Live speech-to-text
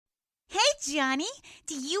Johnny.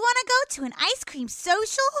 Do you want to go to an ice cream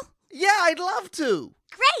social? Yeah, I'd love to.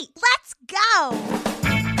 Great, let's go.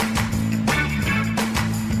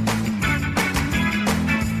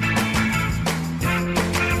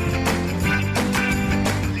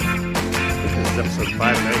 This is episode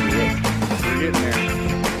 598. We're getting there.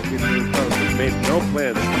 Getting really close. We've made no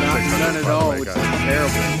plans. None at all, which is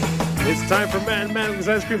terrible. It's time for Matt Manning's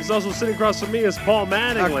Ice Cream. Also sitting across from me is Paul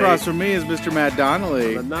Mattingly. Across from me is Mr. Matt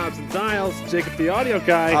Donnelly. On the knobs and dials, Jacob the audio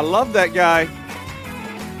guy. I love that guy.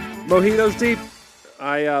 Mojitos deep.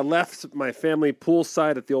 I left my family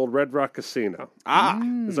poolside at the old Red Rock Casino.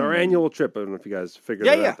 It's our annual trip. I don't know if you guys figured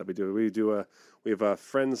it out that we do. We have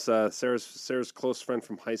friends. Sarah's close friend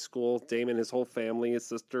from high school. Damon, his whole family, his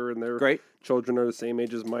sister, and their children are the same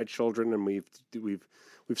age as my children. And we've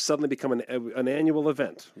suddenly become an annual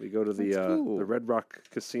event. We go to the Red Rock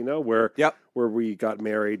Casino where we got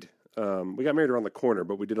married. We got married around the corner,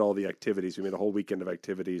 but we did all the activities. We made a whole weekend of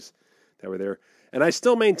activities that were there. And I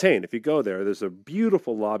still maintain, if you go there, there's a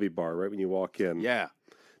beautiful lobby bar right when you walk in. Yeah.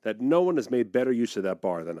 That no one has made better use of that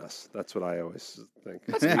bar than us. That's what I always think.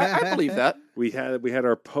 I believe that. We had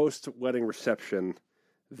our post-wedding reception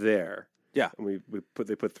there. Yeah. And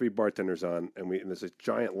they put 3 bartenders on, and there's a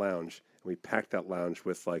giant lounge, and we packed that lounge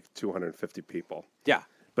with like 250 people. Yeah.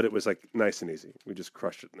 But it was like nice and easy. We just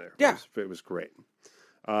crushed it in there. Yeah. It was great.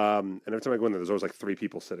 And every time I go in there, there's always like 3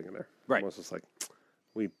 people sitting in there. Right. I was just like,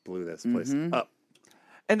 we blew this place up.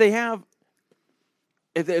 And they have,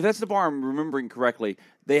 if that's the bar I'm remembering correctly,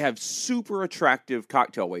 they have super attractive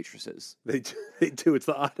cocktail waitresses. They do. It's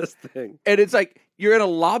the oddest thing. And it's like you're in a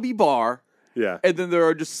lobby bar. Yeah. And then there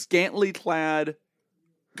are just scantily clad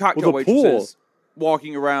cocktail waitresses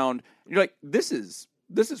walking around. And you're like, this is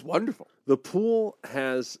wonderful. The pool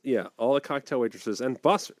has, all the cocktail waitresses and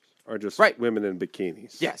bussers are just women in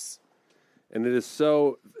bikinis. Yes. And it's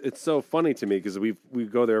so funny to me because we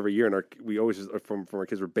go there every year, and we always from our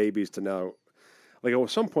kids were babies to now. Like at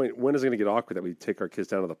some point, when is it going to get awkward that we take our kids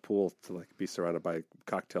down to the pool to like be surrounded by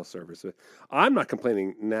cocktail servers? I'm not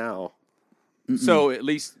complaining now. So at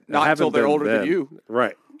least not until they're older than you,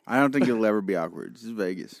 right? I don't think it'll ever be awkward. This is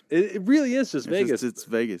Vegas. It really is just Vegas. It's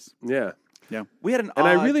Vegas. Yeah. Yeah. We had and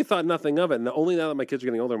I really thought nothing of it. And only now that my kids are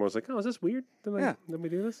getting older, I was like, oh, is this weird? Did we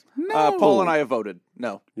do this? No. Paul and I have voted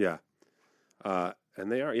no. Yeah. And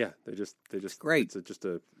they are, they're just great.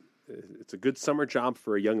 It's a good summer job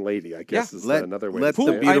for a young lady, I guess. Is another way. Let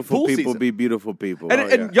the beautiful people be beautiful people.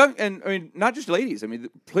 And young, and I mean, not just ladies. I mean,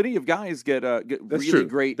 plenty of guys get really true.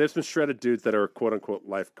 great. There's some shredded dudes that are quote unquote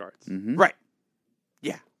lifeguards. Mm-hmm. Right.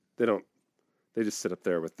 Yeah. They just sit up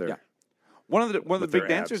there with their. Yeah. One of the big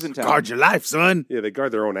dancers in town. Guard your life, son. Yeah, they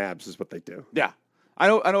guard their own abs, is what they do. Yeah. I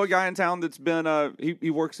know a guy in town that's been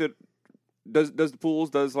he works at does the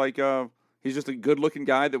pools, does like he's just a good looking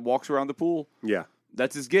guy that walks around the pool. Yeah.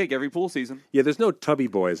 That's his gig every pool season. Yeah, there's no tubby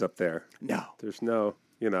boys up there. No. There's no,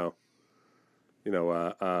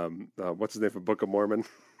 what's his name from Book of Mormon?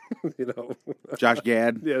 Josh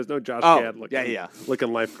Gad. Yeah, there's no Josh Gad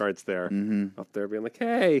looking lifeguards there up there being like,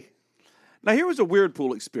 hey. Now, here was a weird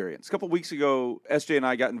pool experience. A couple of weeks ago, SJ and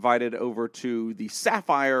I got invited over to the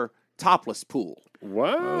Sapphire Topless Pool.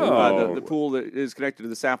 Wow. The pool that is connected to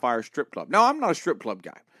the Sapphire Strip Club. Now, I'm not a strip club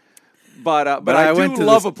guy. But I do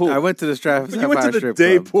love a pool. I went to the Sapphire Strip Club. You went to the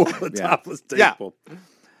day pool, the topless day pool.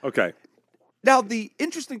 Okay. Now, the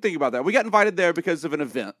interesting thing about that, we got invited there because of an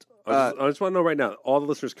event. I just want to know right now, all the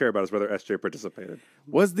listeners care about is whether SJ participated.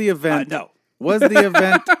 Was the event... No. Was the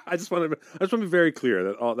event... I just want to be very clear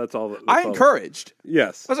that that's all. I encouraged.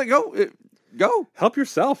 Yes. I was like, go. Help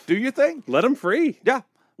yourself. Do your thing. Let them free. Yeah.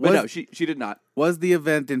 But no, she did not. Was the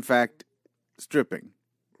event, in fact, stripping?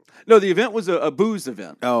 No, the event was a booze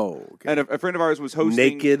event. Oh, okay. And a friend of ours was hosting...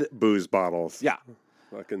 Naked booze bottles. Yeah.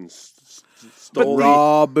 Fucking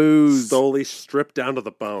raw booze. Stoley stripped down to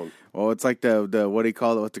the bone. Oh, it's like the what do you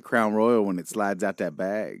call it with the Crown Royal when it slides out that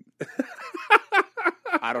bag?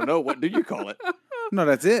 I don't know. What do you call it? No,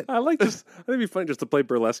 that's it. I think it'd be fun just to play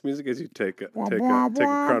burlesque music as you take a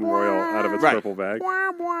Crown Royal out of its purple bag.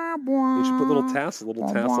 You should put little tassels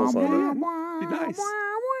on it. Be nice.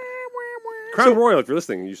 Crown Royal, if you're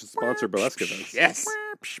listening, you should sponsor burlesque events. Yes.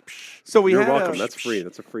 So You're welcome. That's free.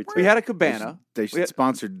 That's a free tip. We had a cabana. They should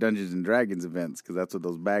sponsor Dungeons and Dragons events because that's what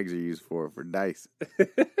those bags are used for dice.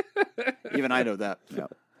 Even I know that. Yeah.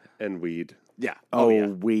 And weed. Yeah. Oh,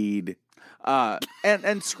 weed.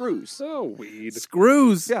 And screws. Oh, weed.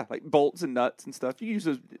 Screws. Yeah, like bolts and nuts and stuff. You use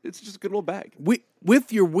it's just a good little bag.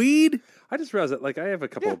 With your weed? I just realized that, I have a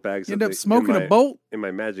couple of bags. You end up smoking a bolt? In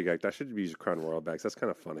my Magic Act. I should be using Crown Royal bags. That's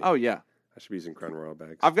kind of funny. Oh, yeah. I should be using Crown Royal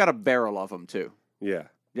bags. I've got a barrel of them, too. Yeah.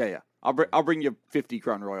 Yeah. I'll bring you 50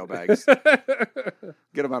 Crown Royal bags.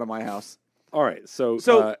 Get them out of my house. All right, so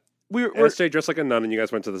we're SJ dressed like a nun, and you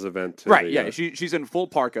guys went to this event. Right, she's in full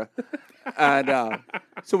parka. And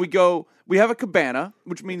so we go, we have a cabana,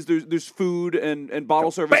 which means there's food and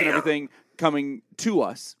bottle service and everything coming to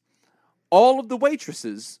us. All of the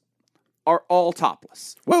waitresses are all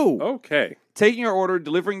topless. Whoa. Okay. Taking our order,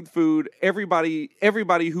 delivering food, everybody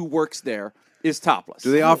who works there is topless.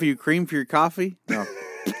 Do they offer you cream for your coffee? No.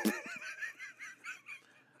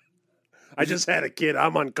 I just had a kid.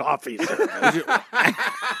 I'm on coffee, sir.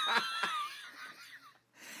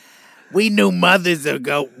 We new mothers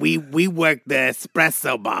we work the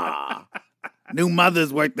espresso bar. New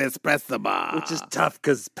mothers work the espresso bar. Which is tough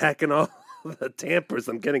because packing all the tampers,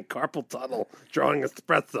 I'm getting carpal tunnel drawing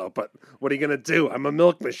espresso. But what are you going to do? I'm a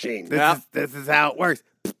milk machine. This is how it works.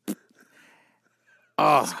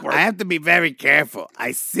 Oh, I have to be very careful.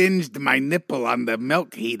 I singed my nipple on the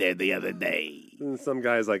milk heater the other day. And some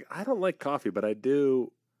guy's like, I don't like coffee, but I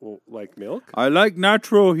do like milk. I like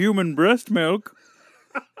natural human breast milk.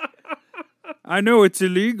 I know it's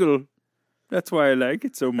illegal. That's why I like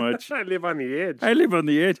it so much. I live on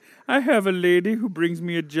the edge. I have a lady who brings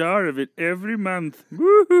me a jar of it every month.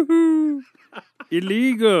 Woo-hoo-hoo.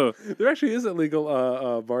 Illegal. There actually is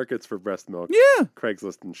illegal markets for breast milk. Yeah.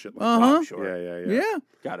 Craigslist and shit like Uh-huh. that. I'm sure. Yeah.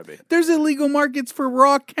 Gotta be. There's illegal markets for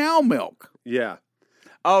raw cow milk. Yeah.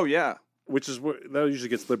 Oh, yeah. Which is what that usually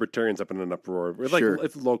gets libertarians up in an uproar. Like Sure.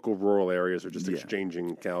 if local rural areas are just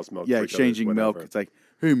exchanging cow's milk. Yeah, for each other, exchanging milk. whatever. It's like,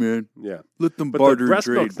 hey, man, Yeah. let them But barter the breast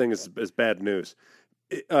and milk trade. thing is bad news.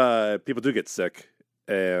 People do get sick,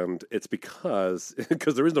 and it's because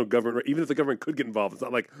there is no government. Even if the government could get involved, it's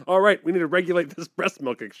not like, all right, we need to regulate this breast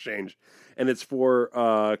milk exchange, and it's for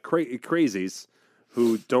crazies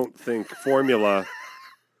who don't think formula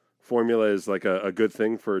is like a good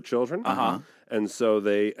thing for children. Uh-huh. And so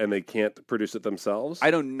they can't produce it themselves. I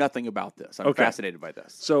know nothing about this. I'm fascinated by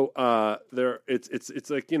this. So it's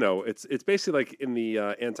like it's basically like in the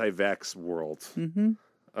anti-vax world. Mm-hmm.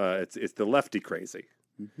 It's the lefty crazy,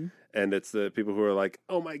 and it's the people who are like,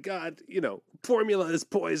 oh my god, formula is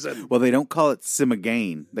poison. Well, they don't call it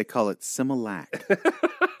Simigain. They call it Similac.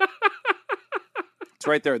 It's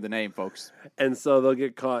right there in the name, folks. And so they'll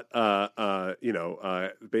get caught.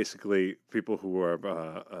 Basically, people who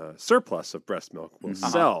are surplus of breast milk will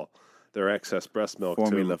sell their excess breast milk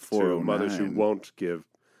Formula to mothers who 409. won't give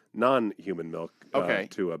non-human milk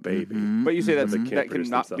to a baby. But you say They that can't produce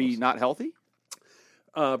cannot be themselves. not healthy?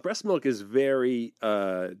 Breast milk is very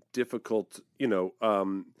difficult. You're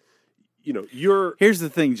Here's the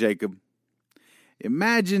thing, Jacob.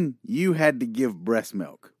 Imagine you had to give breast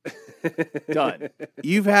milk. Done.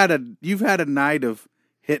 You've had a night of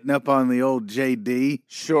hitting up on the old JD,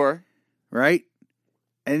 Sure. right?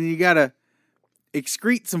 And you gotta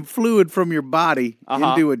excrete some fluid from your body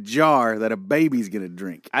into a jar that a baby's gonna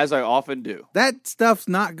drink. As I often do. That stuff's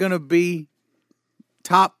not gonna be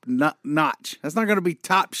top notch. That's not gonna be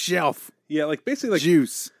top shelf like basically like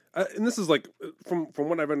juice. and this is like from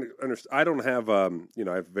what I've understood. I don't have I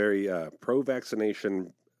have very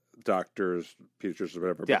pro-vaccination doctors, pediatricians, or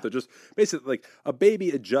whatever. Yeah. But they're just basically like a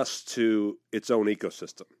baby adjusts to its own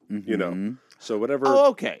ecosystem. So whatever. Oh,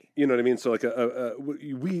 okay. You know what I mean? So like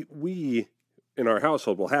we in our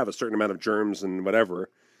household will have a certain amount of germs and whatever,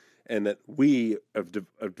 and that we have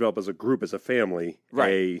developed as a group, as a family,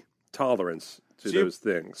 a tolerance to those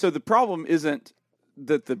things. So the problem isn't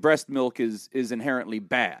that the breast milk is inherently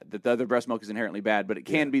bad, that the other breast milk is inherently bad, but it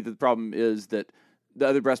can be that the problem is that the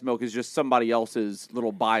other breast milk is just somebody else's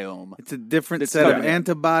little biome. It's a different That's set of coming in.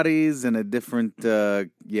 antibodies and a different And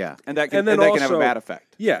that can, And then that can have a also- bad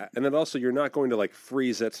effect. Yeah, and then also you're not going to like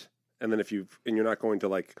freeze it, and then you're not going to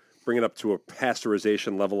like bring it up to a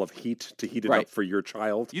pasteurization level of heat to heat it Right. up for your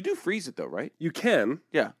child. You do freeze it though, right? You can,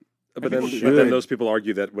 Yeah. but then people do that. those people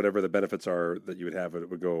argue that whatever the benefits are that you would have, it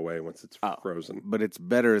would go away once it's frozen. but it's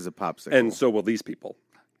better as a popsicle. And so will these people.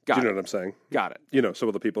 Got Do you it. know what I'm saying? Got it. So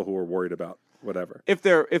will the people who are worried about whatever. If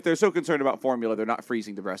they're so concerned about formula, they're not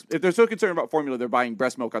freezing the breast. If they're so concerned about formula, they're buying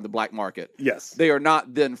breast milk on the black market. Yes. They are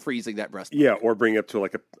not then freezing that breast milk. Yeah, or bring it up to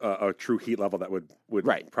like a true heat level that would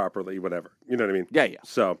Right. properly whatever. You know what I mean? Yeah, yeah.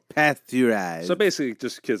 So pasteurized. basically,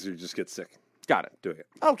 just kids who just get sick Got it. doing it.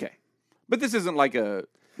 Okay. But this isn't like a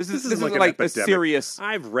this isn't an like a epidemic. serious.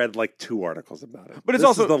 I've read like 2 articles about it. But it's This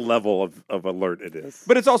also- is the level of alert it is.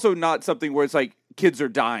 But it's also not something where it's like kids are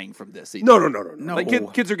dying from this. Either. No. Like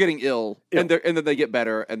kids are getting ill, and then they get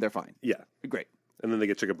better and they're fine. Yeah, Great. and then they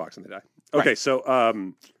get chickenpox and they die. Right. Okay,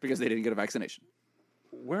 so Because they didn't get a vaccination.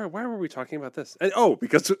 why were we talking about this? And,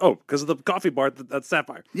 because of the coffee bar that's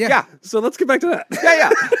Sapphire. yeah. So let's get back to that. Yeah.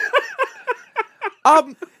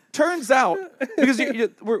 Turns out, because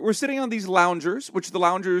we're sitting on these loungers, which the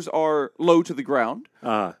loungers are low to the ground.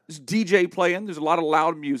 There's DJ playing. There's a lot of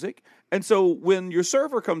loud music. And so when your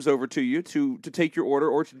server comes over to you to take your order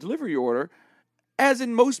or to deliver your order, as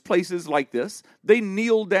in most places like this, they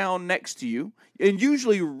kneel down next to you, and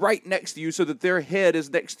usually right next to you so that their head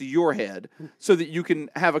is next to your head so that you can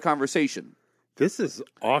have a conversation. This is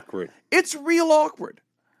awkward. It's real awkward.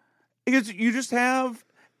 Because you just have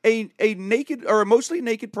a naked or a mostly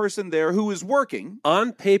naked person there who is working.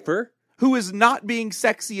 On paper. Who is not being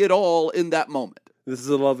sexy at all in that moment. This is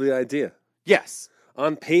a lovely idea. Yes.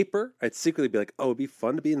 On paper, I'd secretly be like, oh, it'd be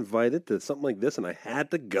fun to be invited to something like this, and I had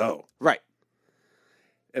to go. Right.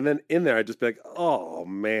 And then in there, I'd just be like, oh,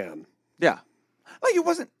 man. Yeah. Like,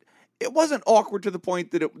 it wasn't awkward to the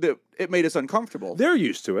point that it made us uncomfortable. They're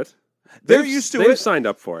used to it. They're used to it. They've signed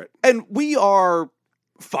up for it. And we are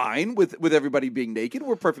fine with everybody being naked.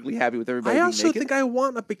 We're perfectly happy with everybody being naked. I also think I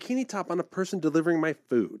want a bikini top on a person delivering my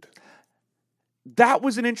food. That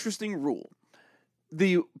was an interesting rule.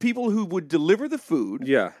 The people who would deliver the food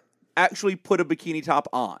actually put a bikini top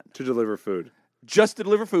on. To deliver food. Just to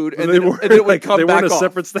deliver food, and then it would come back off. They weren't a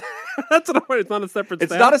separate staff. That's what I'm saying. It's not a separate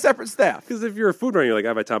staff. It's not a separate staff. Because if you're a food runner, you're like, I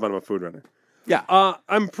have my top on, I'm a food runner. Yeah.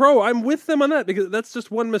 I'm with them on that because that's just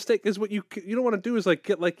one mistake. Is what you don't want to do is like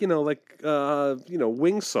get wing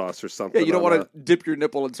sauce or something. Yeah, you don't want to dip your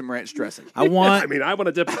nipple in some ranch dressing. I want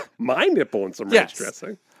to dip my nipple in some ranch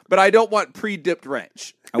dressing. But I don't want pre-dipped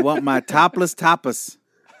ranch. I want my topless tapas.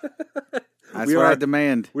 That's what I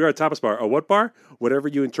demand. We are a tapas bar. A what bar? Whatever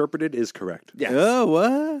you interpreted is correct. Yes. Oh,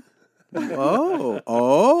 what?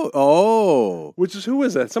 Oh. Who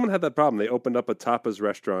is that? Someone had that problem. They opened up a tapas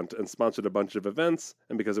restaurant and sponsored a bunch of events,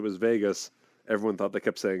 and because it was Vegas, everyone thought they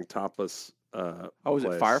kept saying tapas. Was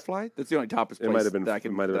it Firefly? That's the only tapas place. It might have been. That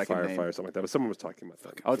it might have been Firefly or something like that. But someone was talking about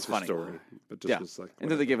that. Oh, it's funny. Story, but just was like,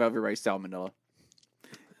 and then they give everybody salmonella.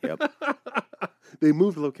 Yep. They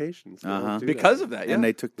moved locations because of that. Yeah. And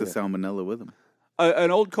they took the salmonella with them.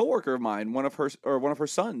 An old coworker of mine, one of her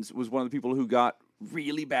sons, was one of the people who got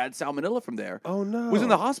really bad salmonella from there. Oh no! Was in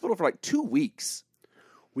the hospital for like 2 weeks.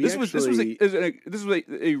 This was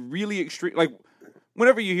a really extreme. Like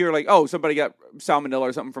whenever you hear like, oh, somebody got salmonella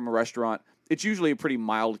or something from a restaurant, it's usually a pretty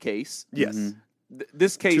mild case. Yes. Mm-hmm.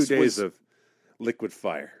 This case 2 days of liquid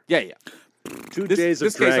fire. Yeah. 2 days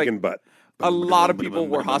of dragon butt. A lot of people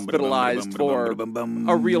were hospitalized for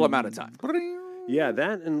a real amount of time. Yeah,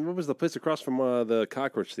 that and what was the place across from the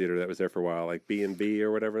Cockroach Theater that was there for a while, like B&B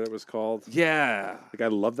or whatever that was called? Yeah, like I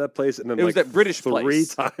love that place. And then it was that British place 3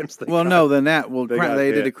 times. They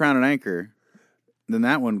did a Crown and Anchor. Then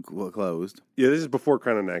that one closed. Yeah, this is before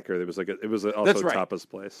Crown and Anchor. It was also a tapas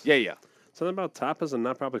place. Yeah. Something about tapas and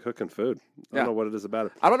not probably cooking food. I don't know what it is about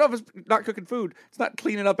it. I don't know if it's not cooking food. It's not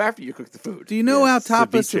cleaning up after you cook the food. Do you know how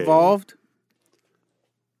tapas evolved?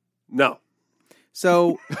 No.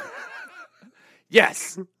 So,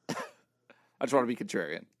 yes. I just want to be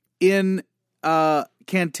contrarian. In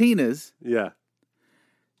cantinas,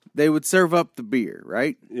 they would serve up the beer,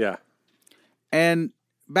 right? Yeah. And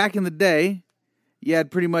back in the day, you had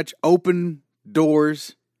pretty much open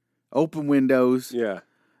doors, open windows. Yeah.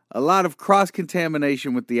 A lot of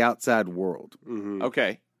cross-contamination with the outside world. Mm-hmm.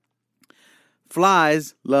 Okay.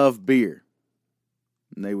 Flies love beer.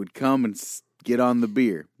 And they would come and get on the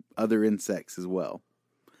beer. Other insects as well.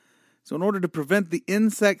 So in order to prevent the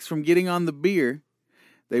insects from getting on the beer,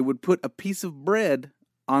 they would put a piece of bread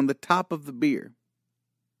on the top of the beer.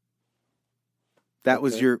 That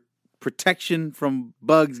was your protection from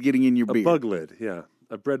bugs getting in your beer. A bug lid, yeah.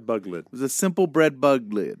 A bread bug lid. It was a simple bread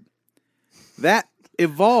bug lid. That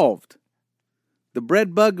evolved. The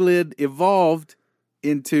bread bug lid evolved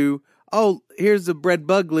into, here's a bread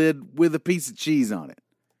bug lid with a piece of cheese on it.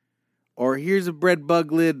 Or here's a bread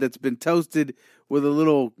bug lid that's been toasted with a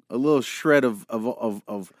little shred of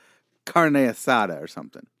carne asada or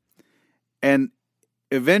something. And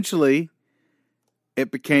eventually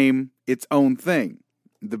it became its own thing.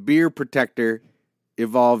 The beer protector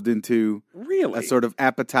evolved into a sort of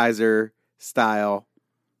appetizer style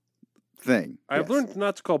thing. I've learned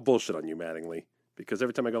not to call bullshit on you, Mattingly. Because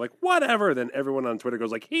every time I go like, whatever, then everyone on Twitter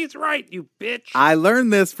goes like, he's right, you bitch. I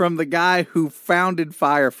learned this from the guy who founded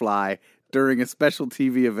Firefly during a special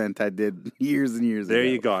TV event I did years and years ago. There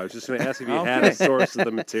you go. I was just going to ask if you had a source of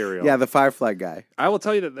the material. Yeah, the Firefly guy. I will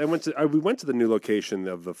tell you that we went to the new location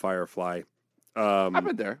of the Firefly. I've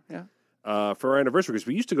been there, yeah. For our anniversary, because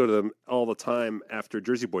we used to go to them all the time after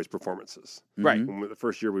Jersey Boys performances. Right. The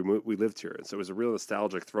first year we lived here. And so it was a real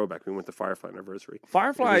nostalgic throwback. We went to Firefly anniversary.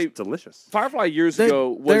 Firefly. It was delicious. Firefly years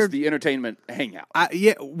ago was the entertainment hangout.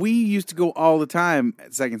 We used to go all the time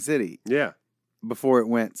at Second City. Yeah. before it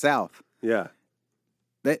went south. Yeah.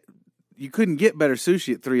 That you couldn't get better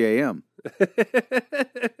sushi at 3 a.m.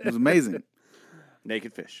 It was amazing.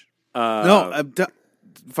 Naked fish.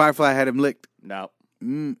 Firefly had him licked. No.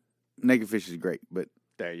 Naked fish is great, but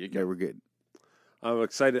There you go. they were good. I'm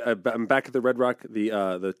excited. I'm back at the Red Rock.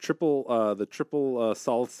 The triple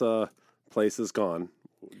salsa place is gone.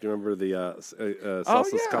 Do you remember the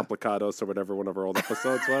salsas complicados or whatever one of our old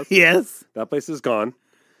episodes was? Yes. That place is gone.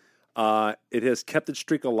 It has kept its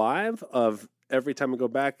streak alive of every time we go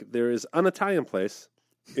back, there is an Italian place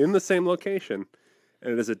in the same location,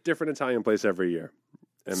 and it is a different Italian place every year.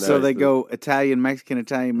 And so they go Italian, Mexican,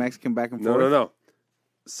 back and forth? No.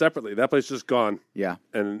 Separately. That place is just gone. Yeah.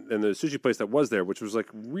 And the sushi place that was there, which was like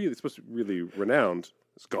really supposed to be really renowned,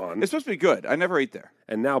 is gone. It's supposed to be good. I never ate there.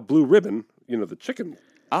 And now Blue Ribbon, the chicken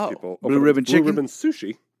people. Blue Ribbon chicken? Blue Ribbon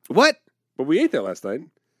sushi. What? But we ate there last night.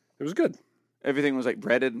 It was good. Everything was like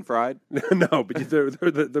breaded and fried? No, but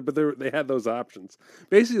they had those options.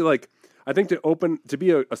 Basically, like, I think to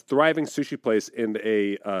be a thriving sushi place in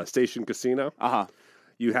a station casino,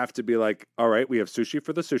 you have to be like, all right, we have sushi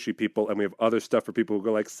for the sushi people, and we have other stuff for people who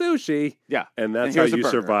go like, sushi. Yeah. And that's how you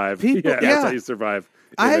survive. That's how you survive.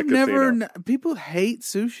 I've never... People hate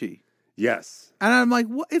sushi. Yes. And I'm like,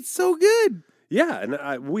 what? It's so good. Yeah,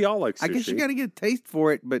 and we all like sushi. I guess you got to get a taste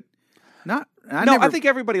for it, but not... I think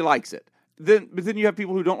everybody likes it. But then you have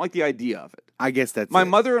people who don't like the idea of it. I guess that's My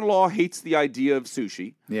mother-in-law hates the idea of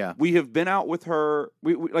sushi. Yeah. We have been out with her.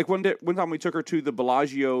 We like one time we took her to the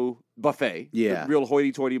Bellagio buffet. Yeah. The real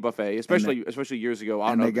hoity-toity buffet, especially years ago.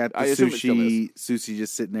 And they got the sushi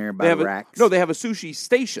just sitting there by racks. No, they have a sushi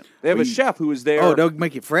station. They have a chef who is there. Oh, they'll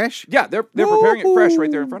make it fresh? Yeah, they're preparing it fresh right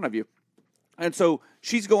there in front of you. And so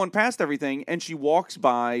she's going past everything, and she walks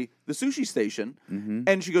by the sushi station,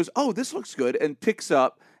 and she goes, "Oh, this looks good," and picks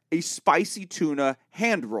up a spicy tuna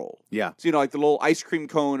hand roll. Yeah. So, like the little ice cream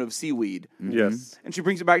cone of seaweed. Yes. And she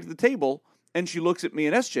brings it back to the table, and she looks at me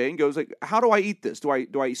and SJ and goes, like, how do I eat this? Do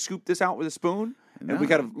I scoop this out with a spoon? No. And we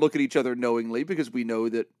kind of look at each other knowingly because we know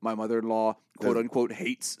that my mother-in-law, quote-unquote,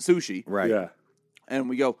 hates sushi. Right. Yeah. And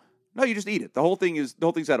we go, no, you just eat it. The whole thing's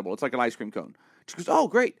edible. It's like an ice cream cone. She goes, oh,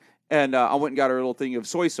 great. And I went and got her a little thing of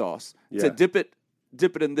soy sauce. Said, dip it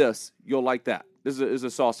in this. You'll like that. This is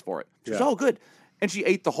a sauce for it. She goes, oh, good. And she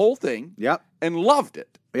ate the whole thing. Yep. And loved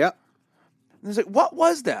it. Yep. And I was like, what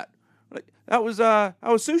was that? Like, that was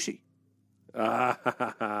sushi. What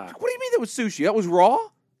do you mean that was sushi? That was raw? I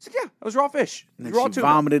said, yeah, that was raw fish. And raw she tuna.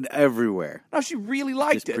 Vomited everywhere. No, she really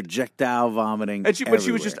liked it. Projectile vomiting. And but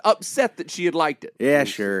she was just upset that she had liked it. Yeah,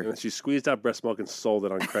 sure. And she squeezed out breast milk and sold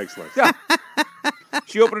it on Craigslist. Yeah.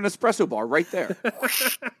 She opened an espresso bar right there.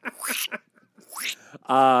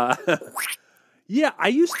 Yeah, I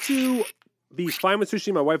used to be fine with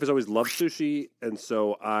sushi. My wife has always loved sushi, and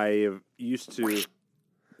so I used to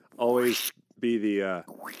always be the.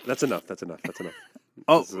 That's enough.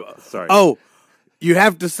 Oh, sorry. Oh, you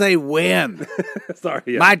have to say when. Sorry.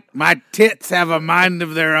 Yeah. My tits have a mind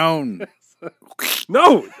of their own.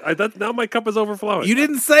 No, now my cup is overflowing. You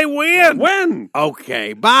didn't say when. When?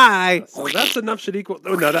 Okay, bye. So that's enough should equal.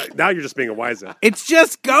 Oh, no, now you're just being a wiser. It's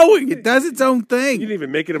just going. It does its own thing. You didn't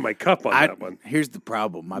even make it in my cup on that one. Here's the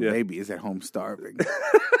problem. My baby is at home starving.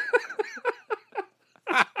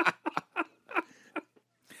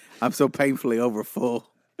 I'm so painfully overfull.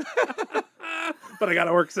 But I got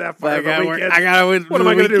to work Sapphire for weekend. I got to win. What am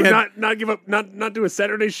I going to do? Not give up? Not do a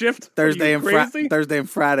Saturday shift? Thursday and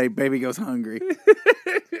Friday, baby goes hungry.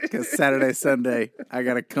 Because Saturday, Sunday, I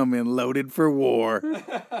got to come in loaded for war.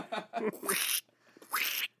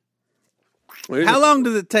 How long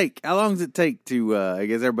does it take? To? I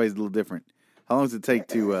guess everybody's a little different. How long does it take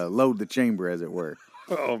to load the chamber, as it were?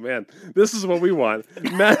 Oh, man. This is what we want.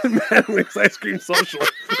 Matt Wick's Ice Cream Social.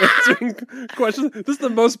 Answering questions. This is the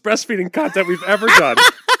most breastfeeding content we've ever done.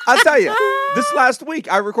 I'll tell you, this last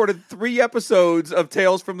week I recorded 3 episodes of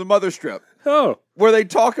Tales from the Mother Strip. Oh. Where they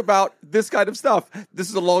talk about this kind of stuff. This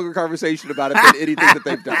is a longer conversation about it than anything that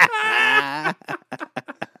they've done.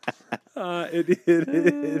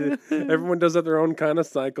 Everyone does have their own kind of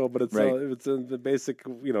cycle, but it's it's in the basic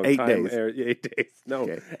 8 time days. 8 days. No,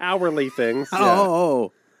 okay. Hourly things.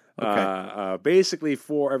 Oh, okay. Basically,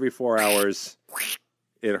 every 4 hours,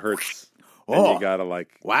 it hurts, and you gotta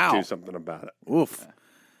do something about it. Oof.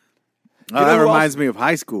 That reminds me of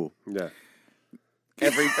high school. Yeah.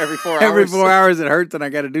 Every 4 hours. Every 4 hours it hurts, and I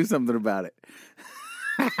got to do something about it.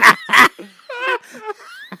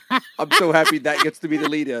 I'm so happy that gets to be the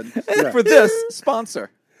lead-in for this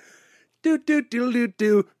sponsor. Do.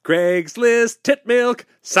 Craigslist tit milk.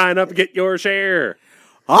 Sign up and get your share.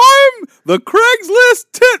 I'm the Craigslist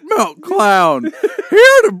tit milk clown,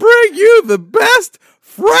 here to bring you the best,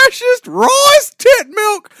 freshest, rawest tit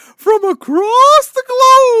milk from across the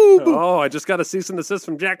globe. Oh, I just got a cease and desist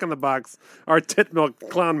from Jack in the Box. Our tit milk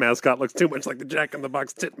clown mascot looks too much like the Jack in the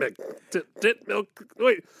Box tit milk. Tit milk.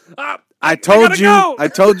 Wait. I told you. Go. I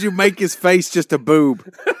told you. Make his face just a boob.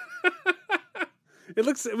 It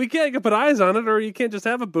looks. We can't put eyes on it, or you can't just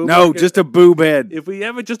have a boob. No, just a boob head. If we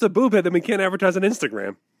have just a boob head, then we can't advertise on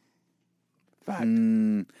Instagram.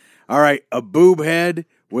 All right, a boob head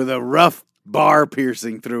with a rough bar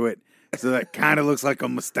piercing through it, so that kind of looks like a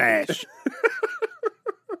mustache.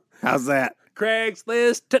 How's that?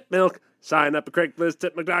 Craigslist tit milk. Sign up at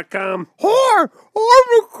CraigslistTitMilk.com. Hi, I'm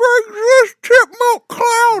the Craigslist tit milk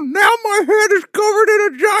clown. Now my head is covered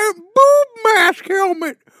in a giant boob mask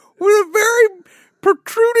helmet with a very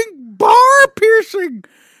protruding bar piercing.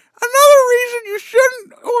 Another reason you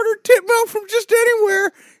shouldn't order tit milk from just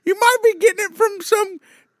anywhere. You might be getting it from some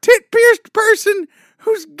tit-pierced person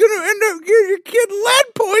who's going to end up giving your kid lead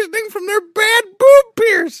poisoning from their bad boob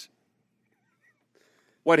pierce.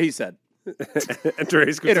 What he said. Enter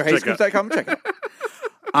HeyScoops.com. Check it out.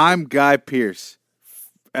 I'm Guy Pierce,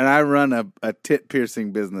 and I run a tit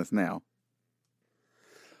piercing business now.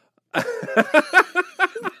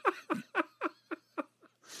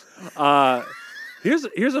 Here's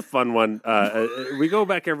a fun one. We go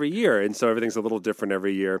back every year, and so everything's a little different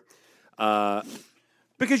every year.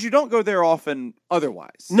 Because you don't go there often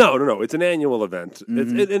otherwise. No. It's an annual event.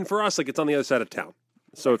 And for us, like, it's on the other side of town.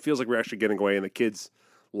 So it feels like we're actually getting away, and the kids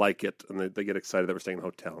like it, and they get excited that we're staying in a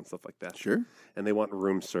hotel and stuff like that. Sure. And they want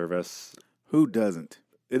room service. Who doesn't?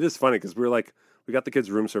 It is funny because we got the kids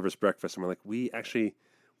room service breakfast, and we're like,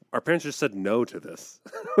 our parents just said no to this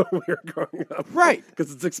when we were growing up. Right.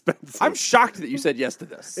 Because it's expensive. I'm shocked that you said yes to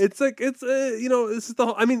this. It's like, this is the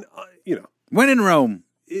whole, When in Rome.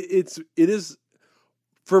 it is,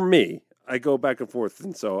 for me, I go back and forth.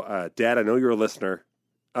 And so, Dad, I know you're a listener.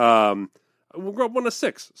 We'll grow up one of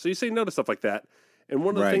 6. So you say no to stuff like that. And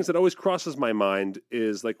one of the things that always crosses my mind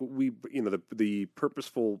is like the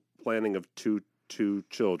purposeful planning of two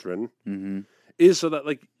children is so that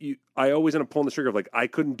like I always end up pulling the trigger of like I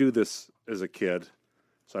couldn't do this as a kid,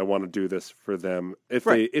 so I want to do this for them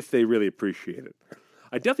if they really appreciate it.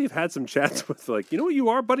 I definitely have had some chats with like, you know what you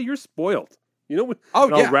are, buddy, you're spoiled. You know what? I'll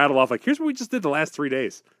rattle off like, here's what we just did the last 3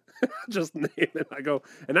 days. Just name it. I go,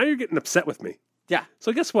 and now you're getting upset with me. Yeah.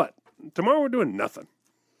 So guess what? Tomorrow we're doing nothing.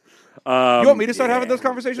 You want me to start having those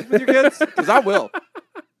conversations with your kids? Because I will.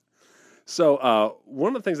 So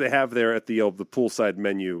one of the things they have there at the poolside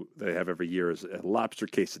menu that they have every year is a lobster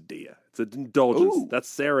quesadilla. It's an indulgence. Ooh. That's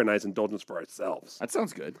Sarah and I's indulgence for ourselves. That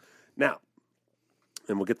sounds good. Now,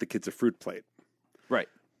 and we'll get the kids a fruit plate. Right.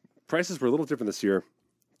 Prices were a little different this year.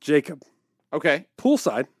 Jacob, Okay.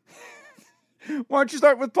 poolside. Why don't you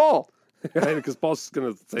start with Paul? Because Paul's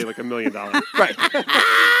going to say like $1 million. Right.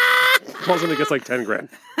 Paul's going to get like $10,000.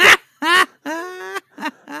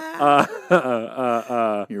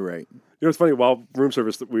 You're right. You know, it's funny. While room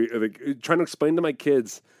service, trying to explain to my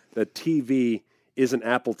kids that TV isn't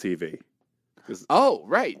Apple TV. Oh,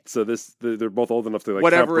 right. So they're both old enough to like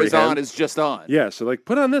whatever is comprehend. on is just on. Yeah. So like,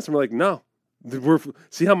 put on this, and we're like, no.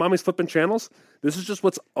 See how mommy's flipping channels? This is just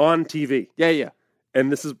what's on TV. Yeah.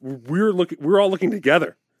 And this is we're all looking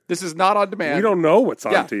together. This is not on demand. We don't know what's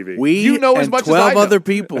on TV. We know as and much as 12 I know. other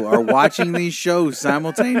people are watching these shows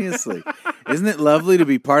simultaneously. Isn't it lovely to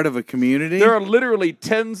be part of a community? There are literally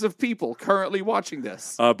tens of people currently watching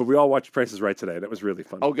this. But we all watched Price is Right today. That was really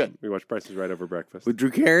fun. Oh, good. We watched Price is Right over breakfast. With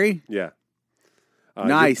Drew Carey? Yeah.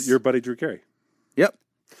 Nice. Your buddy Drew Carey. Yep.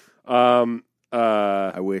 I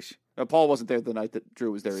I wish. Paul wasn't there the night that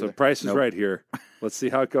Drew was there So either. Price is Right here. Let's see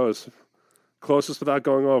how it goes. Closest without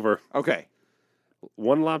going over. Okay.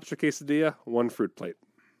 1 lobster quesadilla, 1 fruit plate.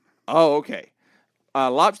 Oh, okay.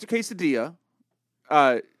 Lobster quesadilla.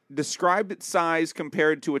 Describe its size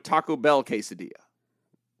compared to a Taco Bell quesadilla.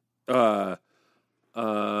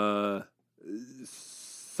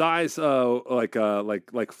 Size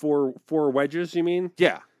like four wedges, you mean?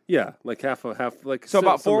 Yeah. Yeah, like half like So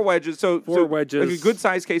about 4 wedges. So four wedges. Like a good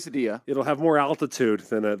sized quesadilla. It'll have more altitude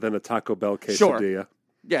than a Taco Bell quesadilla. Sure.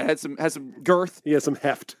 Yeah, it has some girth. Yeah, some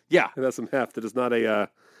heft. Yeah. It has some heft. It is not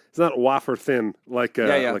it's not wafer thin like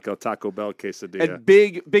like a Taco Bell quesadilla. And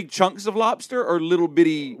big chunks of lobster or little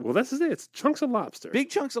bitty. Well, that's it. It's chunks of lobster. Big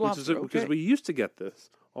chunks of lobster. Because we used to get this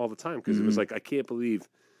all the time because it was like I can't believe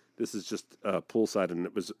this is just poolside and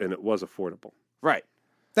it was affordable. Right.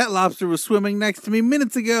 That lobster was swimming next to me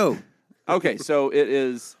minutes ago. Okay, so it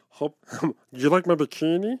is. Do you like my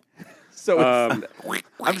bikini? So I'm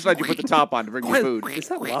just glad you put the top on to bring me food. Is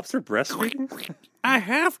that lobster breastfeeding? I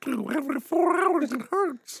have to. Every 4 hours it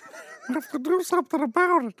hurts. I have to do something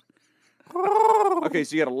about it. Okay,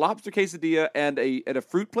 so you got a lobster quesadilla and a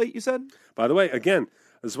fruit plate, you said? By the way, again,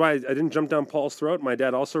 this is why I didn't jump down Paul's throat. My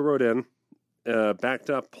dad also wrote in, backed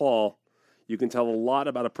up Paul. You can tell a lot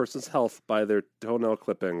about a person's health by their toenail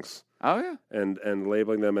clippings. Oh yeah, and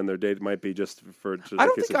labeling them, and their date might be just for. I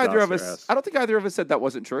don't think either of us. I don't think either of us said that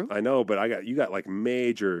wasn't true. I know, but you got like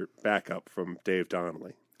major backup from Dave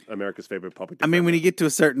Donnelly, America's favorite public defender. I mean, when you get to a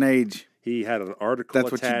certain age, he had an article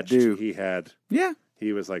that's attached. what you do. He had. Yeah.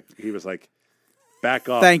 He was like, back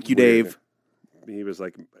off. Thank you, Dave. He was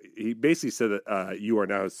like, he basically said that you are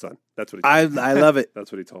now his son. That's what he told me. I love it.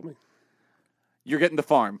 That's what he told me. You're getting the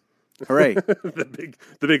farm. Hooray. the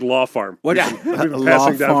big law farm. What? Yeah.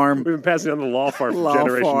 Law farm. We've been passing down the law farm from Law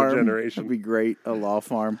generation farm. to generation. That'd be great. A law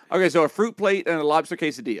farm. Okay, so a fruit plate and a lobster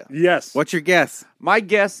quesadilla. Yes. What's your guess? My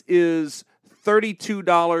guess is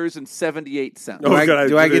 $32.78.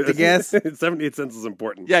 Do I get to guess? 78 cents is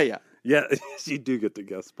important. Yeah. Yeah, you do get to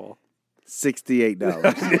guess, Paul. $68.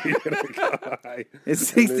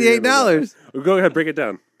 It's $68. Well, go ahead, break it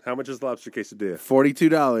down. How much is the lobster quesadilla?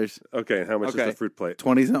 $42. Okay, how much is the fruit plate?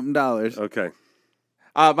 $20-something. Okay.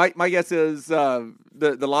 My guess is the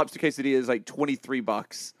lobster quesadilla is like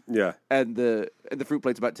 $23. Yeah. And the fruit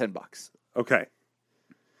plate's about $10. Okay.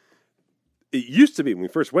 It used to be when we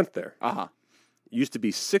first went there. Uh-huh. It used to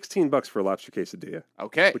be $16 for a lobster quesadilla.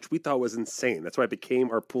 Okay. Which we thought was insane. That's why it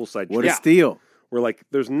became our poolside What treat. a steal. We're like,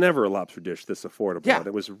 there's never a lobster dish this affordable. Yeah. And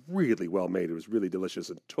it was really well made. It was really delicious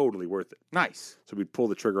and totally worth it. Nice. So we'd pull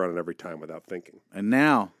the trigger on it every time without thinking. And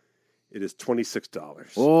now? It is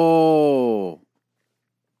 $26. Oh.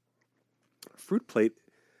 Fruit plate,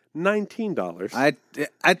 $19.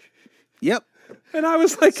 Yep. And I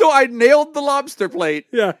was like, So I nailed the lobster plate.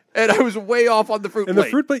 yeah. And I was way off on the fruit And plate. the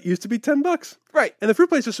fruit plate used to be $10. Right. And the fruit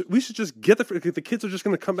plate's we should just get the fruit. The kids are just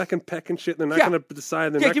going to come back and peck and shit. And they're not going to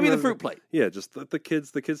decide. They're not give me gonna, the fruit plate. Yeah, just let the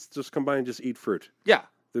kids just come by and just eat fruit. Yeah.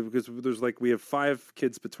 Because we have 5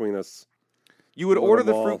 kids between us. You would Little order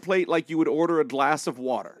the wall. fruit plate like you would order a glass of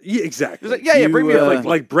water. Yeah, exactly. It's like, yeah, bring me a fruit plate.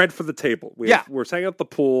 Like bread for the table. We're hanging out at the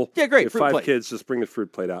pool. Yeah, great, We have fruit 5 plate. kids, just bring the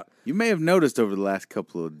fruit plate out. You may have noticed over the last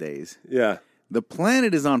couple of days, Yeah. the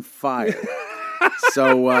planet is on fire.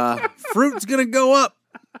 So fruit's going to go up.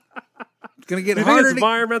 It's going to get Do you think harder. it's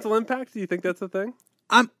environmental impact? Do you think that's a thing?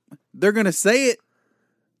 They're going to say it.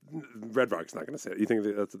 Red Rock's not going to say it. You think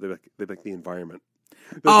they like the environment?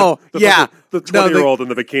 Yeah. The No, 20-year-old in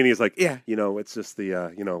the bikini is like, Yeah. it's just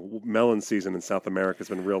the, melon season in South America has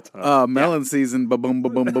been real tough. Melon season. Ba-boom,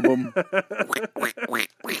 ba-boom, ba-boom.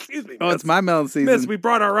 Excuse me. Oh, it's my melon season. Miss, we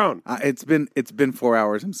brought our own. It's been 4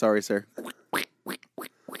 hours. I'm sorry, sir.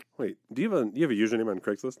 Wait, do you have a username on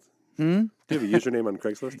Craigslist? Do you have a username on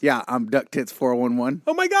Craigslist? Yeah, I'm Duck Tits 411.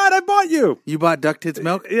 Oh my God, I bought you. You bought Duck Tits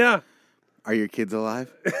milk? Yeah. Are your kids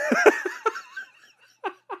alive?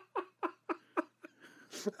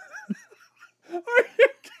 Are your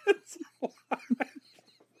kids alive?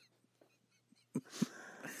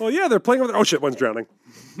 Well, yeah, they're playing with. Oh shit, one's drowning.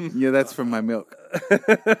 Yeah, that's from my milk.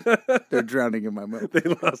 They're drowning in my milk. They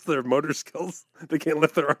lost their motor skills. They can't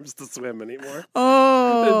lift their arms to swim anymore.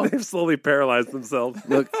 Oh, They've slowly paralyzed themselves.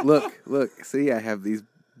 look. See, I have these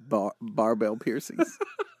barbell piercings.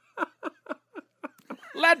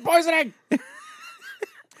 Lead poisoning!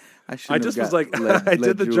 I just was like, I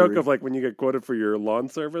did the joke of like when you get quoted for your lawn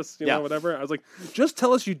service, whatever. I was like, just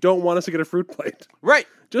tell us you don't want us to get a fruit plate. Right.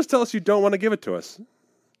 Just tell us you don't want to give it to us.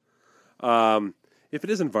 If it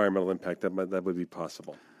is environmental impact, that would be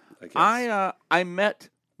possible. I guess. I met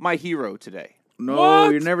my hero today. No,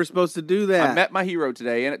 What? you're never supposed to do that. I met my hero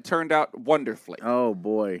today, and it turned out wonderfully. Oh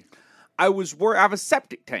boy. I have a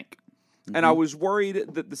septic tank, and I was worried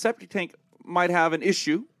that the septic tank might have an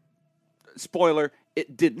issue. Spoiler,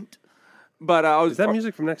 it didn't. But I was. Is that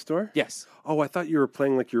music from next door? Yes. Oh, I thought you were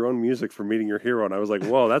playing like your own music for meeting your hero, and I was like,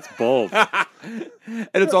 whoa, that's bold. And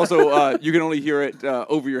it's also you can only hear it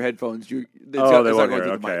over your headphones. They won't hear it.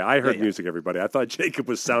 Okay, I heard music, everybody. I thought Jacob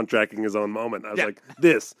was soundtracking his own moment. I was like,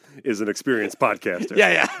 this is an experienced podcaster.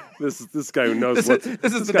 Yeah. This guy who knows what's...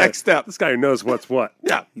 This is the next step. This guy who knows what's what.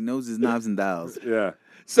 Yeah. He knows his knobs and dials. Yeah.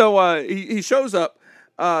 So he shows up.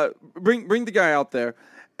 Bring the guy out there,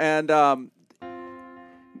 and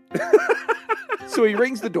so he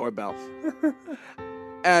rings the doorbell,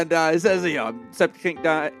 and it says, septic tank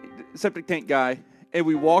guy, and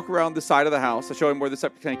we walk around the side of the house. I show him where the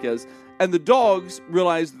septic tank is, and the dogs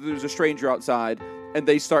realize that there's a stranger outside, and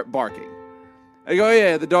they start barking. I go,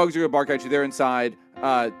 yeah, the dogs are going to bark at you. They're inside.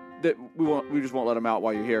 that we just won't let them out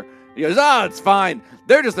while you're here. He goes, it's fine.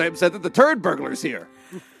 They're just upset that the turd burglar's here.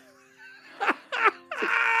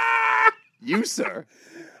 You, sir.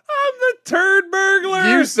 I'm the turd burglar.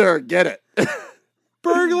 You, sir, get it.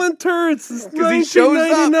 Burgling turds since Because he shows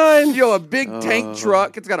up, 1999. a big tank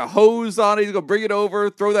truck. It's got a hose on it. He's going to bring it over,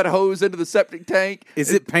 throw that hose into the septic tank.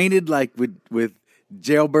 Is it painted like with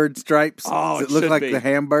jailbird stripes? Oh, Does it it look should like be. the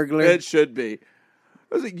Hamburglar? It should be.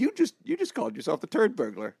 I was like, you just called yourself the turd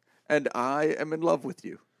burglar, and I am in love with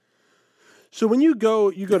you. So when you go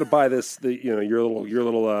to buy this, your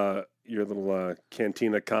little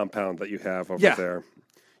cantina compound that you have over there.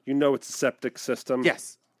 You know it's a septic system.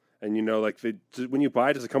 Yes. And when you buy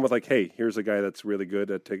it, does it come with hey, here's a guy that's really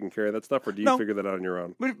good at taking care of that stuff, or do you figure that out on your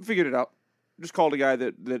own? We figured it out. Just called a guy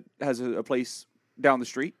that has a place down the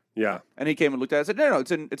street. Yeah. And he came and looked at it. I said, no,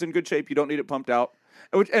 it's in good shape. You don't need it pumped out.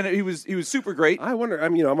 And he was super great. I wonder.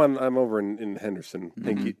 I'm over in Henderson.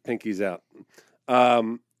 Pinky's out.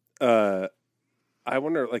 I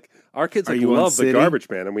wonder, our kids love the garbage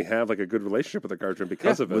man, and we have a good relationship with the garbage man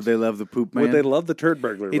because of it. Would they love the poop man? Would they love the turd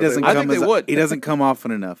burglar? He doesn't. I think they would. He doesn't come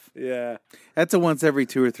often enough. Yeah. That's a once every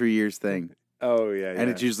 2 or 3 years thing. Oh yeah.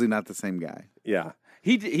 And it's usually not the same guy. Yeah.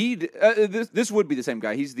 This would be the same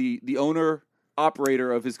guy. He's the owner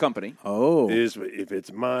operator of his company. Oh.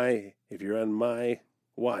 If you're on my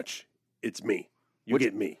watch, it's me. You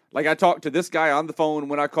get me. I talked to this guy on the phone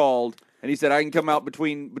when I called, and he said I can come out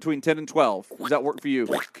between 10 and 12. Does that work for you?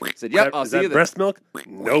 I said, yep, I'll see you then. Breast milk?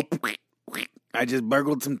 Nope. I just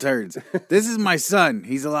burgled some turds. This is my son.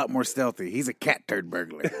 He's a lot more stealthy. He's a cat turd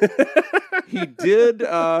burglar. He did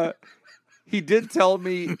tell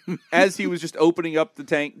me as he was just opening up the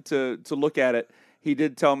tank to look at it. He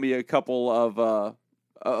did tell me a couple of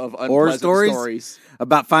unpleasant stories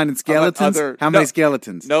about finding skeletons. How many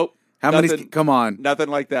skeletons? Nope. How many? Come on. Nothing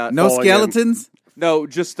like that. No skeletons? No,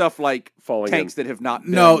 just stuff like Falling tanks in. that have not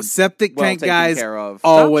been No, septic well tank taken guys care of.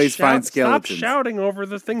 always find skeletons. Stop shouting over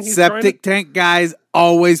the thing he's Septic tank guys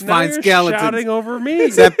always Now find you're skeletons. shouting over me.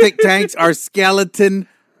 Septic tanks are skeleton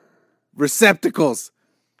receptacles.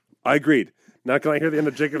 I agreed. Now can I hear the end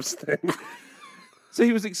of Jacob's thing? So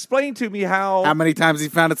he was explaining to me how many times he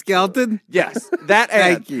found a skeleton? Yes, that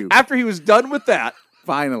Thank you. After he was done with that,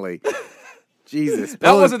 finally. Jesus.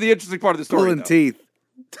 That wasn't the interesting part of the story. Pulling teeth.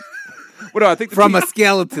 Well, no, I think from a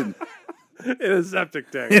skeleton. In a septic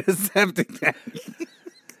tank. In a septic tank.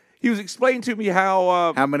 He was explaining to me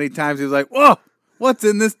how many times he was like, whoa, what's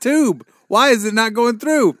in this tube? Why is it not going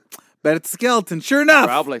through? Bet it's a skeleton. Sure enough.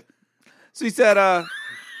 Probably. So he said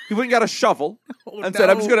he went and got a shovel and said,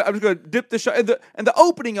 I'm just gonna dip the shovel. And the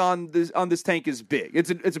opening on this tank is big.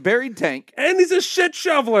 It's a buried tank. And he's a shit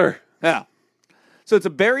shoveler. Yeah. So it's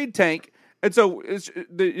a buried tank. And so it's,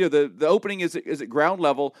 the opening is at ground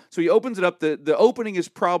level. So he opens it up. The opening is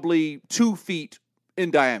probably 2 feet in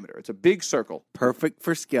diameter. It's a big circle. Perfect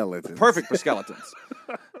for skeletons.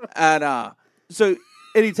 And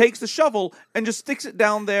and he takes the shovel and just sticks it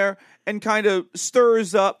down there and kind of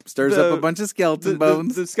stirs up a bunch of skeleton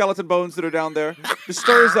bones. The skeleton bones that are down there. Just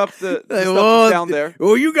stirs up the stuff that's down there.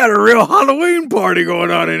 Oh, you got a real Halloween party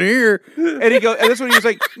going on in here. And that's when he was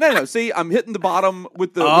like, no, see, I'm hitting the bottom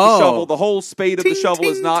with the shovel. The whole spade of the shovel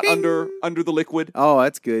is not under the liquid. Oh,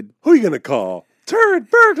 that's good. Who are you going to call? Turd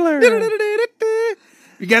burglar.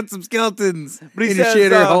 You got some skeletons but he in says,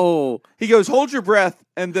 your shitter hole. He goes, hold your breath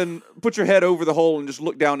and then put your head over the hole and just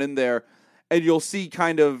look down in there. And you'll see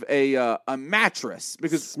kind of a mattress.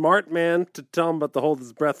 Because smart man to tell him about to hold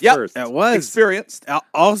his breath first. That was. Experienced.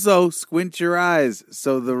 Also, squint your eyes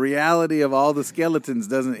so the reality of all the skeletons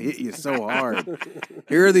doesn't hit you so hard.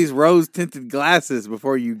 Here are these rose-tinted glasses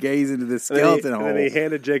before you gaze into this skeleton hole. And then he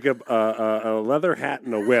handed Jacob a leather hat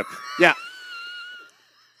and a whip. Yeah.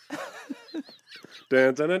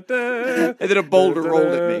 Dun, dun, dun, dun. And then a boulder rolled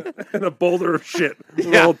at me. And a boulder of shit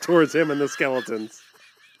rolled towards him and the skeletons.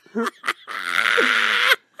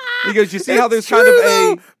 He goes, you see how there's kind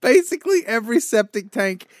of basically every septic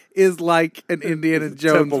tank is like an Indiana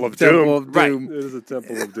Jones Temple of Doom. Right. It is a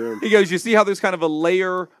Temple of Doom. He goes, you see how there's kind of a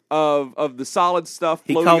layer of the solid stuff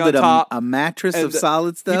He floating called on it top? a mattress of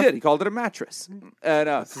solid stuff? He did. He called it a mattress. And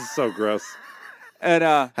this is so gross. And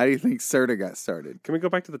how do you think Serta got started? Can we go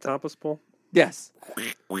back to the tapas pool? Yes.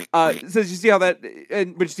 It says you see how but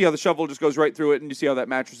you see how the shovel just goes right through it, and you see how that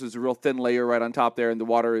mattress is a real thin layer right on top there, and the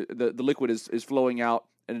water, the liquid is flowing out,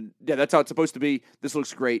 and yeah, that's how it's supposed to be. This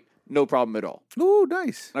looks great, no problem at all. Oh,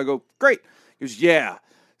 nice. And I go, great. He goes, yeah.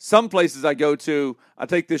 Some places I go to, I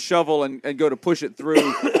take this shovel and go to push it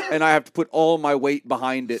through, and I have to put all my weight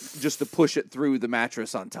behind it just to push it through the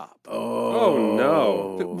mattress on top. Oh, Oh,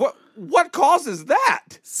 no. What causes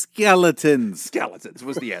that? Skeletons. Skeletons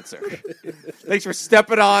was the answer. Thanks for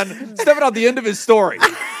stepping on the end of his story.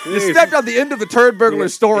 You stepped on the end of the turd burglar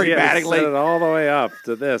story, Mattingly. Set it all the way up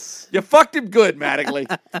to this. You fucked him good, Mattingly.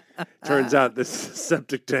 Turns out this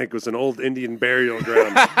septic tank was an old Indian burial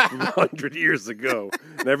ground from 100 years ago.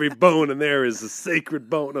 And every bone in there is a sacred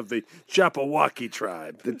bone of the Chapawaki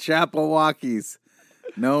tribe. The Chapawakis,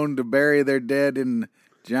 known to bury their dead in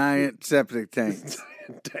giant septic tanks.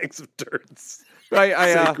 Tanks of turds. Right,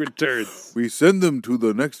 Sacred turds. We send them to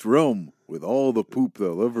the next realm with all the poop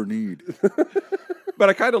they'll ever need. But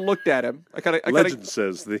I kind of looked at him. Legend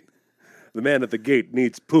says the man at the gate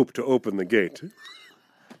needs poop to open the gate.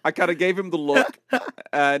 I kind of gave him the look,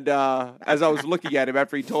 and as I was looking at him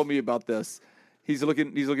after he told me about this, he's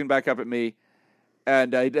looking back up at me,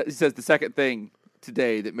 and he says the second thing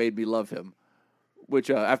today that made me love him, which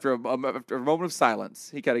after a moment of silence,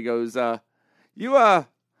 he kind of goes, "You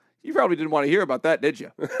probably didn't want to hear about that, did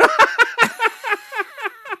you?"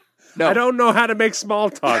 No. I don't know how to make small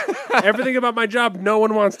talk. Everything about my job, no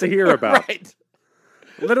one wants to hear about. Right.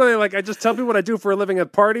 Literally, like, I just tell people what I do for a living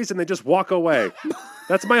at parties, and they just walk away.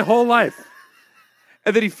 That's my whole life.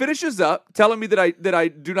 And then he finishes up telling me that I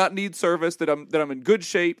do not need service, that I'm in good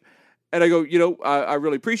shape. And I go, I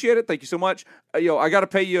really appreciate it. Thank you so much. I got to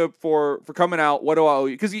pay you for coming out. What do I owe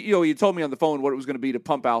you? Because he told me on the phone what it was going to be to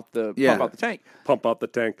pump out the tank. Pump out the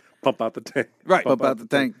tank. Pump out the tank. Right. Pump out the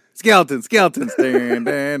tank. Skeletons. Skeletons. So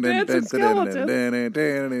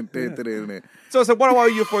I said, what do I owe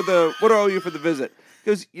you for the visit?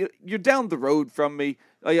 Because you're down the road from me.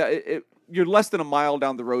 You're less than a mile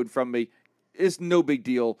down the road from me. It's no big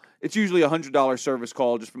deal. It's usually a $100 service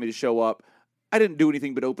call just for me to show up. I didn't do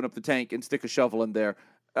anything but open up the tank and stick a shovel in there.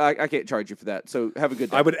 I can't charge you for that. So have a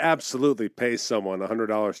good day. I would absolutely pay someone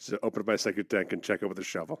 $100 to open up my second tank and check it with a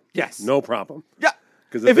shovel. Yes. No problem. Yeah.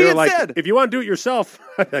 Because if they were like, if you want to do it yourself,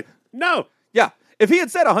 like, no. Yeah. If he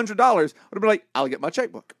had said $100, I would have been like, I'll get my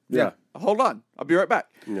checkbook. Yeah. Hold on. I'll be right back.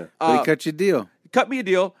 Yeah. But he cut you a deal. Cut me a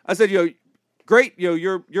deal. I said, great.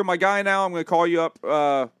 You're my guy now. I'm going to call you up.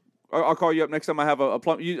 I'll call you up next time I have a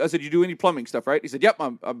plumb. I said, you do any plumbing stuff, right? He said, yep,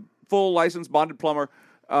 I'm full licensed bonded plumber.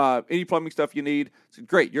 Any plumbing stuff you need. I said,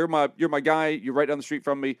 great. You're my guy. You're right down the street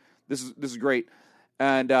from me. This is great.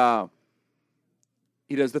 And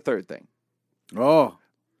he does the third thing. Oh.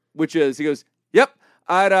 Which is, he goes, yep,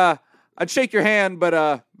 I'd shake your hand, but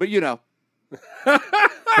I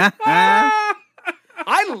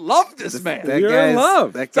love this man. You're in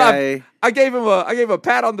love. That guy. So I gave him a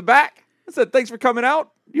pat on the back. I said, thanks for coming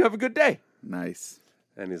out. You have a good day. Nice.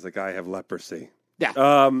 And he's like, I have leprosy. Yeah.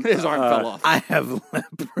 His arm fell off. I have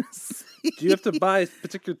leprosy. Do you have to buy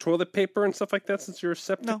particular toilet paper and stuff like that since you're a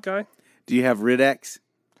septic guy? Do you have Rid-X?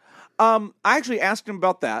 I actually asked him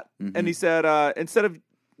about that, and he said instead of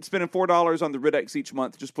spending $4 on the Rid-X each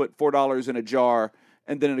month, just put $4 in a jar,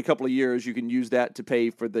 and then in a couple of years you can use that to pay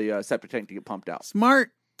for the septic tank to get pumped out.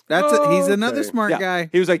 Smart. He's another smart guy.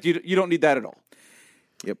 He was like, you don't need that at all.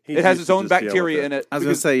 Yep. It has its own bacteria in it. I was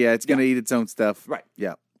going to say, it's going to eat its own stuff. Right.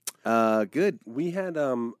 Yeah. Good. We had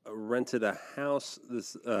rented a house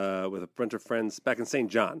with a bunch of friends back in St.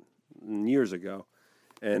 John years ago,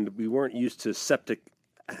 and we weren't used to septic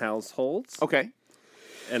households. Okay.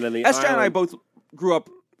 And then Esther and I both grew up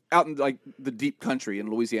out in like the deep country in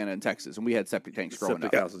Louisiana and Texas, and we had septic tanks growing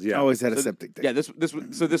septic up. houses, yeah. Always had a septic tank. Yeah, this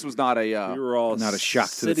was not a. We were all not a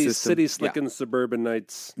shock to the system. City slicking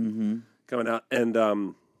suburbanites coming out, and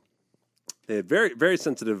they had very, very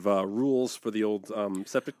sensitive rules for the old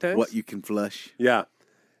septic tanks. What you can flush. Yeah.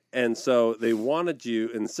 And so they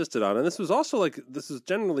insisted on, and this is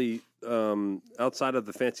generally outside of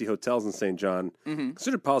the fancy hotels in St. John,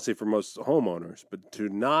 considered policy for most homeowners, but to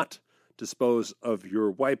not dispose of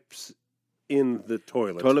your wipes in the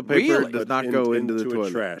toilet. Toilet paper Really? does not go into the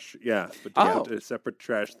toilet. Trash. Yeah, but to have a separate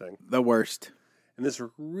trash thing. The worst. And this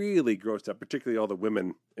really grossed out, particularly all the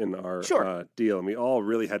women in our deal, and we all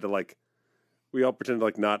really had to we all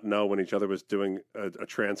pretended to not know when each other was doing a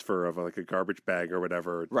transfer of a garbage bag or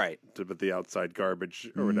whatever, Right, to the outside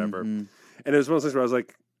garbage or whatever. And it was one of those things where I was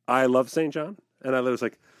like, I love St. John, and I was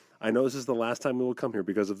like, I know this is the last time we will come here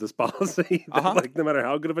because of this policy. That, no matter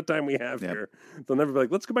how good of a time we have here, they'll never be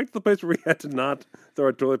like, let's go back to the place where we had to not throw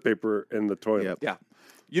our toilet paper in the toilet. Yep. yeah.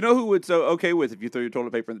 You know who it's okay with if you throw your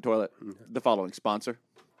toilet paper in the toilet? The following sponsor.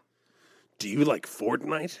 Do you like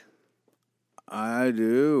Fortnite? I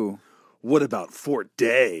do. What about Fort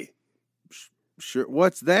Day? Sure.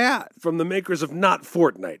 What's that? From the makers of not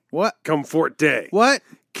Fortnite. What? Come Fort Day. What?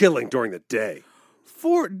 Killing during the day.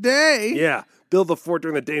 Fort Day? Yeah. Build the fort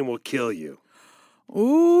during the day and we'll kill you.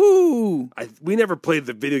 Ooh, We never played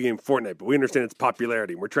the video game Fortnite, but we understand its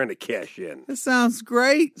popularity, and we're trying to cash in. that sounds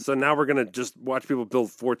great. So now we're going to just watch people build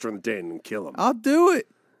forts during the day and kill them. I'll do it.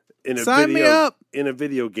 Sign me up. In a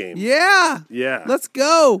video game. Yeah. Yeah. Let's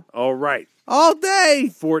go. All right. All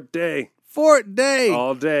day. Fort Day. Fort Day.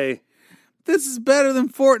 All day. This is better than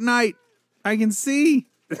Fortnite. I can see.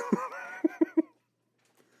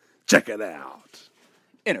 Check it out.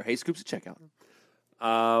 Enter Hey Scoops at checkout.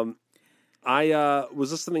 I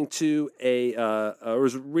was listening to I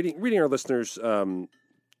was reading our listeners'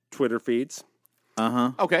 Twitter feeds.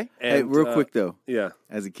 Okay. And, Hey, real quick though. Yeah.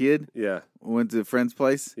 As a kid, Yeah. we went to a friend's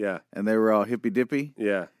place. Yeah. And they were all hippy dippy.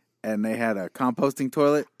 Yeah. And they had a composting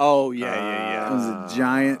toilet. Oh, yeah. It was a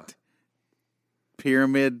giant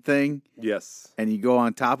pyramid thing. Yes. And you go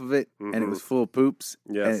on top of it, and it was full of poops.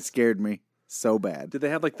 Yes. And it scared me so bad. Did they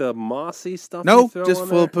have like the mossy stuff? No, you throw just on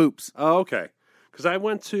full there? of poops. Oh, okay. Because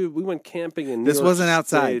we went camping in New This York wasn't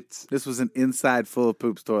outside. State. This was an inside full of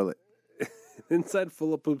poops toilet. Inside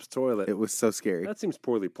full of poops toilet. It was so scary. That seems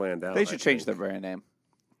poorly planned out. They should I change think. their brand name.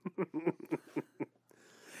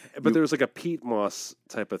 But there was like a peat moss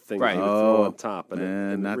type of thing Right. that you would throw Oh, on top, and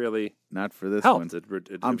nah, it not- really Not for this one.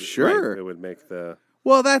 helped. I'm sure. It would make the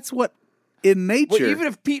Well, that's what in nature. Well, even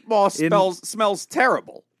if peat moss smells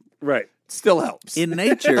terrible, right. it still helps. in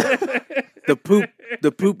nature,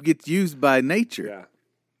 the poop gets used by nature.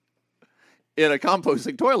 Yeah. In a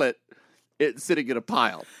composting toilet, it's sitting in a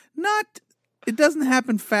pile. It doesn't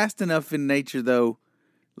happen fast enough in nature though,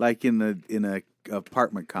 like in a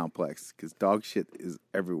apartment complex, because dog shit is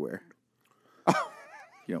everywhere.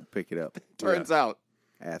 You don't pick it up, Turns out.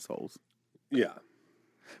 assholes. Yeah.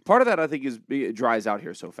 Part of that, I think, is it dries out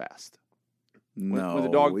here so fast. No, When the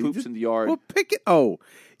dog we poops just- in the yard, Well, pick it. Oh,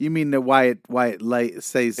 you mean why it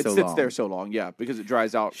stays it so sits long? there so long, yeah, because it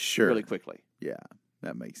dries out Sure. really quickly. Yeah,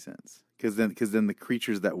 that makes sense. Because then the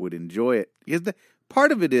creatures that would enjoy it, because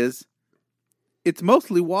part of it is, it's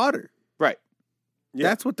mostly water. Right. Yeah.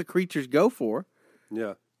 That's what the creatures go for.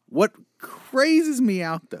 Yeah. What crazes me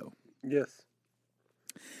out though, Yes.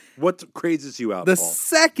 What crazes you out, the Paul?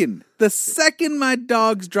 second my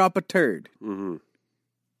dogs drop a turd, Mm-hmm.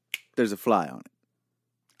 there's a fly on it.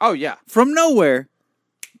 Oh, yeah. From nowhere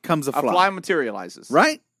comes a A fly. fly materializes.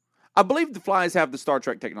 Right? I believe the flies have the Star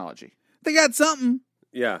Trek technology. They got something.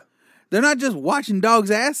 Yeah. They're not just watching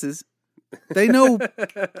dogs' asses. They know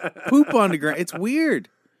poop on the ground. It's weird.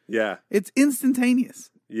 Yeah. It's instantaneous.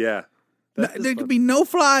 Yeah. There could be no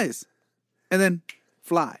flies, and then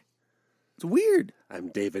fly. It's weird. I'm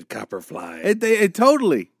David Copperfly. It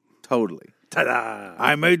totally. Ta-da!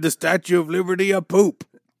 I made the Statue of Liberty a poop.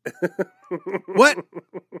 What?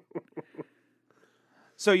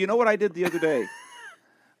 So you know what I did the other day?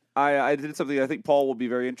 I did something I think Paul will be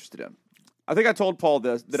very interested in. I think I told Paul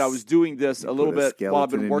that I was doing this a little Put bit while I've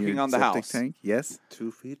skeleton been in working your on the septic house. Tank? Yes.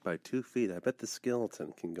 2 feet by 2 feet. I bet the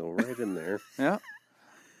skeleton can go right in there. Yeah.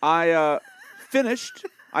 I finished.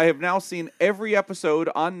 I have now seen every episode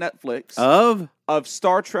on Netflix of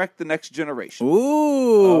Star Trek: The Next Generation.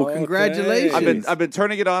 Ooh, Okay. congratulations. I've been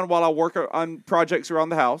turning it on while I work on projects around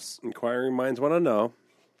the house. Inquiring minds want to know.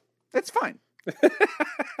 It's fine.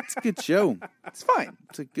 It's a good show. It's fine.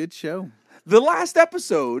 It's a good show. The last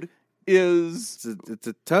episode is It's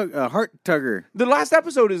a heart tugger. the last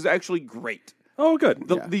episode is actually great. Oh, good.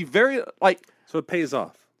 The very like So it pays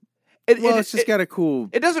off. Well, it's just got a cool.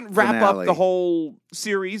 It doesn't wrap finale. up the whole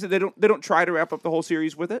series. They don't try to wrap up the whole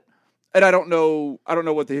series with it. And I don't know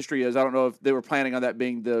what the history is. I don't know if they were planning on that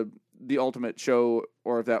being the ultimate show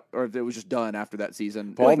or if it was just done after that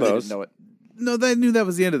season. Paul They knows. didn't know it. No, they knew that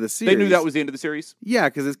was the end of the series. They knew that was the end of the series. Yeah,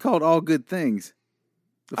 because it's called All Good Things.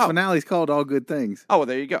 The Oh. finale's called All Good Things. Oh, well,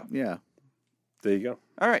 there you go. Yeah. There you go.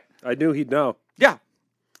 All right. I knew he'd know. Yeah.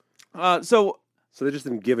 So So they just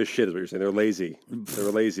didn't give a shit, is what you're saying. They're lazy. They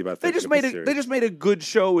were lazy about they thinking just of made the it. series. They just made a good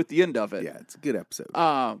show at the end of it. Yeah, it's a good episode.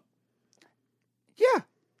 Yeah,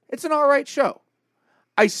 it's an all right show.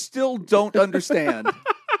 I still don't understand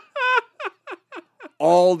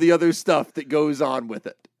all the other stuff that goes on with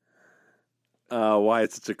it. Why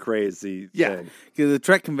it's such a crazy Yeah. thing. Because the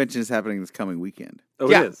Trek convention is happening this coming weekend. Oh,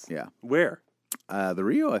 Yeah. it is? Yeah. Where? The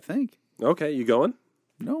Rio, I think. Okay, you going?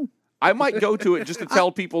 No. I might go to it just to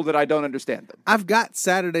tell people that I don't understand them. I've got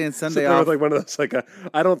Saturday and Sit Sunday there off. with like one of those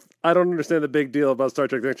I don't understand the big deal about Star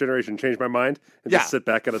Trek: The Next Generation. Change my mind and Yeah. just sit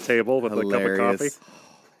back at a table with a cup of Hilarious. coffee.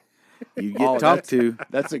 You get Oh, talked to.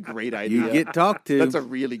 That's a great idea. You get talked to. That's a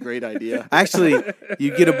really great idea. Actually,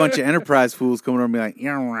 you get a bunch of Enterprise fools coming over and be like,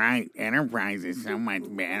 "You're right. Enterprise is so much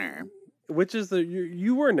better." Which is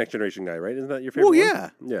you were a Next Generation guy, right? Isn't that your favorite? Well, yeah,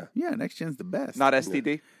 Yeah. yeah. Next Gen's the best. Not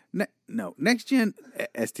STD. No, Next Gen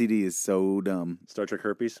STD is so dumb. Star Trek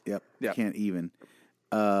herpes. Yep. Yeah. Can't even.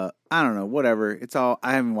 I don't know. Whatever. It's all.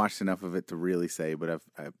 I haven't watched enough of it to really say, but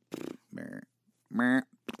meh.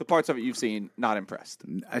 The parts of it you've seen, not impressed.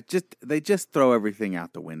 They just throw everything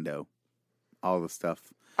out the window. All the stuff.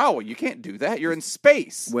 Oh, well, you can't do that. You're in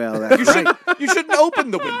space. Well, that's right. You shouldn't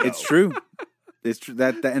open the window. It's true. It's true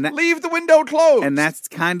and that, Leave the window closed. and that's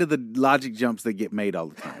kind of the logic jumps that get made all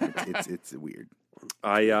the time. It's weird.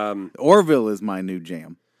 Orville is my new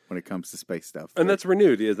jam when it comes to space stuff. And that's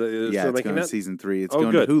renewed. Is yeah, it's making going to that? season 3. It's Oh,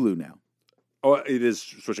 going good. to Hulu now. Oh, it is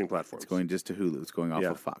switching platforms. It's going just to Hulu. It's going off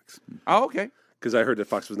of Fox. Oh, okay. Because I heard that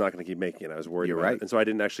Fox was not going to keep making it. I was worried. You're about right. it. And so I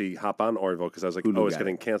didn't actually hop on Orville because I was like, Hulu it's got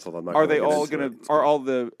getting it. canceled. I'm not. Are gonna they get all into going it. to? Are all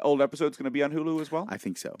the old episodes going to be on Hulu as well? I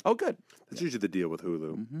think so. Oh, good. That's usually the deal with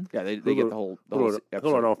Hulu. Yeah, they get the whole Hulu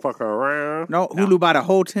episode. don't fuck around. No, Hulu bought a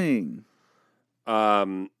whole thing.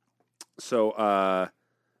 So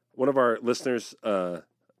one of our listeners,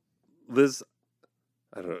 Liz,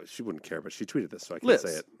 I don't know, she wouldn't care, but she tweeted this, so I can't Liz. say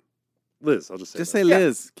it. Liz, I'll just say Just that. say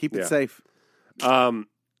Liz. Keep Yeah. it safe.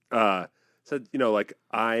 Said, like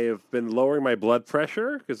I've been lowering my blood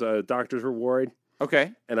pressure because doctors were worried,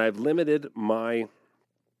 Okay. and I've limited my.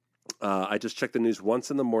 I just check the news once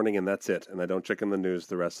in the morning, and that's it, and I don't check in the news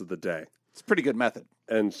the rest of the day. It's a pretty good method.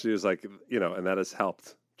 And she was like, and that has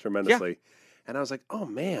helped tremendously. And I was like, oh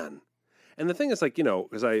man. And the thing is, like,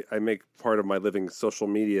 because I make part of my living social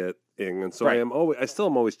media thing, and so Right. I still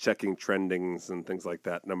am always checking trendings and things like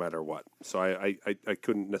that, no matter what. So I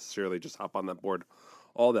couldn't necessarily just hop on that board,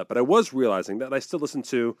 all that. But I was realizing that I still listen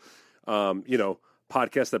to,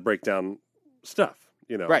 podcasts that break down stuff.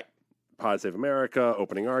 Right. Pod Save America,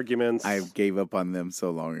 Opening Arguments. I gave up on them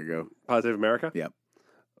so long ago. Pod Save America. Yep.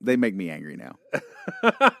 They make me angry now.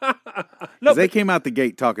 No, They came out the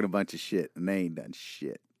gate talking a bunch of shit, and they ain't done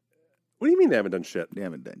shit. What do you mean they haven't done shit? They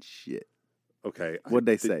haven't done shit. Okay. What'd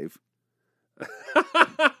they save?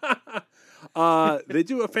 They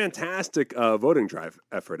do a fantastic voting drive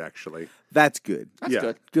effort, actually. That's good. That's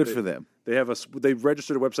good. Good for them. They've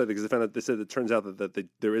registered a website because they said it turns out that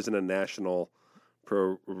there isn't a national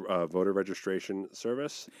voter registration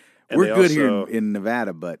service. And We're they good here also- in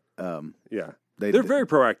Nevada, but Yeah, They- they're very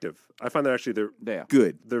proactive. I find that actually Yeah.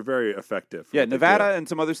 good. they're very effective. Yeah, What they Nevada do. and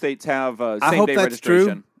some other states have I same hope day that's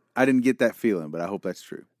registration. true. I didn't get that feeling, but I hope that's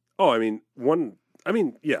true. Oh, I mean,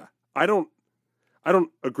 yeah. I don't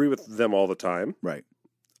agree with them all the time. Right.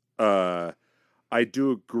 I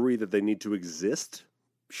do agree that they need to exist.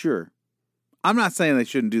 Sure. I'm not saying they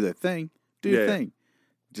shouldn't do their thing. Do your Yeah. thing.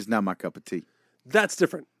 Just not my cup of tea. That's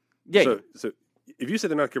different. Yeah. So if you say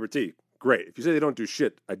they're not cup of tea, great. If you say they don't do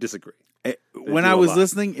shit, I disagree. When do I a was lot.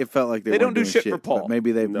 listening, it felt like they don't weren't do doing shit for Paul. But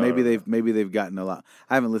maybe they've No, maybe they've gotten a lot.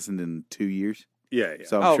 I haven't listened in 2 years, Yeah.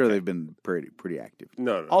 so I'm Oh, sure okay. they've been pretty active.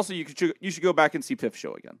 No. Also, you should go back and see Piff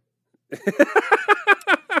Show again.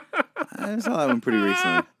 I saw that one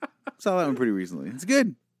pretty recently. It's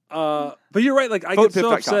good. But you're right. Like I Vote get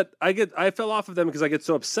so Piff.com. upset. I fell off of them because I get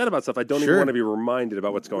so upset about stuff. I don't even Sure. want to be reminded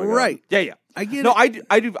about what's going on. Right. Yeah. I get No, it.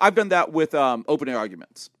 I do. I've done that with opening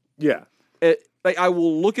arguments. Yeah. Like I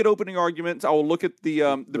will look at opening arguments. I will look at the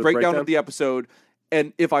breakdown breakdown? of the episode,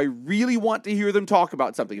 and if I really want to hear them talk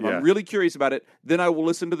about something, if Yeah. I'm really curious about it, then I will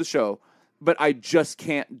listen to the show. But I just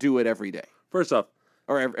can't do it every day First off,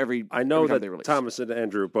 or every. I know every time they that release. Thomas and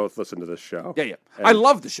Andrew both listen to this show. Yeah. And I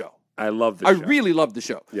love the show. I love this I show. really love the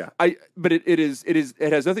show. Yeah. But it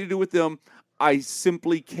has nothing to do with them. I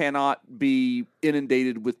simply cannot be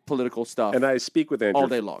inundated with political stuff. And I speak with Andrew all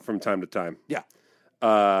day long. from time to time. Yeah.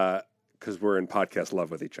 Because we're in podcast love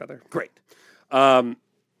with each other. Great.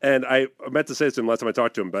 And I meant to say this to him last time I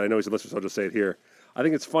talked to him, but I know he's a listener, so I'll just say it here. I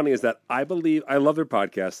think it's funny is that I love their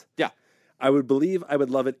podcast. Yeah. I would believe I would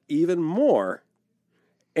love it even more,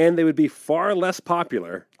 and they would be far less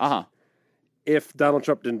popular if Donald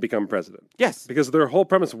Trump didn't become president. Yes. Because their whole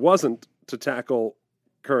premise wasn't to tackle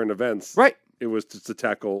current events. Right. It was to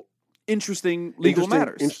tackle Interesting legal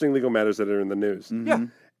matters. Interesting legal matters that are in the news. Yeah.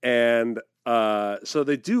 And so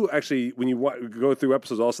they do actually, when you go through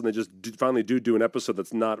episodes, all of a sudden they just finally do an episode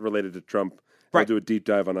that's not related to Trump. Right. They'll do a deep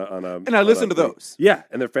dive on a. And I listen to those. Yeah,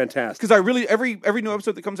 and they're fantastic. Because I really every new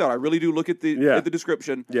episode that comes out, I really do look at the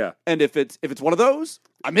description. Yeah. And if it's one of those,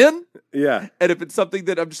 I'm in. Yeah. And if it's something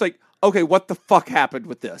that I'm just like, okay, what the fuck happened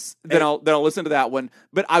with this? Then I'll listen to that one.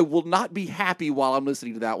 But I will not be happy while I'm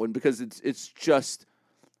listening to that one because it's just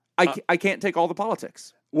I can't take all the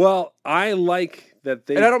politics. Well, I like that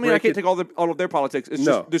they. And I don't mean I break can't it- take all of their politics. It's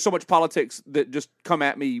No. just there's so much politics that just come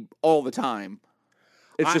at me all the time.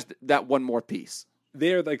 It's just that one more piece.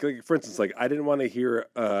 they're like for instance, like I didn't want to hear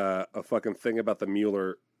a fucking thing about the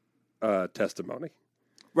Mueller testimony.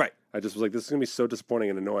 Right. I just was like, this is gonna be so disappointing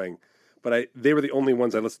and annoying. But they were the only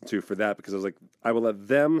ones I listened to for that because I was like, I will let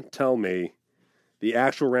them tell me the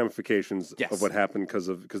actual ramifications of what happened because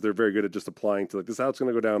they're very good at just applying to like this is how it's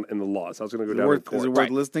going to go down in the law. This is how it's going to go down in court. Is it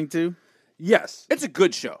worth listening to? Yes, it's a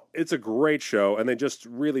good show. It's a great show, and they just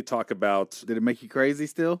really talk about. Did it make you crazy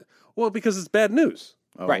still? Well, because it's bad news.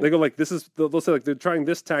 Oh. Right. They go like, this is. They'll say like they're trying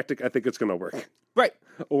this tactic. I think it's going to work. Right.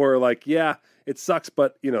 Or like, yeah, it sucks,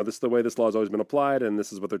 but this is the way this law has always been applied, and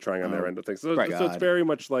this is what they're trying on their end of things. So, so it's very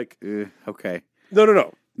much like, okay.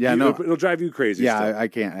 No. Yeah, it'll drive you crazy. Yeah, still.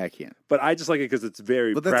 I can't. But I just like it because it's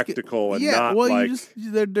very practical and not well, like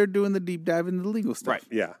they're doing the deep dive into the legal stuff. Right.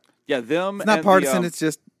 Yeah. Yeah. Them. It's not and partisan. It's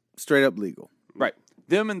just straight up legal. Right.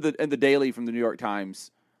 Them and the Daily from the New York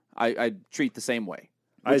Times, I treat the same way,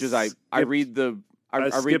 which is I read the. I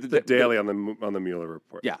skipped the Daily on the Mueller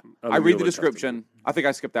report. Yeah, I read the description. I think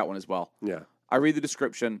I skipped that one as well. Yeah, I read the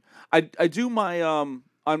description. I do my on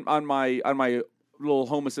my little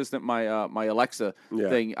home assistant, my Alexa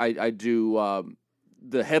thing. I do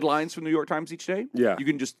the headlines from the New York Times each day. Yeah, you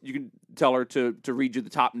can tell her to read you the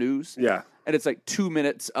top news. Yeah, and it's like 2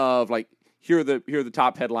 minutes of like here are the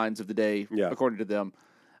top headlines of the day according to them.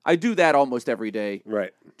 I do that almost every day.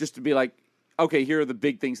 Right, just to be like, okay, here are the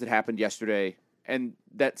big things that happened yesterday. And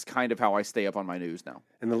that's kind of how I stay up on my news now.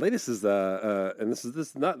 And the latest is and this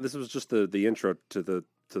was just the intro to the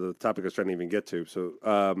topic I was trying to even get to. So,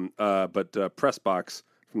 but Press Box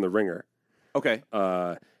from The Ringer. Okay.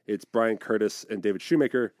 It's Brian Curtis and David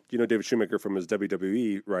Shoemaker. You know David Shoemaker from his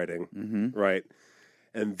WWE writing, right?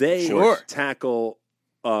 And they tackle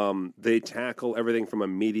everything from a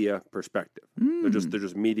media perspective. They're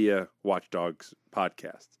just media watchdogs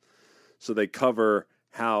podcasts. So they cover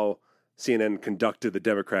how CNN conducted the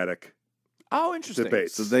Democratic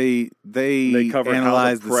debates. So they cover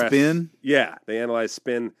analyze how the press, spin? Yeah, they analyze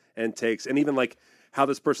spin and takes, and even like how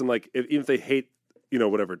this person like even if they hate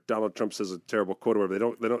whatever Donald Trump says a terrible quote or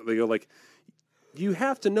whatever, they go like, you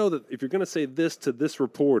have to know that if you're going to say this to this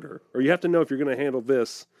reporter, or you have to know if you're going to handle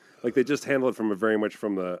this. Like they just handle it from very much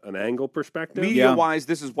from an angle perspective. Media-wise,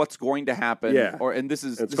 this is what's going to happen. Yeah,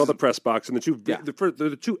 it's called the Press Box, and they're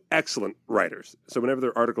the two excellent writers. So whenever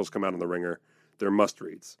their articles come out on the Ringer, they're must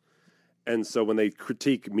reads. And so when they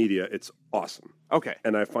critique media, it's awesome. Okay,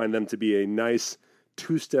 and I find them to be a nice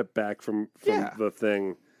 2-step back from the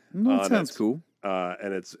thing. That sounds cool.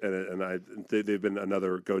 They've been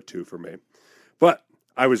another go-to for me. But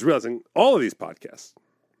I was realizing all of these podcasts.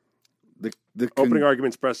 The opening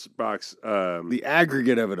arguments, Press Box, the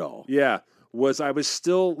aggregate of it all. Yeah, I was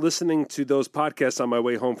still listening to those podcasts on my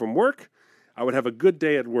way home from work. I would have a good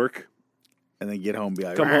day at work, and then get home,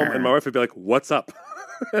 come home, and my wife would be like, "What's up?"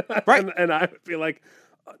 Right, and I would be like,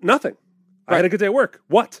 "Nothing. I had a good day at work.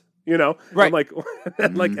 What?" Right. I'm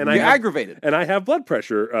like, and you're aggravated, and I have blood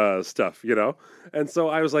pressure stuff, and so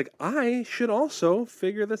I was like, I should also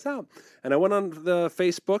figure this out, and I went on the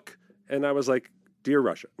Facebook, and I was like. Dear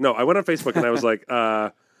Russia. No, I went on Facebook and I was like,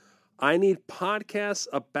 I need podcasts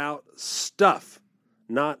about stuff,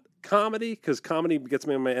 not comedy, because comedy gets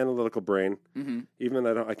me in my analytical brain. Mm-hmm. Even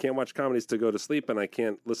though I can't watch comedies to go to sleep, and I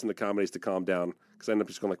can't listen to comedies to calm down, because I end up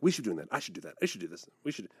just going like, we should do that. I should do that. I should do this.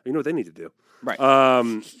 We should. You know what they need to do. Right.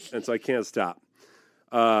 And so I can't stop.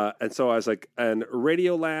 And so I was like, and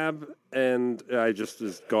Radio Lab, and I just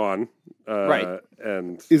is gone. Right.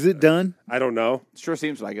 And is it done? I don't know. Sure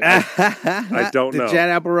seems like it. I don't know. Did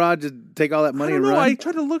Chad Applerod just take all that money and run? I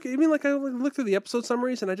tried to look. I mean, like I looked through the episode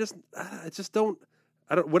summaries, and I just don't.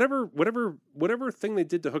 I don't. Whatever thing they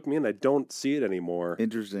did to hook me in, I don't see it anymore.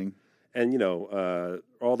 Interesting. And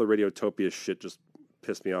all the Radiotopia shit just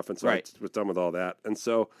pissed me off, and so I was done with all that. And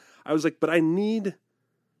so I was like, but I need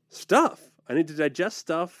stuff. I need to digest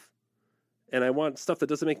stuff, and I want stuff that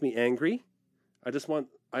doesn't make me angry.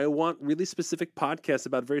 I want really specific podcasts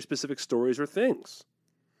about very specific stories or things.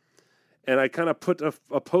 And I kind of put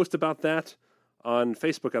a post about that on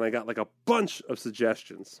Facebook, and I got like a bunch of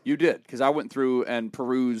suggestions. You did, because I went through and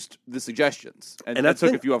perused the suggestions, and I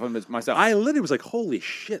took a few of them myself. I literally was like, holy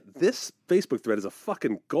shit, this Facebook thread is a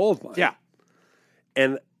fucking goldmine. Yeah.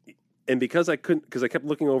 And because I kept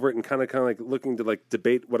looking over it and kind of like looking to like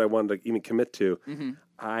debate what I wanted to even commit to,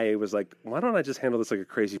 I was like, why don't I just handle this like a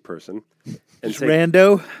crazy person and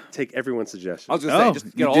take everyone's suggestions? I was going to say,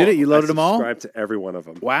 just get all. You did it. You loaded them all. Subscribe to every one of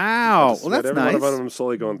them. Wow, well that's nice. Every one of them, I'm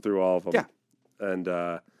slowly going through all of them. Yeah. And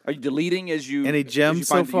are you deleting as you any gems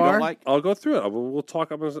so far? Like? I'll go through it. We'll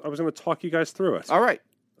talk. I was going to talk you guys through it. All right.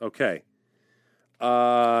 Okay.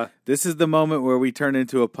 This is the moment where we turn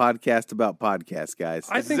into a podcast about podcasts, guys.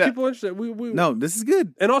 I think people are interested. No, this is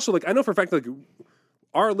good. And also, I know for a fact,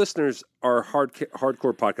 our listeners are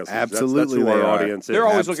hardcore podcast listeners. Absolutely, that's who they our are. audience is. They're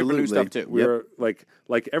always looking for new stuff too. We're like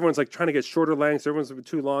everyone's trying to get shorter lengths. Everyone's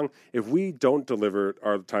too long. If we don't deliver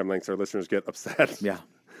our time lengths, our listeners get upset. Yeah.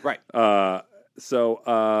 Right.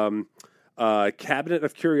 Cabinet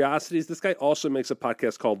of Curiosities. This guy also makes a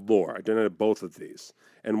podcast called Lore. I donated both of these,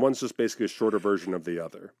 and one's just basically a shorter version of the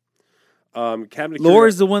other. Lore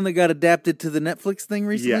is the one that got adapted to the Netflix thing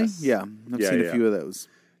recently. Yes. Yeah, I've seen a few of those.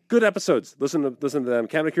 Good episodes. Listen to them.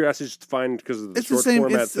 Cabinet of Curiosities is fine because of the It's short the same.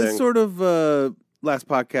 format It's thing. sort of last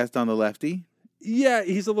podcast on the lefty. Yeah,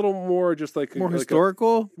 he's a little more just More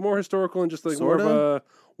historical. More historical and just more Sorta? of a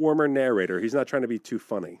warmer narrator. He's not trying to be too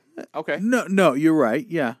funny. Okay. No, you're right.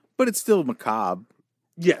 Yeah, but it's still macabre.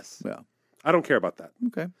 Yes. Yeah. I don't care about that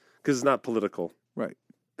Okay. because it's not political Right.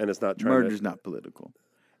 and it's not trying Murder's to. not political.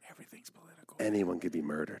 Everything's political. Anyone can be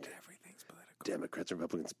murdered. Everything's political. Democrats and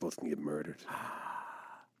Republicans both can get murdered.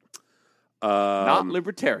 Not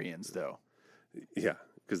libertarians, though. Yeah,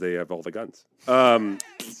 because they have all the guns.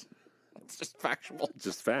 It's just factual.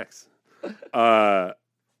 Just facts. The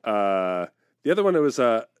other one, it was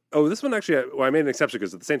this one actually, I made an exception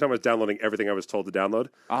because at the same time I was downloading everything I was told to download.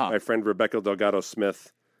 My friend Rebecca Delgado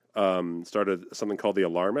Smith started something called The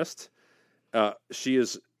Alarmist. She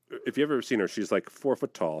is, if you've ever seen her, she's 4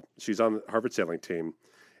 foot tall. She's on the Harvard sailing team,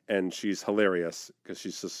 and she's hilarious because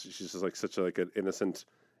she's just such an innocent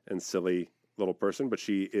and silly little person, but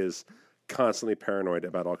she is constantly paranoid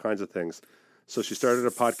about all kinds of things. So she started a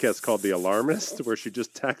podcast called The Alarmist, where she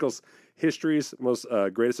just tackles history's most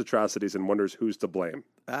greatest atrocities and wonders who's to blame.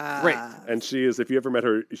 Great. And she is, if you ever met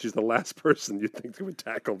her, she's the last person you think would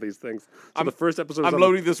tackle these things. So the first episode was I'm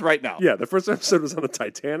loading this right now. Yeah, the first episode was on the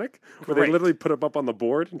Titanic, where they literally put them up on the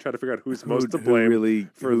board and try to figure out who's most to blame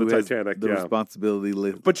for the Titanic. The responsibility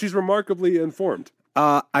list. But she's remarkably informed.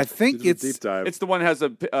 I think It's a deep dive. It's the one that has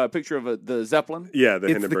a picture of the Zeppelin. Yeah, the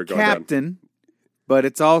it's Hindenburg the going down. captain, but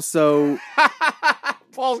it's also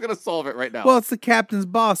Paul's going to solve it right now. well, it's the captain's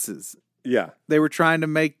bosses. Yeah, They were trying to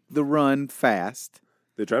make the run fast,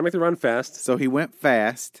 they try to make the run fast. so he went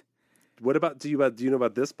fast. What about do you know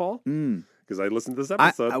about this, Paul? Because I listened to this I,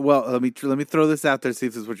 episode. well, let me throw this out there. See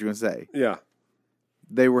if this is what you're going to say. Yeah,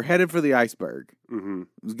 They were headed for the iceberg. mm-hmm.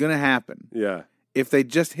 It was going to happen. Yeah, If they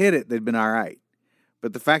just hit it, they'd been all right.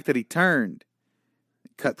 But the fact that he turned,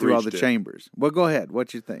 cut through all the Breached it. chambers. Well, go ahead.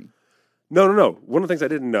 What's your thing? No. One of the things I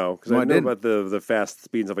didn't know, because No, I I knew didn't. about the fast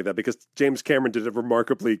speed and stuff like that, because James Cameron did a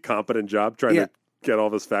remarkably competent job trying Yeah. to get all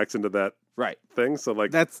this facts into that right. thing. So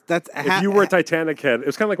That's if you were a Titanic head, it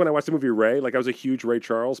was kind of like when I watched the movie Ray. I was a huge Ray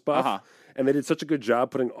Charles buff, and they did such a good job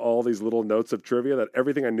putting all these little notes of trivia that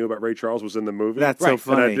everything I knew about Ray Charles was in the movie. That's so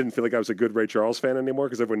funny. And I didn't feel like I was a good Ray Charles fan anymore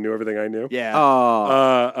because everyone knew everything I knew. Yeah.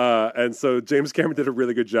 Oh, And so James Cameron did a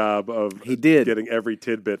really good job of He did. getting every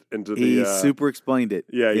tidbit into he the super explained it.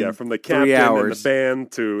 yeah, in from the 3 captain and hours. the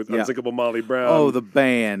band to Yeah. Unsinkable Molly Brown. Oh, the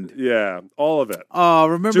band. yeah, all of it. Oh,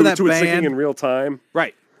 remember To that it sinking in band? real time.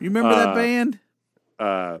 Right. You remember that band?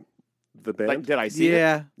 The band? Like, did I see it?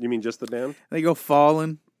 Yeah. You mean just the band? They go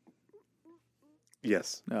falling.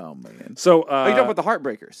 Yes. Oh, man. So Oh, you talking about the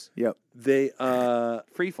Heartbreakers? Yep. they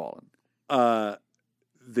Free falling.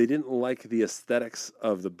 they didn't like the aesthetics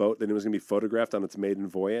of the boat. They knew it was going to be photographed on its maiden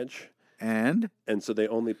voyage. And? And so they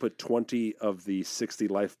only put 20 of the 60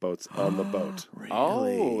 lifeboats on the boat.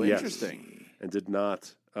 Oh, Yes. interesting. And did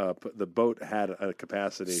not put the boat had a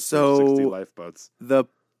capacity So- for 60 lifeboats. The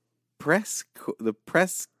press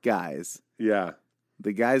guys, Yeah.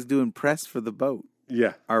 the guys doing press for the boat,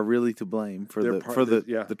 Yeah. are really to blame for They're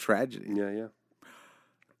the tragedy. Yeah.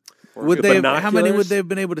 Would The they? How many binoculars? would they have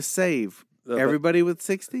been able to save? Everybody with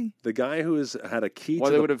 60? The guy who had a key Well,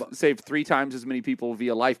 to they the would have saved 3 times as many people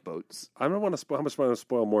via lifeboats. I don't want to spoil. How much do I want to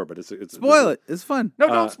spoil more? But it's Spoil it. It's fun. No,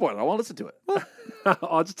 don't spoil it. I want to listen to it.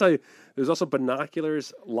 I'll just tell you. There's also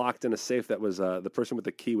binoculars locked in a safe that was the person with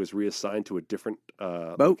the key was reassigned to a different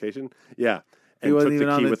location. Yeah, and wasn't took even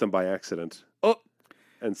the on key the- with him by accident. Oh,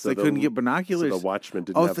 And So so they couldn't get binoculars. So the watchman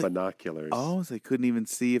didn't have so- binoculars. Oh, so they couldn't even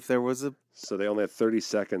see if there was a. So they only had 30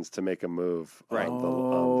 seconds to make a move. Right.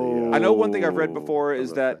 On the, I know one thing I've read before on is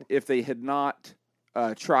the that thing. if they had not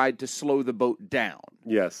tried to slow the boat down,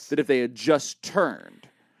 Yes. that if they had just turned,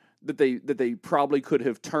 that they probably could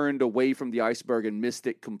have turned away from the iceberg and missed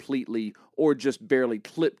it completely, or just barely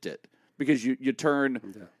clipped it. Because you turn,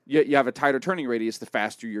 you have a tighter turning radius the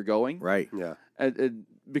faster you're going. Right. Yeah. And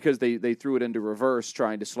because they threw it into reverse,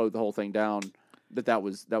 trying to slow the whole thing down. That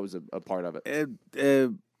was a part of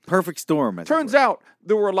it. Perfect storm. Turns out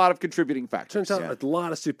there were a lot of contributing factors. Turns out a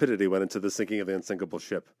lot of stupidity went into the sinking of the unsinkable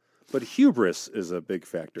ship. But hubris is a big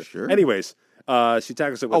factor. Sure. Anyways, she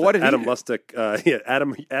tackles it with Adam Lustig.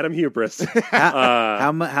 Adam Hubris.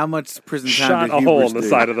 How much prison time shot did a Hubris hole in the do?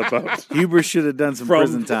 side of the boat. Hubris should have done some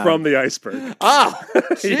prison time. From the iceberg.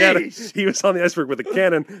 Jeez. He was on the iceberg with a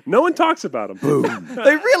cannon. No one talks about him. Boom.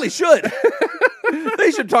 They really should.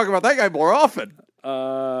 They should talk about that guy more often.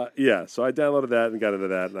 Yeah, so I downloaded that and got into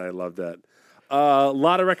that, and I loved that. A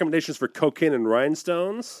lot of recommendations for Cocaine and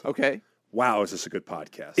Rhinestones. Okay. Wow, is this a good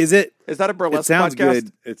podcast? Is it? Is that a burlesque It sounds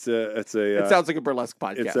podcast? good. It sounds like a burlesque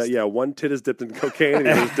podcast. It's one tit is dipped in cocaine and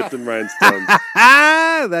the other is dipped in rhinestones.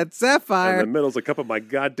 That's Sapphire. And the middle's a cup of my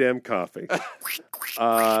goddamn coffee.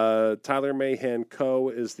 Tyler Mahan Coe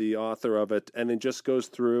is the author of it, and it just goes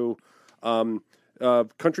through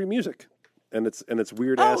country music and its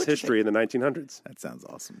weird ass history in the 1900s. That sounds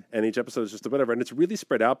awesome. And each episode is just whatever, and it's really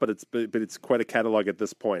spread out, but it's quite a catalog at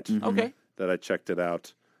this point. Okay. That I checked it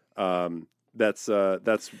out. It's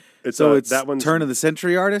that one's turn of the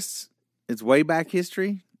century artists. It's way back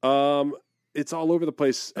history. It's all over the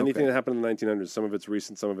place. Anything Okay. that happened in the 1900s. Some of it's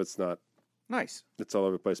recent, some of it's not. Nice. It's all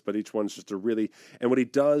over the place. But each one's just a really and what he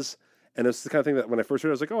does, and it's the kind of thing that when I first heard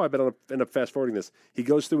it, I was like, oh, I bet I'll end up fast forwarding this. He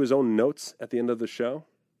goes through his own notes at the end of the show.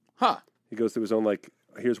 Huh. He goes through his own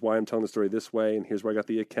here's why I'm telling the story this way, and here's where I got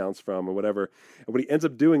the accounts from, or whatever. And what he ends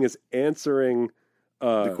up doing is answering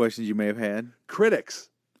The questions you may have had. critics.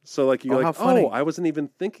 So how funny. I wasn't even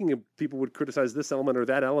thinking people would criticize this element or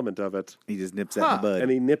that element of it. He just nips that in the bud. And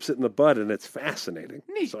he nips it in the bud, and it's fascinating.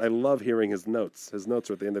 Neat. So I love hearing his notes. His notes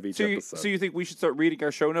are at the end of each episode. So you think we should start reading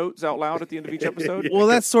our show notes out loud at the end of each episode? Well,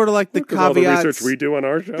 that's sort of like the Look at all the caveats. research we do on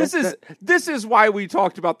our show. This is why we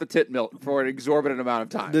talked about the tit milk for an exorbitant amount of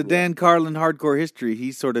time. The Dan Carlin hardcore history,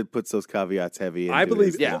 he sort of puts those caveats heavy into I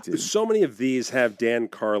believe his thing, too. so many of these have Dan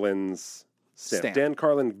Carlin's stamp. Dan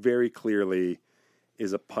Carlin very clearly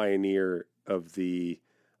is a pioneer of the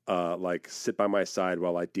sit by my side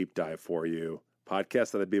while I deep dive for you podcast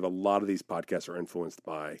that I believe a lot of these podcasts are influenced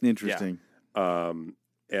by. Interesting.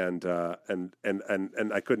 And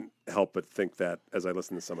I couldn't help but think that as I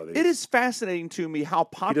listen to some of these. It is fascinating to me how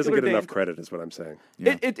popular he doesn't get enough credit, is what I'm saying.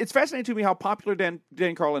 Yeah. It's fascinating to me how popular Dan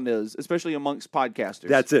Carlin is, especially amongst podcasters.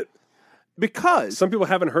 That's it. Because Some people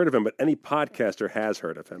haven't heard of him, but any podcaster has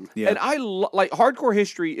heard of him. Yeah. and I like Hardcore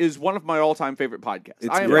History is one of my all-time favorite podcasts. It's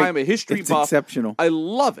I great. am a history It's buff. exceptional. I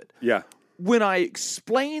love it. Yeah, When I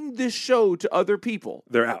explain this show to other people,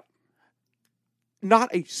 they're out. not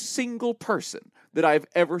a single person that I've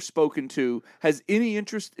ever spoken to has any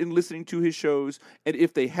interest in listening to his shows, and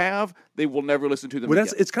if they have, they will never listen to them Well,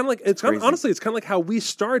 again. it's kind of like honestly, it's kind of like how we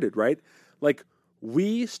started, right? Like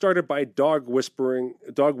we started by dog whistling.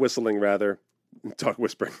 He can't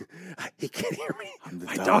hear me.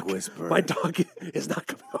 the dog whisperer. My dog is not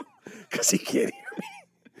coming home because he can't hear me.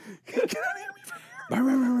 He cannot hear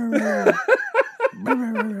me.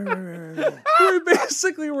 We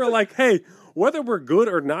basically were like, hey, whether we're good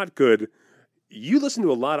or not good, you listen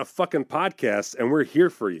to a lot of fucking podcasts, and we're here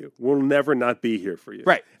for you. We'll never not be here for you.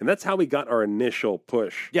 Right. And that's how we got our initial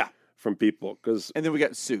push Yeah. from people. Because And then we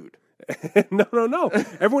got sued. no.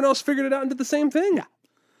 Everyone else figured it out and did the same thing. Yeah.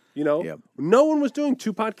 You know, Yep. no one was doing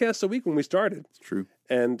 2 podcasts a week when we started. It's true.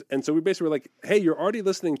 And so we basically were like, hey, you're already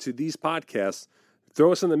listening to these podcasts.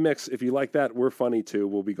 Throw us in the mix. If you like that, we're funny too.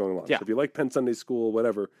 We'll be going along. Yeah. So if you like Penn Sunday School,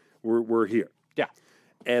 whatever, we're here. Yeah.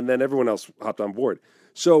 And then everyone else hopped on board.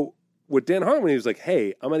 So with Dan Harmon, he was like,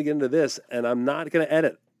 hey, I'm going to get into this, and I'm not going to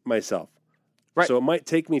edit myself. Right. So it might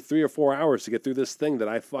take me 3 or 4 hours to get through this thing that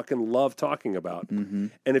I fucking love talking about. Mm-hmm.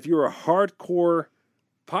 And if you're a hardcore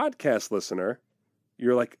podcast listener,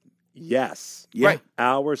 you're like, yes. Yeah. Right.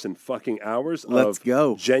 Hours and fucking hours Let's of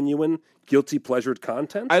go. genuine, guilty pleasured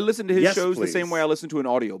content. I listen to his Yes, shows please. the same way I listen to an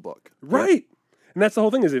audiobook. Right. And that's the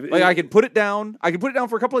whole thing is Like I can put it down. I can put it down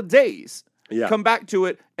for a couple of days. Yeah. Come back to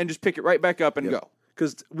it and just pick it right back up and go.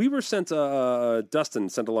 Because we were sent, Dustin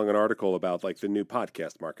sent along an article about like the new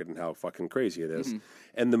podcast market and how fucking crazy it is. Mm-hmm.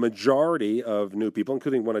 And the majority of new people,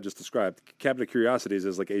 including one I just described, Cabinet of Curiosities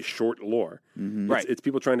is like a short lore. Right. It's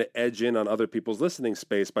people trying to edge in on other people's listening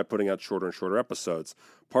space by putting out shorter and shorter episodes,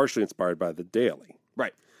 partially inspired by the Daily.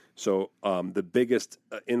 Right. So the biggest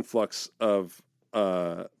influx of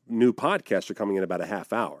new podcasts are coming in about a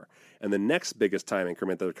half hour. And the next biggest time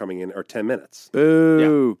increment that are coming in are 10 minutes.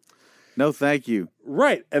 Boo. No, thank you.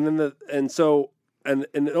 Right. And then and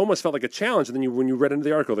it almost felt like a challenge. And then when you read into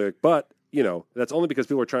the article, they're like, but, you know, that's only because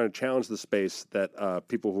people are trying to challenge the space that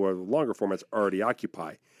people who are longer formats already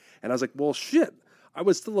occupy. And I was like, well, shit, I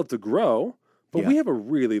would still love to grow, but we have a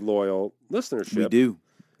really loyal listenership. We do.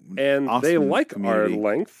 and they Awesome like community. our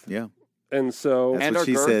length. Yeah. And so That's And what our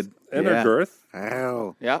she girth. said. and Yeah. our girth,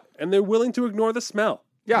 Ow. Yeah. and they're willing to ignore the smell.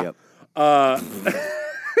 Yeah. Yep.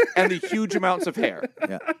 And the huge amounts of hair.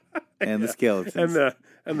 Yeah. And the skeletons.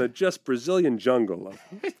 and the just Brazilian jungle of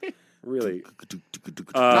really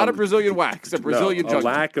Not a Brazilian wax, a Brazilian a jungle.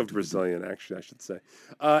 lack of Brazilian, actually, I should say.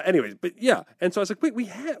 Anyways, but yeah, and so I was like, wait,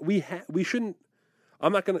 we shouldn't.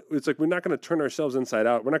 I'm not gonna. It's like we're not gonna turn ourselves inside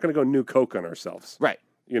out. We're not gonna go new Coke on ourselves, Right.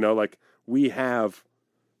 You know, like we are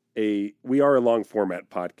a long format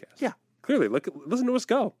podcast. Yeah. Clearly, listen to us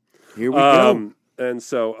go. Here we go. And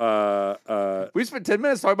so, We spent 10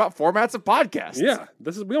 minutes talking about formats of podcasts. yeah,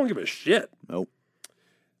 we don't give a shit. Nope.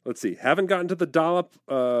 Let's see. Haven't gotten to the dollop,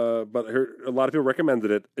 but I heard a lot of people recommended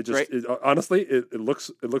it. It just honestly, it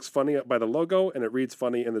looks funny by the logo, and it reads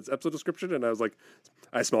funny in its episode description. And I was like,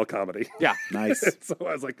 I smell comedy. Yeah. Nice. So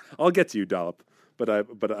I was like, I'll get to you, dollop, but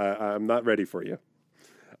I'm not ready for you.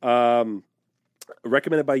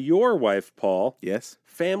 Recommended by your wife, Paul. Yes.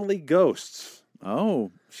 Family Ghosts.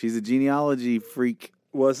 Oh, she's a genealogy freak.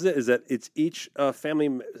 Was it? Is that it's each family?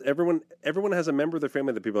 Everyone has a member of their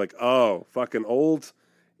family that people are like, oh, fucking old,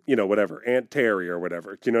 whatever, Aunt Terry or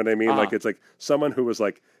whatever. Do you know what I mean? Like it's like someone who was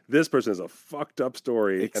like, this person has a fucked up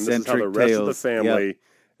story, and this is how the rest of the family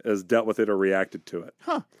has dealt with it or reacted to it.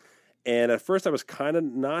 Huh. And at first, I was kind of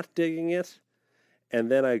not digging it, and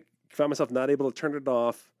then I found myself not able to turn it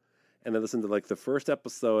off. And then listened to like the first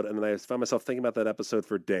episode, and then I found myself thinking about that episode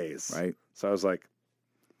for days. Right. So I was like,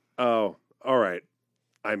 "Oh, all right,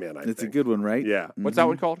 I'm in." It's a good one, right? Yeah. What's that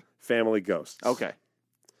one called? Family Ghosts. Okay.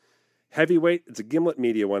 Heavyweight. It's a Gimlet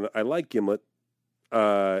Media one. I like Gimlet.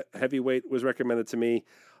 Heavyweight was recommended to me.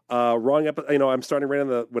 Wrong episode. I'm starting right on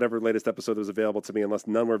the whatever latest episode that was available to me. Unless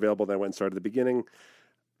none were available, then I went and started at the beginning.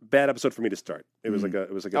 Bad episode for me to start. It was like a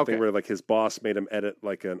Okay. thing where like his boss made him edit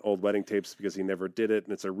like an old wedding tapes because he never did it,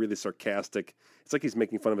 and it's a really sarcastic. It's like he's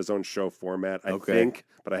making fun of his own show format. I think,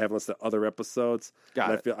 but I haven't listened to other episodes.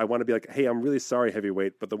 Got it. I want to be like, hey, I'm really sorry,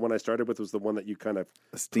 Heavyweight, but the one I started with was the one that you kind of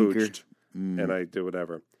A stinker. pooched, and I do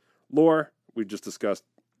whatever. Lore, we just discussed.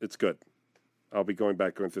 It's good. I'll be going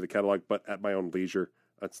through the catalog, but at my own leisure.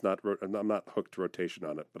 I'm not hooked to rotation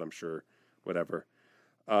on it, but I'm sure whatever.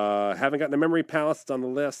 Haven't gotten a Memory Palace. It's on the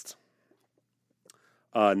list.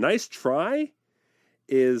 Nice Try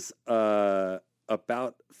is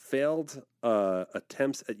about failed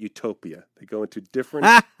attempts at utopia. They go into different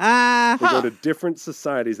different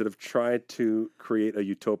societies that have tried to create a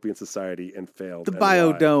utopian society and failed. The and why.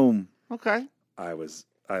 Biodome. Okay. It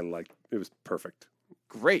was perfect.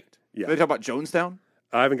 Great. Yeah. They talk about Jonestown?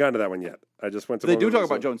 I haven't gotten to that one yet. I just went to. They one do of talk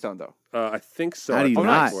those, about Jonestown, though. I think so. How do you I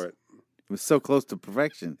not? for it. It was so close to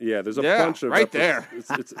perfection. Yeah, there's a Yeah, bunch of right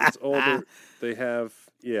episodes. there. It's older. They have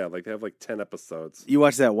 10 episodes. You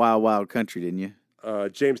watched that Wild Wild Country, didn't you?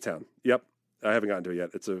 Jamestown. Yep, I haven't gotten to it yet.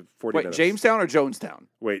 It's a 40 Wait, minutes. Jamestown or Jonestown?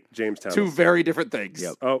 Wait, Jamestown. Two very different things.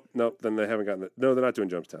 Yep. Oh no, then they haven't gotten it. No, they're not doing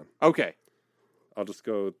Jamestown. Okay. I'll just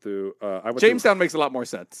go through. I went Jamestown makes a lot more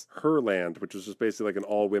sense. to Herland, which is just basically like an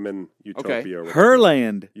all-women utopia. Okay. Or whatever.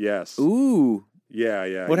 Herland. Yes. Ooh.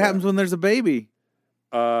 Yeah. What happens when there's a baby?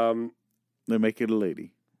 Um, They make it a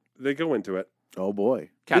lady. they go into it. Oh boy.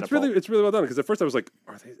 Catapult. It's really well done because at first I was like,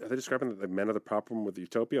 are they describing that the men are the problem with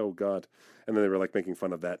utopia? Oh God! And then they were like making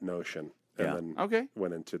fun of that notion, and Yeah. then Okay.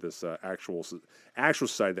 went into this actual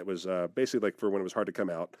society that was basically like for when it was hard to come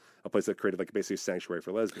out, a place that created like basically a sanctuary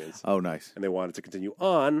for lesbians, Oh, nice. and they wanted to continue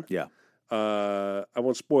on. Yeah. I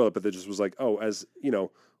won't spoil it, but they just was like, oh, as you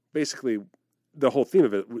know, basically the whole theme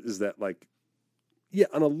of it is that like. Yeah,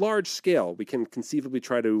 on a large scale, we can conceivably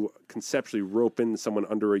try to conceptually rope in someone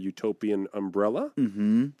under a utopian umbrella.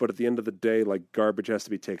 Mm-hmm. But at the end of the day, like garbage has to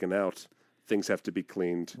be taken out, things have to be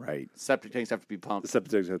cleaned, Right. Septic tanks have to be the pumped. septic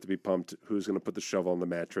tanks have to be pumped. Who's going to put the shovel on the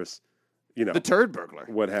mattress? You know The turd burglar.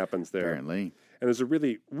 what happens there. Apparently. And there's a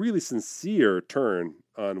really, really sincere turn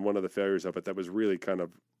on one of the failures of it that was really kind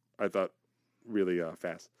of, I thought, really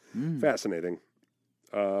fascinating.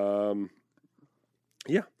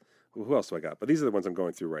 Yeah. Well, who else do I got? But these are the ones I'm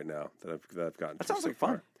going through right now that I've gotten. That to sounds so like fun.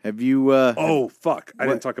 far. Have you Oh fuck! I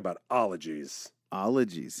What? didn't talk about ologies.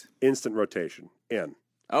 ologies? Instant rotation. In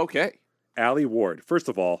Okay. Allie Ward. First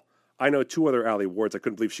of all, I know two other Allie Wards. I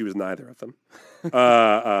couldn't believe she was neither of them.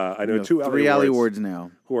 I know two three Allie Alley Wards Wards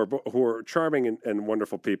now. who are charming and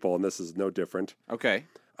wonderful people, and this is no different. Okay.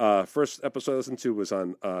 First episode I listened to was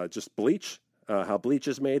on just bleach, how bleach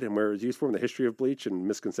is made and where it's used for, and the history of bleach and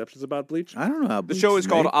misconceptions about bleach. I don't know how The show is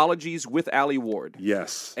bleach called made. Ologies with Allie Ward.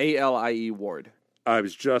 Yes, ALIE Ward. I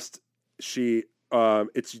was just she.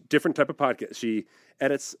 It's a different type of podcast. She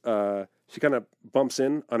edits. She kind of bumps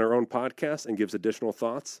in on her own podcast and gives additional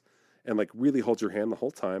thoughts. and like really holds your hand the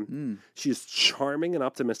whole time. She's charming and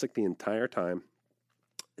optimistic the entire time.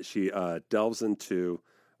 She delves into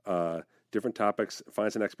different topics,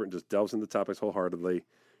 finds an expert, and just delves into topics wholeheartedly.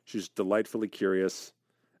 She's delightfully curious.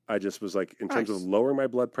 I just was like, in terms of lowering my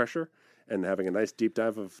blood pressure and having a nice deep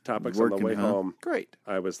dive of topics on the way home. Great.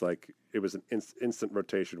 I was like, it was an instant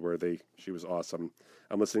rotation worthy. She was awesome.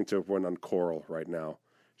 I'm listening to one on coral right now.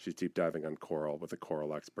 She's deep diving on coral with a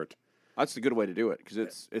coral expert. That's a good way to do it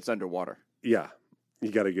because it's underwater. Yeah,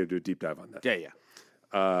 you got to go do a deep dive on that. Yeah.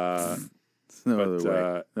 No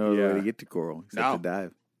other way to get to coral except to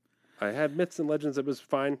dive. I had Myths and Legends. It was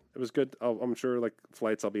fine. It was good. I'm sure, like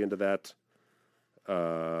flights, I'll be into that.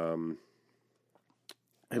 Have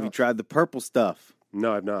you tried the purple stuff?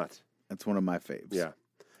 No, I've not. That's one of my faves. Yeah.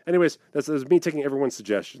 Anyways, that's me taking everyone's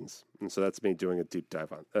suggestions, and so that's me doing a deep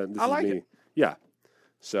dive on. I like it. Yeah.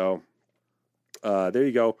 So there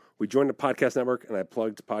you go. We joined the podcast network, and I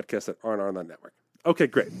plugged podcasts that aren't on that network. Okay,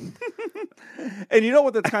 great. And you know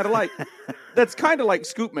what that's kind of like? That's kind of like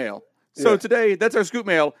Scoop Mail. So today, that's our Scoop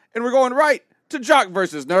Mail, and we're going right to Jock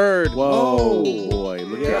versus Nerd. Whoa, boy,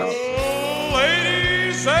 look out.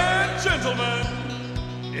 Ladies and gentlemen,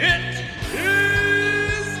 it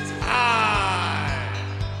is time.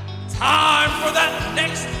 Time for that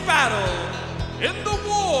next battle in the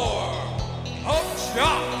war of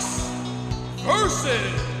jocks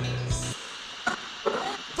versus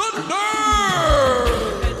the nerds.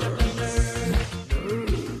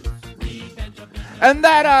 And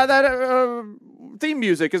that theme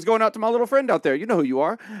music is going out to my little friend out there. You know who you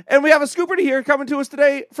are. And we have a scooper here coming to us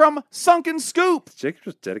today from Sunken Scoop. Did Jake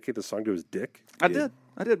just dedicate the song to his dick? I did,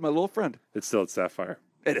 my little friend. It's still at Sapphire.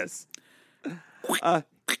 It is. Did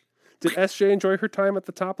SJ enjoy her time at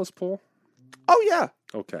the topless pool? Oh, yeah.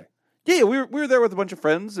 Okay. Yeah, we were there with a bunch of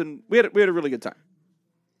friends, and we had a really good time.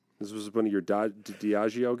 This was one of your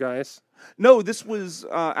Diageo guys? No, this was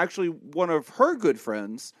actually one of her good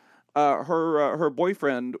friends. Her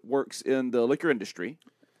boyfriend works in the liquor industry,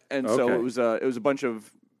 and so it was a bunch of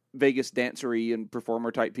Vegas dancery and performer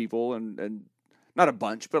type people, and not a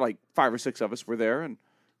bunch, but like 5 or 6 of us were there, and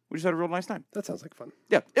we just had a real nice time. That sounds like fun.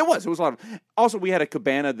 Yeah, it was. It was a lot of fun. Also, we had a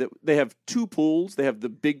cabana that they have 2 pools. They have the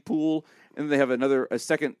big pool, and they have a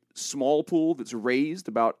second small pool that's raised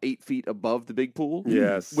about 8 feet above the big pool.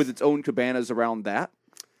 Yes, with its own cabanas around that.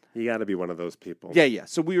 You got to be one of those people. Yeah.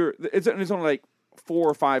 So we were. It's only like 4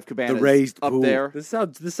 or 5 cabanas the raised up pool. there. This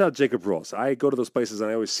is how Jacob rolls. I go to those places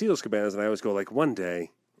and I always see those cabanas and I always go like one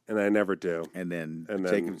day, and I never do. And then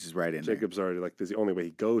Jacob's just right in Jacob's already like, this is the only way he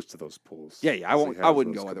goes to those pools. Yeah. I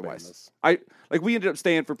wouldn't go otherwise. We ended up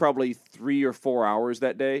staying for probably 3 or 4 hours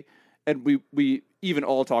that day, and we even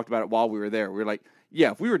all talked about it while we were there. We were like,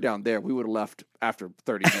 yeah, if we were down there, we would have left after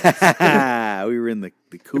 30 minutes. We were in the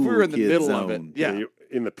cool. If we were in the middle zone. of it. Yeah.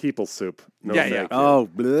 In the people soup. No, Yeah. thank you. Oh,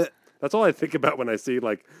 bleh. That's all I think about when I see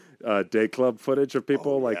like day club footage of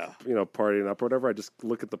people partying up or whatever. I just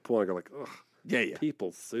look at the pool and I go like, ugh. Yeah.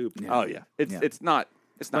 People soup. Yeah. Oh yeah. It's not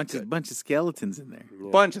good. Bunch of skeletons in there.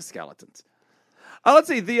 Yeah. Bunch of skeletons. Let's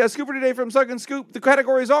see. The scooper today from Sunken Scoop. The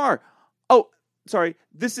categories are. Oh, sorry.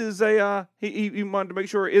 This is a. He wanted to make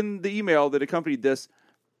sure in the email that accompanied this.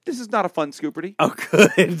 This is not a fun scooperty. Oh,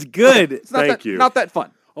 good. It's not Thank you. Not that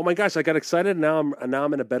fun. Oh my gosh, I got excited. Now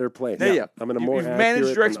I'm in a better place. Yeah. I'm in a more You've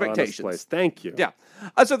managed accurate your and honest expectations. place. Thank you. Yeah.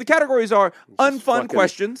 So the categories are unfun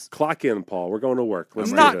questions, Clock in, Paul. We're going to work.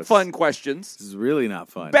 Let's do not this. fun questions, This is really not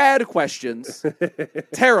fun. bad questions,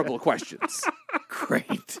 terrible questions.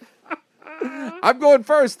 Great. I'm going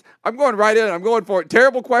first. I'm going right in. I'm going for it.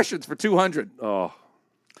 Terrible questions for 200. Oh,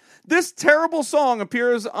 This terrible song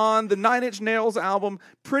appears on the 9 Inch Nails album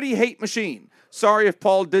Pretty Hate Machine. Sorry if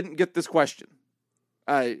Paul didn't get this question.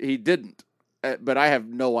 He didn't, but I have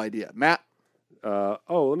no idea. Matt?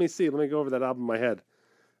 let me see. Let me go over that album in my head.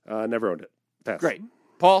 Never owned it. Pass. Great.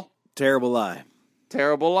 Paul? Terrible lie.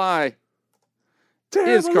 Terrible lie.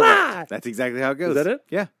 Terrible Is correct. lie. That's exactly how it goes. Is that it?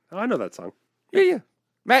 Yeah. Oh, I know that song. Yeah.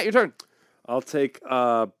 Matt, your turn. I'll take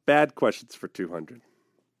bad questions for 200.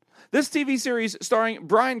 This TV series starring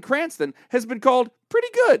Bryan Cranston has been called Pretty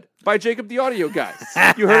Good by Jacob the Audio Guy.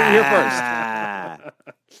 You heard it here first. Ah.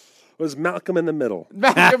 Was Malcolm in the Middle.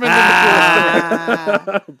 Malcolm in the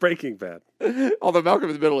Middle. Breaking Bad. Although Malcolm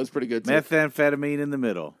in the Middle is pretty good, too. Methamphetamine in the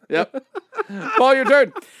middle. Yep. Paul, your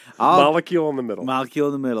turn. Molecule in the Middle. Molecule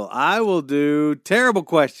in the middle. I will do terrible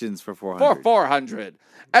questions for 400. For 400.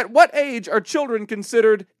 At what age are children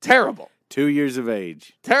considered terrible? 2 years of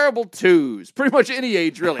age. Terrible twos. Pretty much any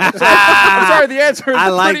age, really. I'm sorry, the answer is I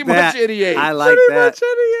like pretty that. much any age. I like Pretty that. much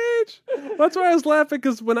any age. That's why I was laughing,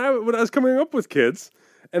 because when I was coming up with kids,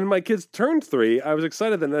 and my kids turned 3, I was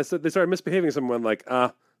excited. Then they started misbehaving. Someone like,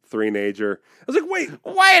 three-nager. I was like, wait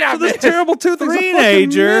a so this minute. terrible two things.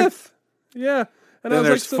 Three-nager? Yeah. And Then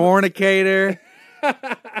there's fornicator.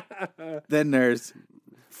 Then there's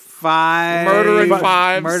five. Murdering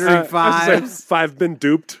fives. Murdering fives. Five been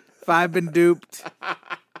duped. Five been duped.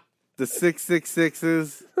 The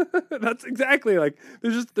 666s. That's exactly like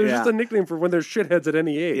there's just a nickname for when there's shitheads at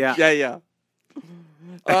any age. Yeah. Yeah.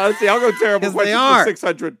 Let's see. I'll go terrible 'Cause they questions are. for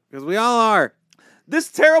 600. Because we all are. This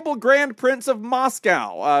terrible Grand Prince of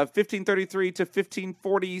Moscow, 1533 to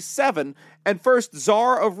 1547, and first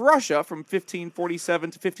Tsar of Russia from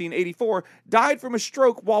 1547 to 1584, died from a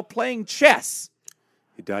stroke while playing chess.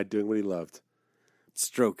 He died doing what he loved,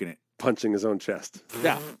 Stroking it. punching his own chest.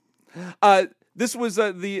 Yeah. This was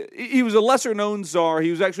he was a lesser known Tsar. He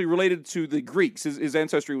was actually related to the Greeks. His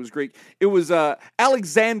ancestry was Greek. It was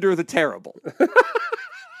Alexander the Terrible.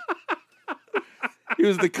 He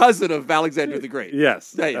was the cousin of Alexander the Great.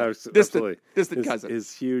 Yes. Yeah. Absolutely. Distant cousin.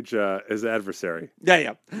 His huge his adversary.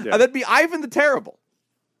 Yeah. That'd be Ivan the Terrible.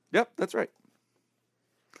 Yep, that's right.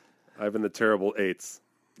 Ivan the Terrible Eights.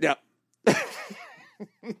 Yep.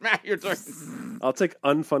 Matt, your turn. I'll take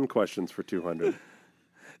unfun questions for 200.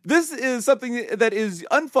 This is something that is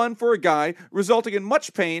unfun for a guy, resulting in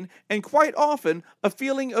much pain and quite often a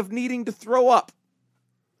feeling of needing to throw up.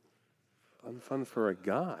 Unfun for a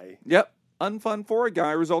guy? Yep. Unfun for a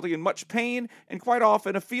guy, resulting in much pain and quite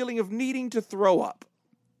often a feeling of needing to throw up.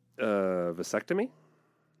 Vasectomy?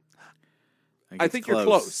 I think you're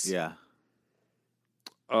close. Yeah.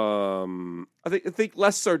 I think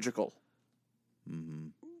less surgical.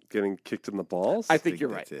 Getting kicked in the balls? I think you're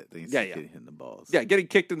right. That's it. I think it's Yeah. getting hit in the balls. Yeah, getting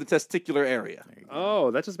kicked in the testicular area.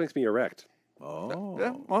 Oh, that just makes me erect. Oh.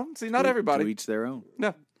 Yeah, well, see, not everybody. To each their own.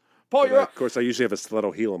 No. Paul, you're Of up. course, I usually have a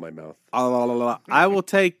stiletto heel in my mouth. I will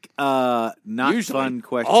take not Usually. fun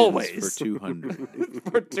questions Always. for 200.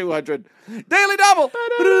 For 200. Daily Double!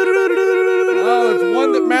 Oh, it's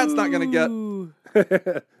one that Matt's not going to get.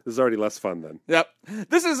 This is already less fun then. Yep.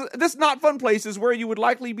 This not fun place is where you would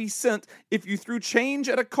likely be sent if you threw change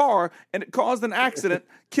at a car and it caused an accident,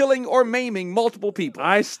 killing or maiming multiple people.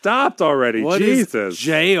 I stopped already. What is Jesus.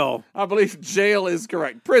 jail? I believe jail is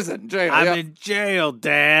correct. Prison, jail. I'm yep. in jail,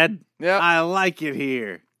 Dad. Yep. I like it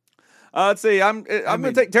here. Let's see. I'm going to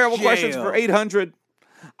in take terrible questions jail. for 800.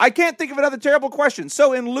 I can't think of another terrible question.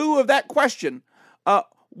 So in lieu of that question,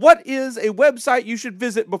 what is a website you should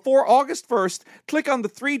visit before August 1st? Click on the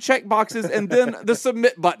 3 check boxes and then the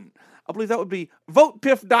submit button. I believe that would be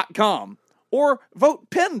votepiff.com or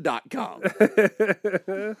votepen.com.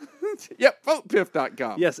 Yep,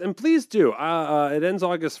 votepiff.com. Yes, and please do. It ends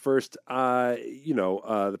August 1st.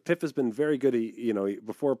 The PIF has been very good.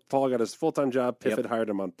 Before Paul got his full-time job, PIF had hired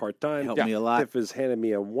him on part-time. Helped me a lot. PIF has handed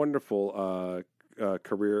me a wonderful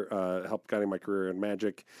career, helped guiding my career in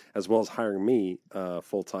magic, as well as hiring me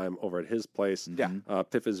full-time over at his place. Yeah.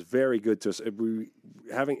 PIF is very good to us.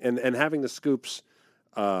 Having the scoops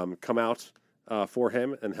come out for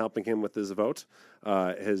him and helping him with his vote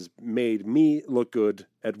has made me look good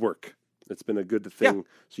at work. It's been a good thing. Yeah.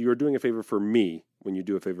 So you're doing a favor for me when you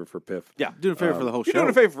do a favor for PIF. Yeah. Doing a favor for the whole You're show. doing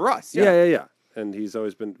a favor for us. Yeah. And he's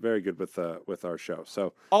always been very good with our show.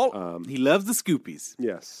 So He loves the Scoopies.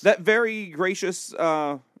 yes, That very gracious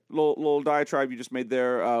little diatribe you just made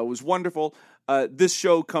there was wonderful. This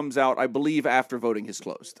show comes out, I believe, after voting has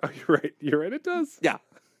closed. oh, you're right. You're right. It does. Yeah.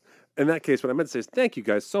 In that case, what I meant to say is thank you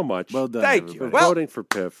guys so much. Well done. Thank you. for everybody. Well- voting for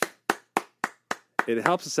PIF. It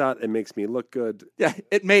helps us out. It makes me look good. Yeah,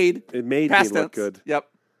 it made Me past look tense. good. Yep.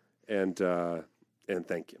 And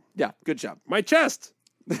thank you. Yeah, good job. My chest.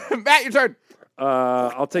 Matt, your turn.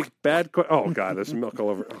 I'll take oh God, there's milk all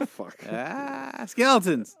over. Oh fuck.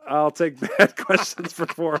 Skeletons. I'll take bad questions for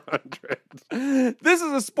 400. This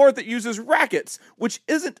is a sport that uses rackets, which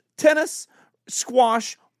isn't tennis,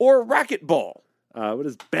 squash, or racquetball. What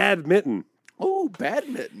is badminton? Oh,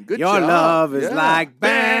 badminton. Good Your job. love is Yeah. like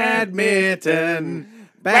badminton.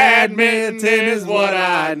 Badminton is what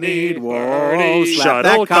I need. Whoa, slap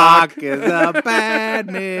that Shuttlecock. cock is a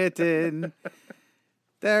badminton.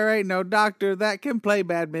 There ain't no doctor that can play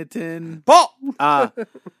badminton. Paul,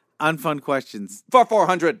 Unfun questions. for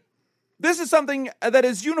 400. This is something that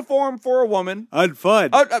is uniform for a woman.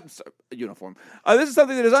 Unfun. Uniform. This is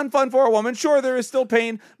something that is unfun for a woman. Sure, there is still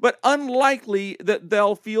pain, but unlikely that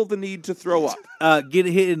they'll feel the need to throw up. Get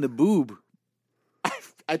hit in the boob.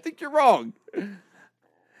 I think you're wrong.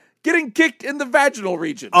 Getting kicked in the vaginal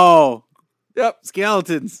region. Oh, Yep.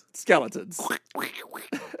 skeletons. Skeletons.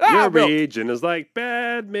 Your Bill. region is like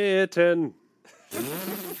badminton.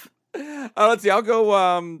 Let's see. I'll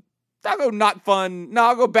go not fun. No,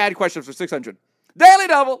 I'll go bad questions for 600. Daily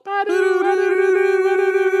Double.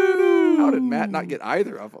 How did Matt not get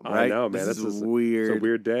either of them? Right? I know, man. This This is is weird. It's a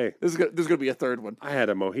weird day. This is gonna be a third one. I had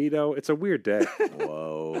a mojito. It's a weird day.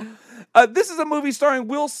 Whoa. This is a movie starring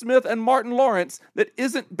Will Smith and Martin Lawrence that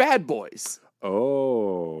isn't Bad Boys.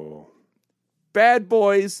 Oh. Bad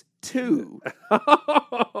Boys 2.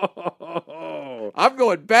 I'm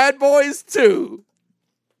going Bad Boys 2.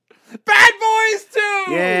 Bad Boys 2!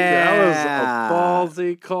 Yeah. That was a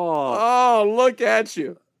ballsy call. Oh, look at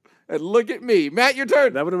you. And look at me. Matt, your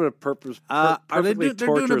turn. That would have been a Are they perfectly they're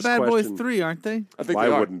doing a torturous Bad Boys question. 3, aren't they? I think Why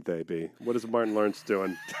they are. wouldn't they be? What is Martin Lawrence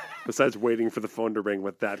doing besides waiting for the phone to ring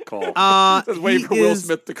with that call? Just waiting for Will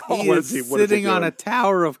Smith to call. He What is is he sitting on doing? a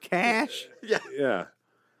tower of cash. Yeah.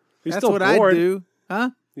 He's That's still what bored. I do. Huh?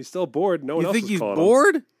 He's still bored. No one You else think is he's calling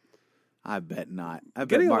bored? I bet not. I bet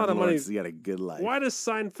Getting a lot Martin of money- Lawrence has got a good life. him. Why does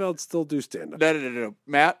Seinfeld still do stand-up? No.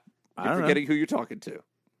 Matt, I you're don't know. forgetting who you're talking to.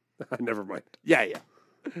 Never mind. Yeah.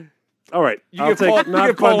 All right. You I'll could call, take you not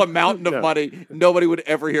could call fun- a mountain of No. money. Nobody would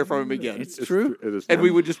ever hear from him again. It's true. It is And true.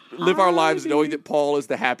 we would just live our lives knowing that Paul is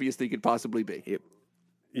the happiest he could possibly be.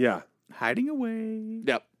 Yeah. Hiding away.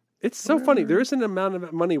 Yep. It's so funny. There is an amount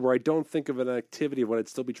of money where I don't think of an activity of what I'd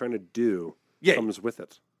still be trying to do comes with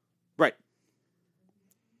it. Right.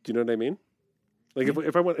 Do you know what I mean? Like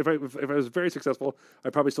if I was very successful,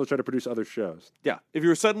 I'd probably still try to produce other shows. Yeah. If you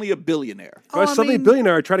were suddenly a billionaire. If I was suddenly a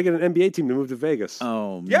billionaire, I'd try to get an NBA team to move to Vegas.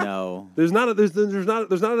 Oh Yeah. no. There's not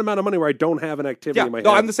an amount of money where I don't have an activity Yeah. in my head.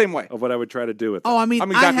 No, I'm the same way. Of what I would try to do with it. Oh, I mean,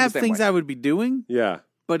 I'm exactly I the have same things way. I would be doing, Yeah.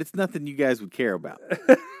 but it's nothing you guys would care about.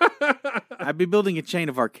 I'd be building a chain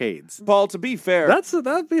of arcades. Paul, to be fair,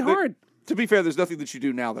 That'd be hard. to be fair, there's nothing that you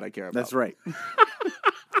do now that I care about. That's right.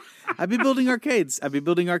 I'd be building arcades. I'd be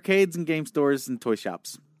building arcades and game stores and toy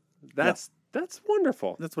shops. That's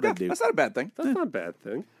wonderful. That's what Yeah, I do. that's not a bad thing. That's not a bad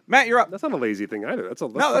thing. Matt, you're up. That's not a lazy thing either. That's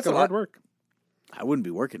that's fucking a hard lot. work. I wouldn't be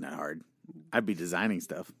working that hard. I'd be designing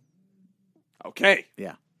stuff. Okay.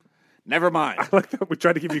 Yeah. Never mind. I like that we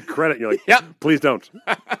tried to give you credit. And you're like, Yep. please don't.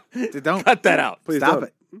 Don't Cut that out. Please stop don't.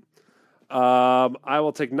 it. I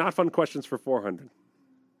will take not fun questions for 400.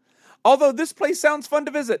 Although this place sounds fun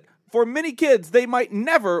to visit, for many kids, they might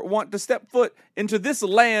never want to step foot into this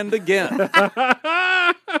land again.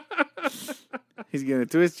 He's gonna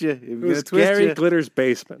twist you. He's It gonna was twist Gary you. Glitter's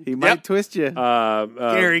basement. He might twist you. Gary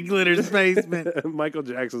Gary Glitter's basement. Michael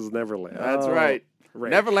Jackson's Neverland. That's right.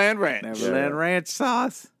 Ranch. Neverland Ranch. Neverland Ranch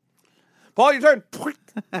sauce. Paul, your turn.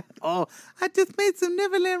 Oh, I just made some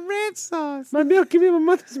Neverland Ranch sauce. My milk. Give me my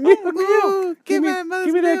mother's milk. Ooh, give me my mother's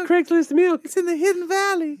Give me that milk. Craigslist milk. It's in the Hidden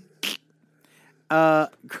Valley.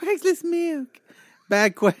 Craigslist milk.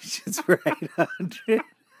 Bad questions for 800.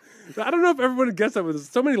 I don't know if everyone gets that, but there's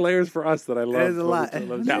so many layers for us that I love. There's a lot. I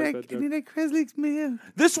love I that need that Craigslist milk.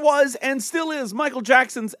 This was and still is Michael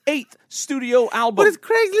Jackson's 8th studio album. What is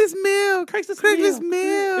Craigslist milk? Craigslist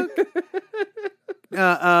milk.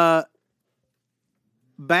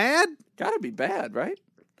 Bad? Gotta be bad, right?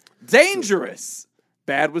 Dangerous.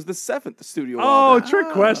 Bad was the 7th studio Oh, album. trick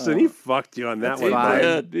question. He fucked you on that He one. fine.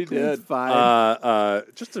 Bud. did. He did. It's fine.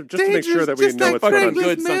 Just to make sure Dangerous, that we just know like what's Fucking going on. Craigslist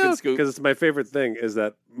good sunken milk. scoop. Because it's my favorite thing is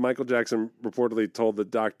that Michael Jackson reportedly told the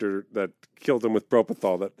doctor that killed him with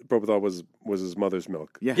propofol that propofol was his mother's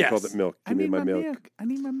milk. Yeah. He Yes. called it milk. I Give me need my my milk. milk. I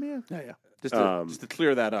need my milk. Yeah. Just to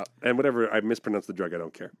clear that up. And whatever I mispronounced the drug, I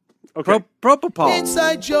don't care. Okay. Propofol.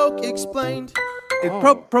 Inside joke explained. It's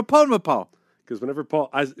Proponopol. Because whenever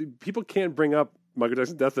people can't bring up Michael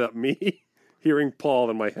Jackson's death without me hearing Paul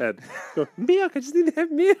in my head go, milk, I just need to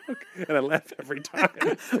have milk. And I laugh every time.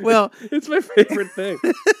 Well, It's my favorite thing.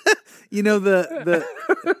 you know the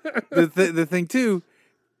thing too.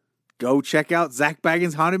 Go check out Zach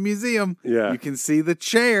Bagans' Haunted Museum. Yeah. You can see the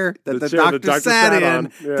chair that the chair the doctor sat in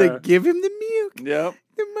on. Yeah. to give him the milk. Yep.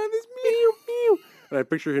 The mother's milk. Meow. And I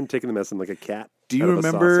picture him taking the medicine like a cat. Do you out of a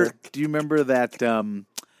remember? saucer. Do you remember that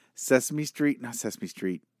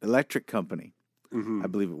Electric Company? Mhm. I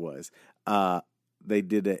believe it was. They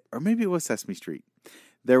did it, or maybe it was Sesame Street.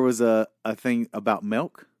 There was a thing about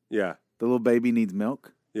milk. Yeah. The little baby needs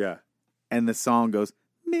milk, Yeah. and the song goes,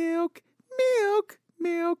 "Milk, milk,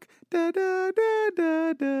 milk, da da da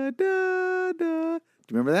da da da da."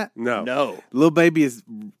 Do you remember that? No. No. The little baby is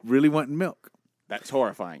really wanting milk, That's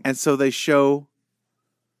horrifying. and so they show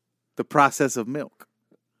the process of milk.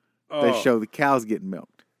 They Oh. show the cows getting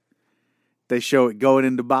milked. They show it going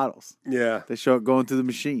into bottles. Yeah. They show it going through the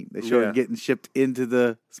machine. They show Yeah. it getting shipped into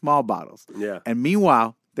the small bottles. Yeah. And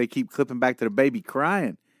meanwhile, they keep clipping back to the baby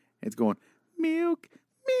crying. It's going, milk,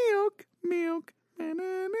 milk, milk. Na,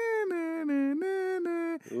 na, na, na, na, na,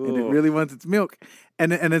 na. And it Ooh. really wants its milk.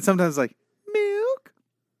 And then sometimes it's like, milk,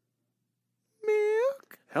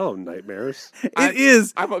 milk. Hello, nightmares. It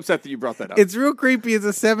is. I'm upset that you brought that up. It's real creepy. It's a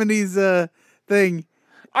 70s thing.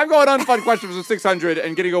 I'm going unfun questions with 600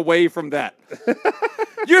 and getting away from that.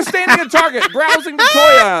 You're standing at Target, browsing the toy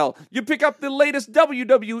aisle. You pick up the latest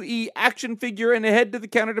WWE action figure and head to the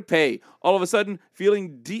counter to pay. All of a sudden,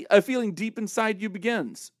 a feeling deep inside you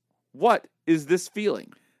begins. What is this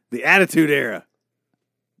feeling? The Attitude Era.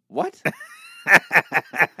 What?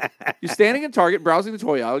 You're standing at Target, browsing the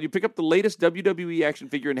toy aisle. You pick up the latest WWE action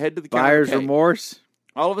figure and head to the counter Buyer's to pay. remorse.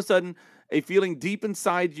 All of a sudden, a feeling deep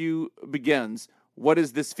inside you begins. What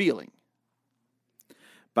is this feeling?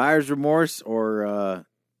 Buyer's remorse or...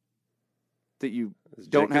 That you Is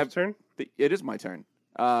don't Jacob's have... turn? It is my turn.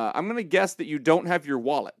 I'm going to guess that you don't have your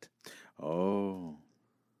wallet. Oh.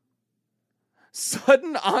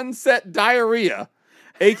 Sudden onset diarrhea,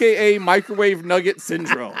 a.k.a. microwave nugget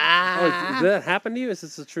syndrome. Oh, did that happen to you? Is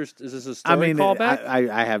this a true? Is this a story I mean, callback?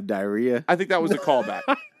 I have diarrhea. I think that was a callback.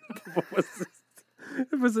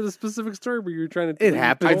 Was it a specific story where you were trying to? It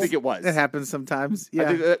happens. I think it was. It happens sometimes. I Yeah.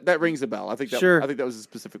 think that rings a bell. I think that, Sure. I think that was a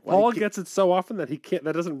specific one. Paul gets it so often that he can't.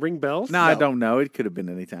 That doesn't ring bells. No, I don't know. It could have been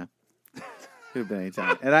any time. Could have been any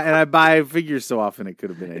time. And I buy figures so often it could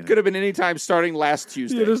have been any It could have been any time starting last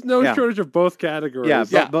Tuesday. Yeah, there's no Yeah. shortage of both categories. Yeah,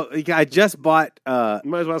 Yeah. but I just bought You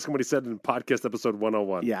might as well ask him what he said in podcast episode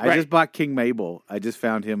 101. I Right. just bought King Mabel. I just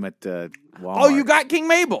found him at Walmart. Oh, you got King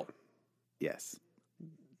Mabel. Yes.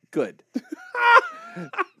 Good.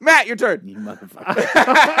 Matt, your turn. You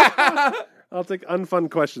motherfucker. I'll take unfun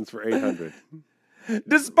questions for 800.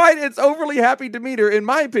 Despite its overly happy demeanor, in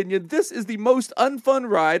my opinion, this is the most unfun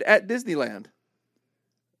ride at Disneyland.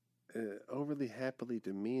 Overly happily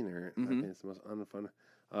demeanor. I Mhm. think it's the most unfun.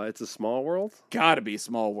 It's a small world. Gotta be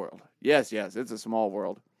Small World. Yes, it's a Small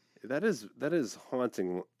World. That is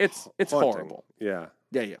haunting. It's haunting. horrible. Yeah.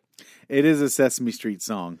 Yeah. It is a Sesame Street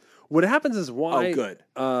song. What happens is why. Oh, good.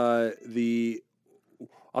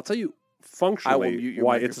 I'll tell you I will functionally mute your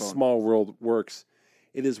why It's a microphone. Small World works.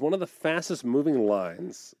 It is one of the fastest moving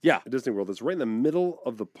lines. Yeah. At Disney World. It's right in the middle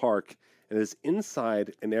of the park, and it's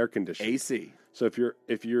inside an air conditioner. AC. So if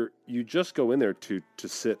you just go in there to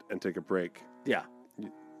sit and take a break. Yeah.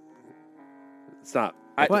 Stop.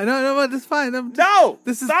 Well, no, that's fine. No!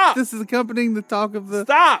 This is Stop! this is accompanying the talk of the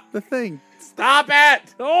Stop! thing. Stop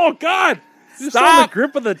it! Oh God! Just on Stop! the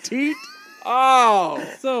grip of the teat. Oh.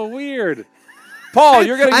 So weird. Paul,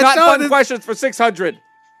 you're getting I not thought fun this- questions for 600.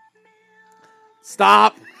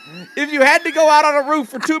 Stop. If you had to go out on a roof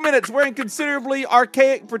for 2 minutes wearing considerably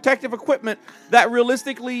archaic protective equipment that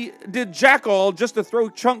realistically did jack all just to throw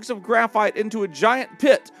chunks of graphite into a giant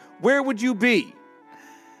pit, where would you be?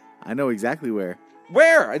 I know exactly where.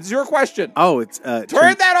 Where? It's your question. Oh, it's Turn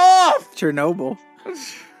that off! Chernobyl.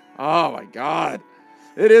 Oh, my God.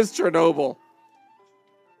 It is Chernobyl.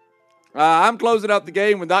 I'm closing out the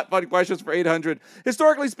game with not fun questions for 800.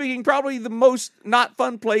 Historically speaking, probably the most not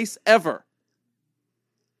fun place ever.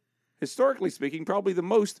 Historically speaking, probably the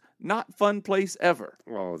most not fun place ever.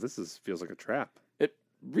 Oh, feels like a trap. It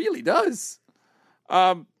really does.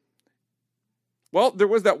 Well, there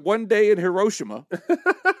was that one day in Hiroshima.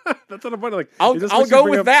 That's what I'm wondering. Like, I'll it just go makes you bring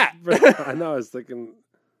with up- that. I know. I was thinking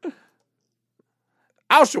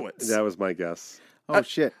Auschwitz. that was my guess. Oh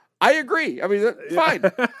shit. I agree. I mean, fine.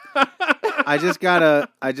 I just got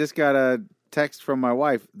a text from my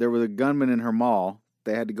wife. There was a gunman in her mall.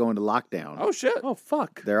 They had to go into lockdown. Oh, shit. Oh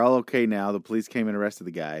fuck! They're all okay now. The police came and arrested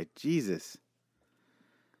the guy. Jesus.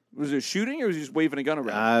 Was it a shooting or was he just waving a gun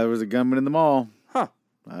around? There was a gunman in the mall. Huh.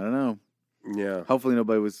 I don't know. Yeah. Hopefully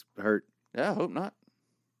nobody was hurt Yeah, I hope not.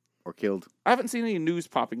 or killed. I haven't seen any news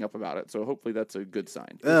popping up about it, so hopefully that's a good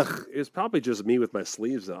sign. Ugh. It was probably just me with my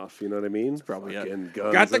sleeves off. You know what I mean? It's probably it. Fucking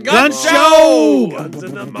guns Got the in gun mall. show! Guns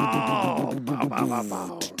in the mall. Pow, pow, pow,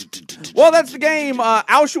 pow. Well, that's the game.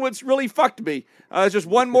 Auschwitz really fucked me. It's just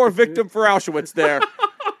one more victim for Auschwitz there.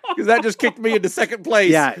 Because that just kicked me into second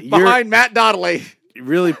place Yeah, you're- behind Matt Donnelly.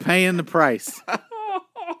 Really paying the price.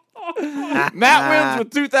 Matt wins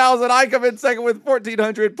with 2,000. I come in second with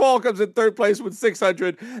 1,400. Paul comes in third place with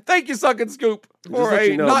 600. Thank you, Suck and Scoop, for let a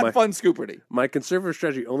you know, not my- fun scooperty. My conservative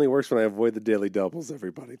strategy only works when I avoid the daily doubles.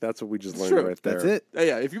 Everybody, that's what we just learned true. right there. That's it.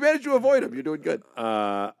 Yeah, if you manage to avoid them, you're doing good.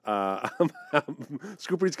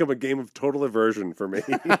 Scoopery's become a game of total aversion for me.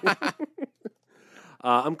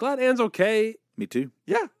 I'm glad Anne's okay, Me too.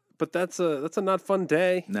 Yeah. but that's a not fun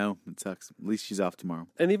day. No, it sucks. At least she's off tomorrow.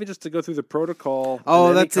 And even just to go through the protocol. Oh,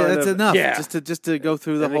 and any that's kind that's of- enough. Yeah. Just to go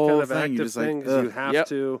through the any whole kind of thing. active You're just thing, like, 'cause you ugh. have Yep.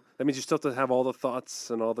 to. That means you still have to have all the thoughts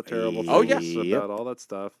and all the terrible Oh, things yeah. about all that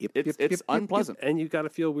stuff. Yep, It's yep, yep, yep, unpleasant. And you got to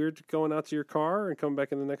feel weird going out to your car and coming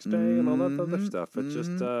back in the next day and all that other Mhm, stuff. It's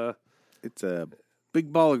just, It's a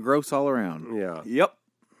big ball of gross all around. yeah. Yep.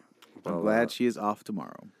 I'm glad she is off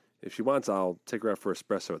tomorrow. If she wants, I'll take her out for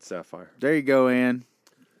espresso at Sapphire. There you go, Ann.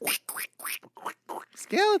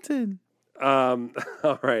 Skeleton. All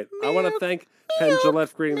right. I want to thank Penn Jillette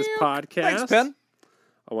for creating this podcast. Thanks, Penn.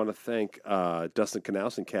 I want to thank Dustin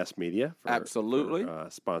Knaus and Cast Media for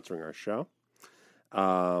sponsoring our show.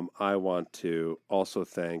 I want to also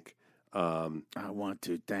thank... I want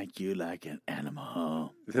to thank you like an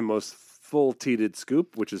animal. The most full-teated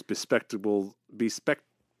scoop, which is bespectacled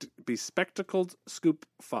Scoop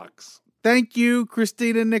Fox. Thank you,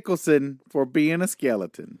 Christina Nicholson, for being a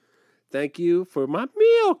skeleton. Thank you for my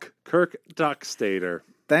milk, Kirk Dockstader.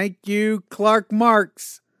 Thank you, Clark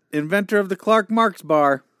Marks, inventor of the Clark Marks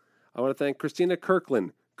bar. I want to thank Christina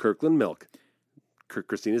Kirkland Milk,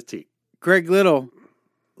 Christina's tea. Craig Little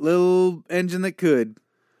engine that could.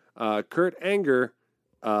 Kurt Anger,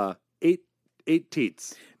 eight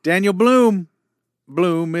teats. Daniel Bloom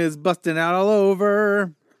is busting out all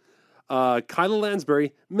over. Kyla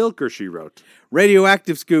Lansbury, Milker, she wrote.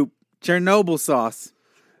 Radioactive Scoop, Chernobyl sauce.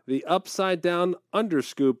 The upside down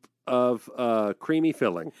underscoop of creamy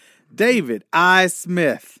filling. David I.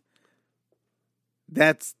 Smith.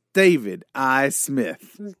 That's David I.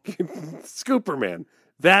 Smith. Scooperman.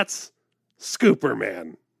 That's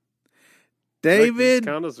Scooperman. David.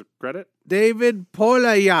 Does count as a credit? David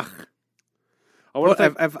Polajach. I want to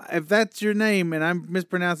thank, if that's your name and I'm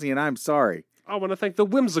mispronouncing it, I'm sorry. I want to thank the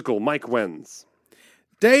whimsical Mike Wenz.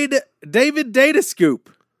 David Data Scoop.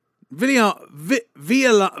 Violon.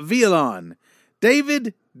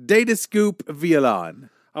 David Data Scoop Violon.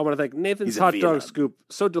 I want to thank Nathan's hot dog scoop.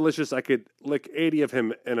 So delicious I could lick 80 of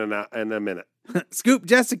him in a minute. Scoop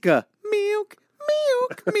Jessica. Milk.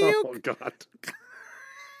 Oh, God.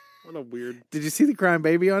 What a weird... Did you see the crying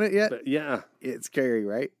baby on it yet? Yeah. It's scary,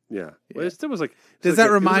 right? Yeah. Well, it still was like... Does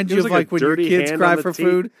that remind you of like when your kids cry for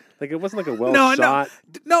food? Like it wasn't like a well shot.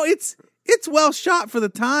 No, it's well shot for the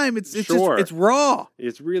time. It's sure. Just, it's raw.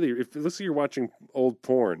 It looks like you're watching old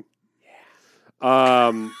porn.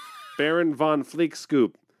 Yeah. Baron von Fleek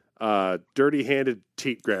scoop. Dirty-handed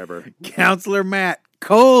teat grabber. Counselor Matt,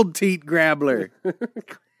 cold teat grabbler.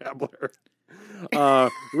 Grabbler.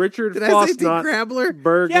 Richard Did I say teat grabbler?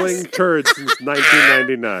 Burgling turds since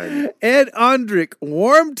 1999. Ed Ondrick,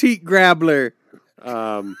 warm teat grabbler.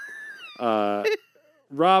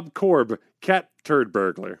 Rob Korb, cat turd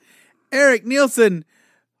burglar. Eric Nielsen,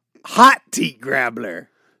 hot teat grabbler.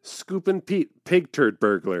 Scoopin' Pete, pig turd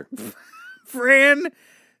burglar. Fran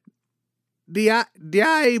Diable?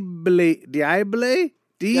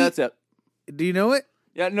 Yeah, that's it. Do you know it?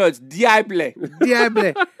 Yeah, no, it's Diable.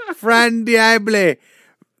 Diable. Fran Diable.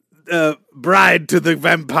 Bride to the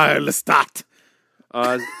vampire Lestat.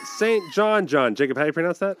 St. John. Jacob, how do you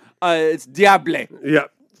pronounce that? It's Diable.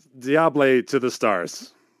 Yep. Diable to the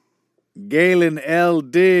stars. Galen L.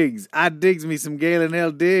 Diggs. I digs me some Galen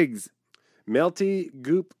L. Diggs. Melty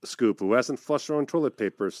Goop Scoop, who hasn't flushed her own toilet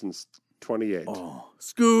paper since 28. Oh,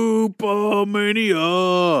 Scoop-o-mania.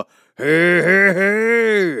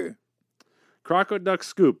 Hey. Croco Duck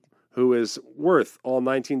Scoop, who is worth all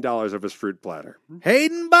 $19 of his fruit platter.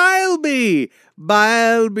 Hayden Bileby.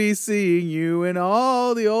 Bileby seeing you in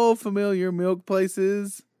all the old familiar milk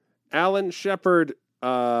places. Alan Shepard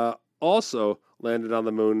also landed on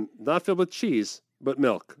the moon, not filled with cheese, but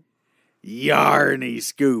milk. Yarny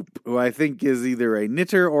Scoop, who I think is either a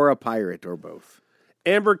knitter or a pirate or both.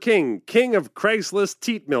 Amber King of Craigslist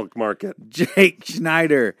Teat Milk Market. Jake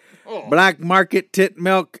Schneider, Black Market Tit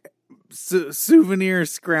Milk Souvenir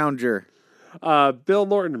Scrounger. Bill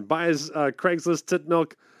Norton buys Craigslist tit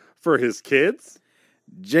milk for his kids.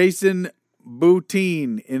 Jason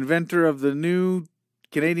Boutine, inventor of the new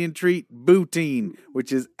Canadian treat Boutine,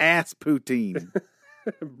 which is ass poutine.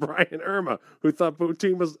 Brian Irma, who thought all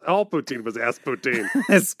poutine was ass poutine.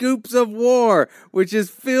 Scoops of War, which is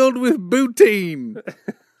filled with Boutine.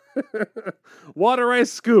 Water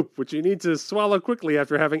Ice Scoop, which you need to swallow quickly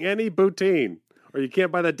after having any Boutine, or you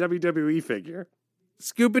can't buy that WWE figure.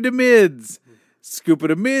 Scoop of the mids. Scoop of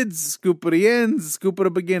the mids, scoop of the ends, scoop of the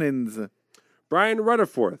beginnings. Brian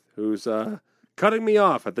Rutherford, who's cutting me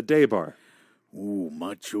off at the day bar. Ooh,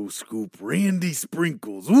 Macho Scoop, Randy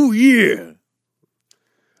Sprinkles. Ooh, yeah.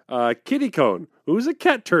 Kitty Cone, who's a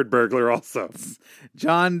cat turd burglar also.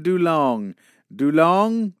 John Dulong.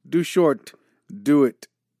 Dulong, do short, do it.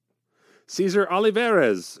 Caesar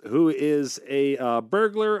Olivares, who is a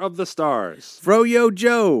burglar of the stars. Froyo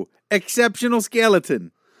Joe, exceptional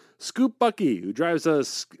skeleton. Scoop Bucky, who drives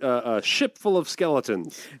a ship full of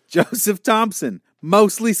skeletons. Joseph Thompson,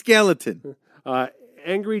 mostly skeleton.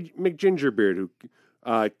 Angry McGingerbeard, who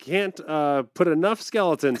can't put enough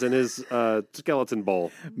skeletons in his skeleton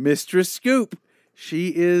bowl. Mistress Scoop,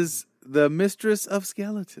 she is the mistress of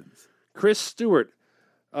skeletons. Chris Stewart,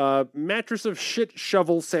 mattress of shit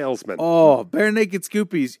shovel salesman. Oh, bare naked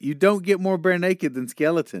Scoopies. You don't get more bare naked than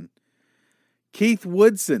skeleton. Keith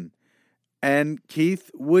Woodson and Keith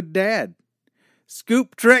Wood Dad.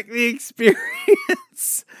 Scoop Trek the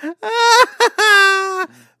experience.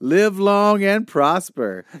 Live long and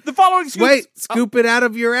prosper. The following scoops... Wait, scoop it out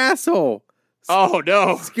of your asshole. Oh,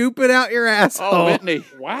 no. Scoop it out your asshole. Oh, Whitney.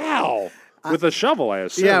 Wow. With a shovel, I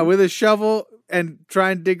assume. Yeah, with a shovel and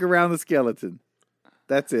try and dig around the skeleton.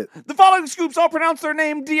 That's it. The following scoops all pronounce their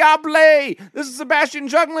name Diable. This is Sebastian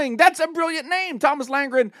Jungling. That's a brilliant name. Thomas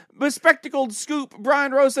Langren, Bespectacled Scoop,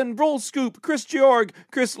 Brian Rosen, Bull Scoop, Chris Georg,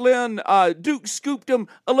 Chris Lynn, Duke Scoopdom,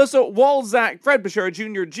 Alyssa Walzak, Fred Bashir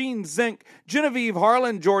Jr., Gene Zink, Genevieve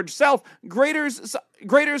Harlan, George Self, Graders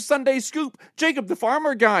Sunday Scoop, Jacob the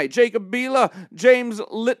Farmer Guy, Jacob Bila, James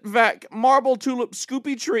Litvak, Marble Tulip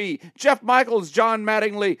Scoopy Tree, Jeff Michaels, John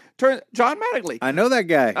Mattingly. John Mattingly. I know that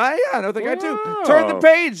guy. Yeah, I know that guy too. Wow. Turn the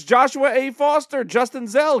page. Joshua A. Foster, Justin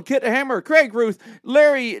Zell, Kit Hammer, Craig Ruth,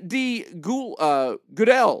 Larry D.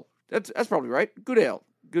 Goodell. That's probably right. Goodale.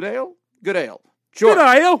 Sure. Good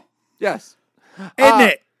eye. Yes. Isn't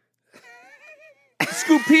it?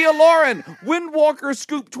 Scoopia Lauren, Windwalker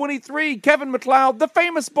Scoop 23, Kevin McLeod, The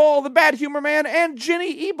Famous Ball, The Bad Humor Man, and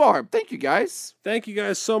Jenny Ebarb. Thank you, guys. Thank you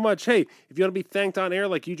guys so much. Hey, if you want to be thanked on air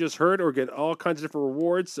like you just heard or get all kinds of different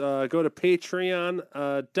rewards, go to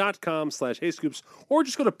patreon.com/HeyScoops or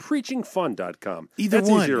just go to preachingfun.com. Either That's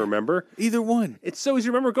one. easy to remember. Either one. It's so easy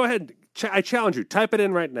to remember. Go ahead. I challenge you. Type it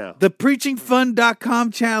in right now. The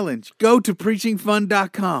preachingfun.com challenge. Go to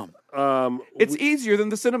preachingfun.com. It's easier than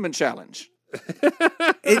the Cinnamon Challenge.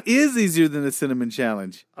 It is easier than the cinnamon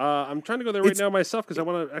challenge. I'm trying to go there right now myself because I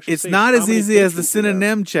want to actually. It's not as easy as the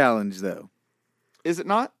synonym challenge, though. Is it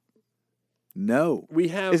not? No. We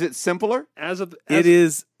have. Is it simpler? It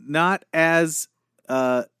is not as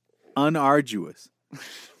unarduous.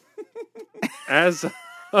 As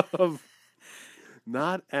of.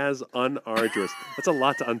 Not as unarduous. That's a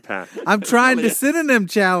lot to unpack. I'm trying to synonym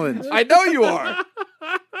challenge. I know you are.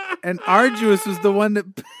 And arduous was the one that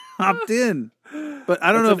popped in. But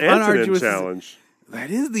I don't know if unarduous challenge.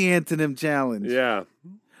 That is the antonym challenge. Yeah.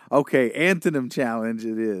 Okay, antonym challenge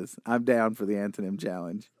it is. I'm down for the antonym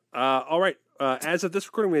challenge. All right. As of this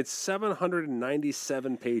recording, we had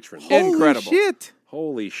 797 patrons. Incredible. Holy shit.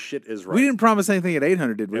 Holy shit is right. We didn't promise anything at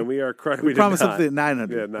 800, did we? And we are correct. We promised did not. something at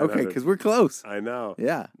 900. Yeah, 900. Okay, because we're close. I know.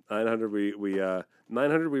 Yeah. 900. We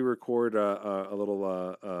 900. We record a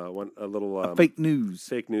little Fake news.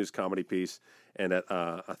 fake news comedy piece, and at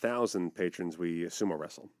 1,000 patrons, we sumo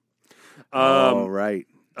wrestle. Oh, right.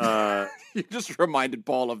 You just reminded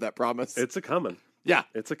Paul of that promise. It's a coming. Yeah.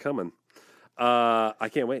 It's a coming. I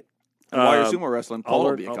can't wait. And while you're sumo wrestling, Paul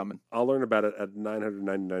will be coming. I'll learn about it at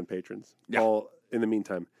 999 patrons. Yeah. Paul, in the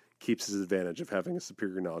meantime, keeps his advantage of having a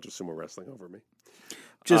superior knowledge of sumo wrestling over me.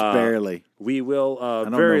 Just barely. We will know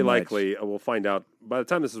very much. likely. We'll find out by the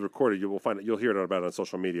time this is recorded. You'll hear about it on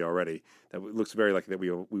social media already. That it looks very likely that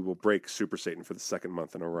we will break Super Satan for the second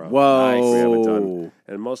month in a row. Whoa. We haven't done,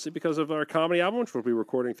 and mostly because of our comedy album, which we'll be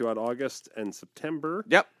recording throughout August and September.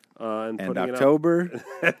 Yep. And And putting October. it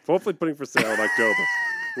out, hopefully putting for sale in October.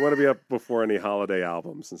 We want to be up before any holiday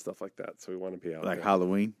albums and stuff like that. So we want to be out Like there.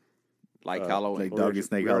 Halloween. Like Halloween. Like Dog and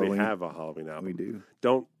Snake we already Halloween. have a Halloween album. We do.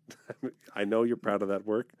 Don't. I know you're proud of that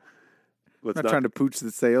work. Let's I'm not trying to pooch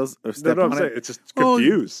the sales or step No, on I'm saying it. it's just Oh,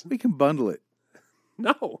 confused. we can bundle it.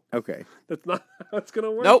 No, Okay. that's not how it's going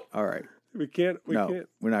to work. Nope. All right. We can't. We No, can't.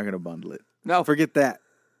 we're not going to bundle it. No. Forget that.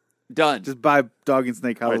 Done. Just buy Dog and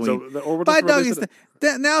Snake All right, Halloween. or we'll Buy just Dog release and it-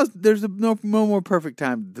 Snake. Now there's no more perfect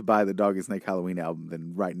time to buy the Dog and Snake Halloween album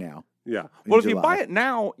than right now. Yeah. Well, if you July. buy it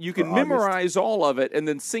now, you can Or August. memorize all of it and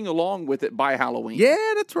then sing along with it by Halloween.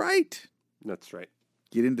 Yeah, that's right. That's right.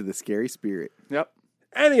 Get into the scary spirit. Yep.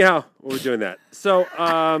 Anyhow, we're doing that. So,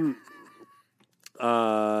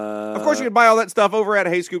 Of course, you can buy all that stuff over at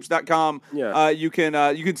heyscoops.com. Yeah. You can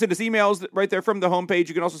send us emails right there from the homepage.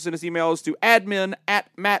 You can also send us emails to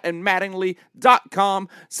admin@mattandmattingly.com.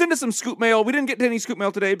 Send us some scoop mail. We didn't get to any scoop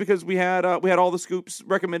mail today because we had all the scoops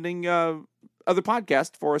recommending other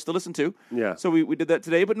podcasts for us to listen to. Yeah. So we did that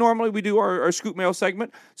today. But normally we do our scoop mail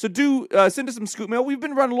segment. So do send us some scoop mail. We've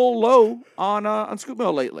been running a little low on scoop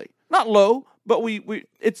mail lately. Not low, but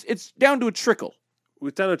it's down to a trickle.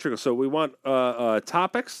 we've done a trickle. So we want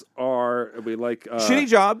topics are we like Shitty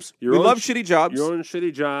jobs. We love shitty jobs. Your own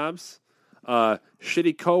shitty jobs.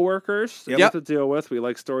 Shitty coworkers that Yep. we have to deal with. We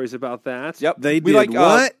like stories about that. Yep. They we did like,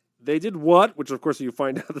 what? They did what? Which, of course, you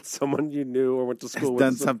find out that someone you knew or went to school with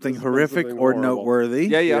done something horrific or noteworthy.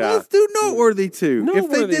 Yeah. Let's do noteworthy too. If they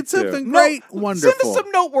Noteworthy, did something too. great, Send wonderful. us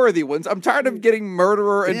some noteworthy ones. I'm tired of getting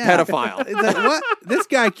murderer and pedophile. It's like, what? This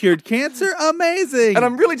guy cured cancer? Amazing. And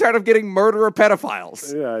I'm really tired of getting murderer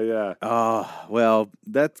pedophiles. Yeah. Oh, well,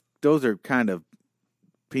 those are kind of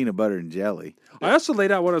peanut butter and jelly. I also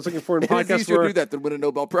laid out what I was looking for in It's podcasts easier to were do that than win a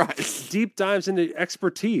Nobel Prize. deep dives into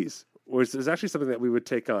expertise, which is actually something that we would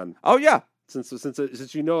take on. Oh, yeah. Since I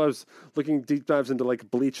was looking deep dives into like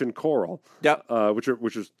bleach and coral, which are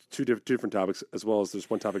two different topics, as well as there's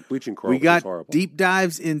one topic, bleaching coral. We got horrible. deep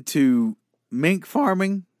dives into mink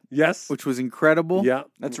farming, yes, which was incredible. yeah,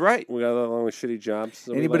 That's right. we got along with shitty jobs.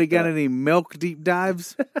 So Anybody got any milk deep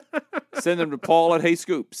dives? Send them to Paul at Hey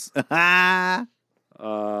Scoops. Ah,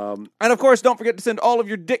 And of course, don't forget to send all of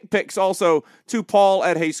your dick pics also to Paul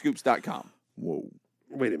at HeyScoops.com. whoa!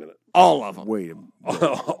 Wait a minute, All of them. Wait a minute!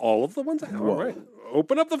 all of the ones. All right,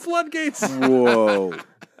 open up the floodgates. Whoa!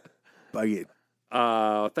 Thanks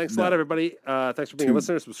Thanks a lot, everybody. Thanks for being a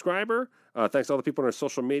listener, subscriber. Thanks to all the people on our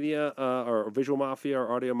social media, our visual mafia,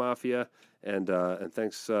 our audio mafia, and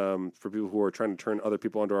thanks for people who are trying to turn other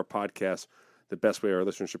people onto our podcast. The best way our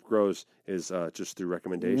listenership grows is just through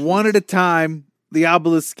recommendations. One at a time. The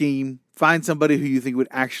obelisk scheme. Find somebody who you think would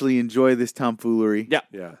actually enjoy this tomfoolery. Yeah.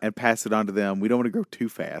 And pass it on to them. We don't want to go too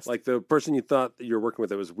fast. Like the person you thought you were working with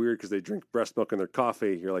that was weird because they drink breast milk in their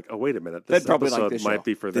coffee. You're like, oh, wait a minute. This They'd probably episode like this might show.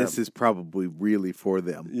 be for them. This is probably really for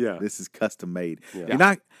them. Yeah. This is custom made. Yeah. You're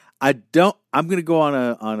not. I'm going to go on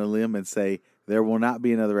a limb and say there will not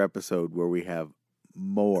be another episode where we have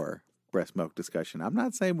more breast milk discussion. I'm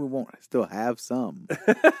not saying we won't still have some,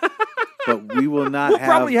 but we will not We'll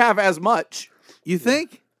probably have as much. You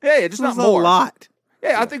think? Yeah, just That's not more. a lot.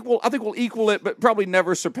 Yeah, I think we'll equal it, but probably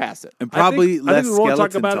never surpass it. And probably I less think we won't talk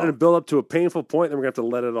skeleton about talk. it and build up to a painful point, then we're going to have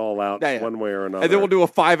to let it all out Yeah. one way or another. And then we'll do a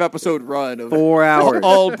 5-episode run of 4 hours.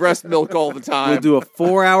 all breast milk all the time. We'll do a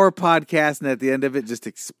 4-hour podcast, and at the end of it, just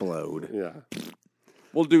explode. Yeah.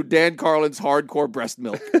 We'll do Dan Carlin's hardcore breast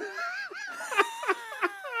milk.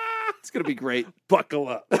 It's going to be great. Buckle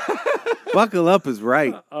up. Buckle up is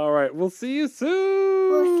right. All right. We'll see you soon.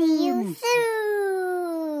 We'll see you soon.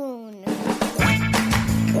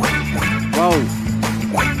 Whoa.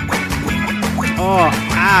 Oh,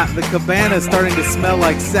 the cabana's starting to smell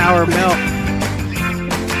like sour milk.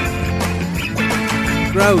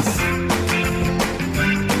 Gross.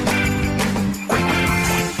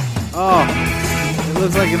 Oh, it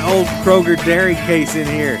looks like an old Kroger dairy case in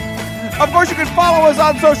here. Of course, you can follow us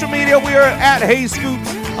on social media. We are at Hey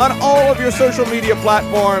Scoops on all of your social media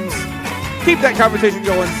platforms. Keep that conversation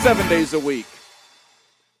going 7 days a week.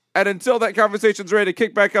 And until that conversation's ready to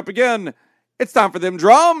kick back up again, it's time for them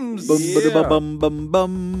drums. Bum, Yeah. bada, bum, bum,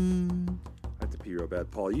 bum. I have to pee real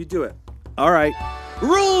bad, Paul. You do it. All right.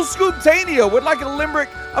 Rule Scooptania would like a limerick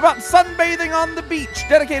about sunbathing on the beach,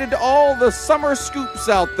 dedicated to all the summer scoops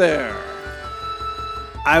out there.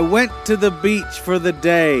 I went to the beach for the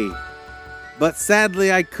day, but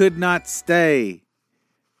sadly I could not stay.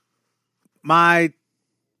 My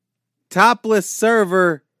topless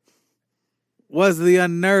server was the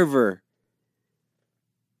unnerver,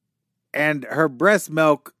 and her breast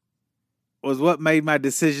milk was what made my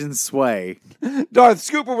decision sway. Darth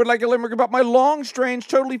Scooper would like a limerick about my long, strange,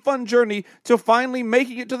 totally fun journey to finally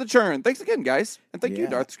making it to the churn. Thanks again, guys. And thank you, Yeah.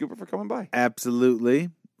 Darth Scooper, for coming by. Absolutely.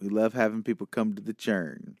 We love having people come to the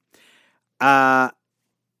churn. I'll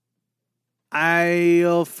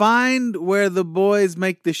find where the boys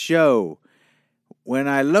make the show. When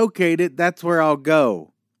I locate it, that's where I'll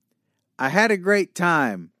go. I had a great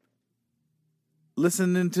time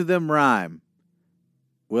listening to them rhyme.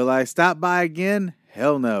 Will I stop by again?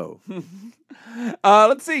 Hell no.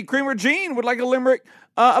 Let's see. Creamer Jean would like a limerick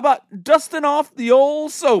about dusting off the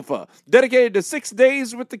old sofa, dedicated to 6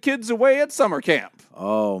 days with the kids away at summer camp.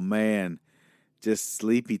 Oh, man. Just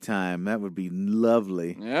sleepy time. That would be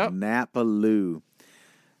lovely. Yep. Napaloo.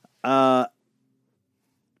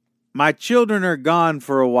 My children are gone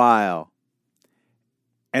for a while,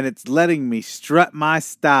 and it's letting me strut my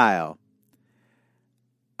style.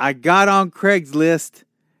 I got on Craigslist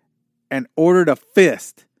and ordered a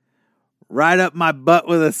fist right up my butt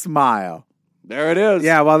with a smile. There it is.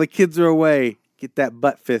 Yeah, while the kids are away, get that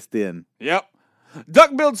butt fist in. Yep.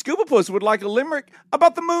 Duck-billed Scoopapus would like a limerick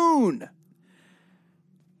about the moon.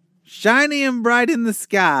 Shiny and bright in the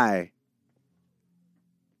sky.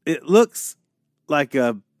 It looks like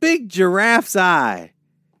a big giraffe's eye.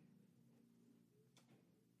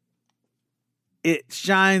 It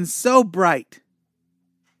shines so bright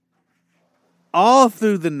all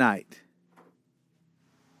through the night.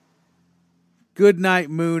 Good night,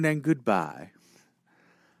 moon, and goodbye.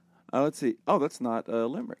 Let's see. Oh, that's not a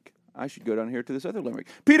limerick. I should go down here to this other limerick.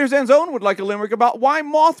 Peter Zanzone would like a limerick about why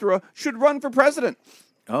Mothra should run for president.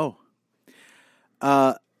 Oh.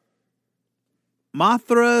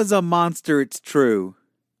 Mothra's a monster, it's true.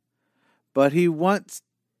 But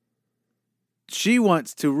she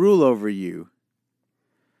wants to rule over you.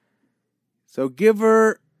 So give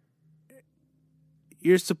her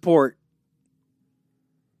your support.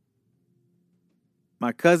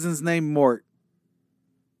 My cousin's named Mort.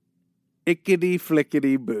 Ickety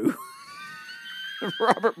flickety boo.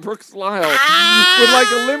 Robert Brooks Lyle would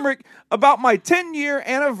like a limerick about my 10-year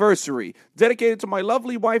anniversary, dedicated to my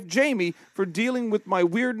lovely wife, Jamie, for dealing with my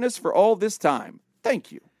weirdness for all this time.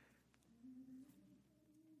 Thank you.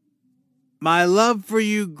 My love for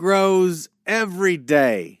you grows every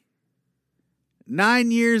day.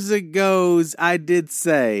 9 years ago, I did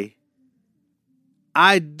say,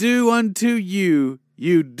 I do unto you,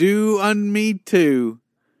 you do unto me too.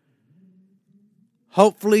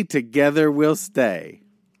 Hopefully together we'll stay.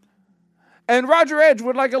 And Roger Edge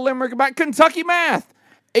would like a limerick about Kentucky math.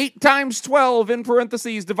 8 times 12 in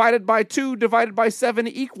parentheses divided by 2 divided by 7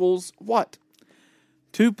 equals what?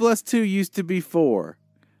 2 plus 2 used to be 4,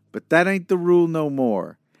 but that ain't the rule no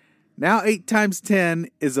more. Now 8 times 10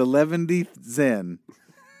 is 11 zen,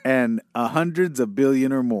 and 100's a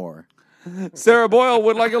billion or more. Sarah Boyle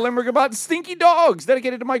would like a limerick about stinky dogs,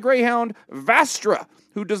 dedicated to my greyhound, Vastra,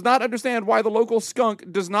 who does not understand why the local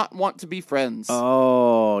skunk does not want to be friends.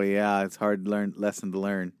 Oh, yeah, it's hard lesson to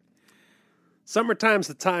learn. Summertime's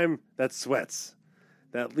the time that sweats,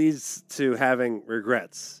 that leads to having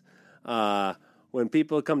regrets. When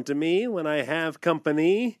people come to me, when I have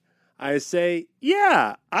company, I say,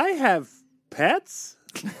 yeah, I have pets.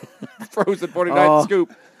 Frozen 49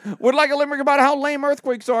 Scoop would like a limerick about how lame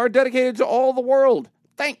earthquakes are, dedicated to all the world.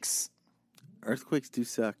 Thanks. Earthquakes do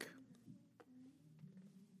suck.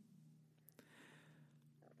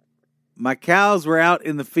 My cows were out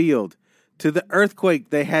in the field. To the earthquake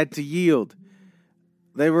they had to yield.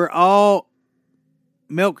 They were all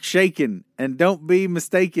milk shaken, and don't be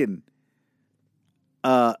mistaken.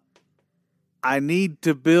 I need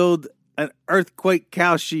to build an earthquake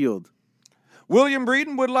cow shield. William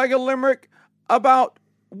Breeden would like a limerick about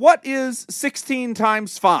what is 16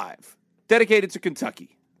 times 5, dedicated to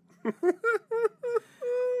Kentucky.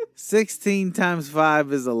 16 times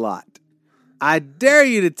 5 is a lot. I dare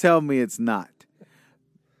you to tell me it's not.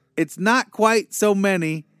 It's not quite so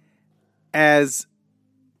many as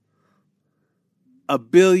a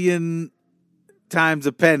billion times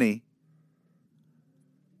a penny,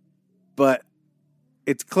 but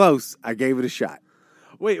it's close. I gave it a shot.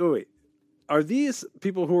 Wait. Are these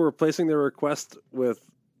people who are replacing their request with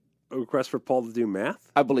a request for Paul to do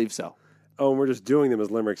math? I believe so. Oh, and we're just doing them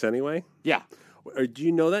as limericks anyway? Yeah. Do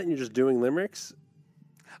you know that and you're just doing limericks?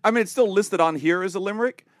 I mean, it's still listed on here as a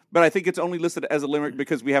limerick, but I think it's only listed as a limerick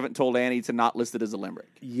because we haven't told Annie to not list it as a limerick.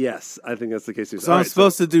 Yes, I think that's the case. So I'm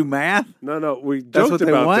supposed to do math? No, we That's joked what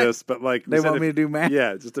they about want? this, but like They want me to do math?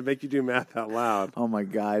 Yeah, just to make you do math out loud. Oh my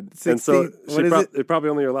God. 16, And so what is it? they probably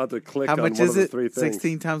only are allowed to click How on much one is of the it? 3 things.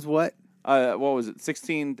 16 times what? What was it?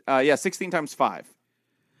 16. 16 times 5.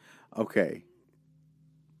 Okay.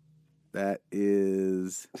 That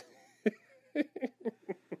is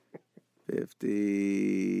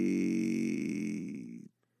 50,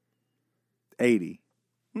 80.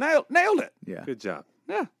 Nailed it. Yeah. Good job.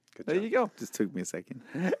 Yeah. There you go. Just took me a second.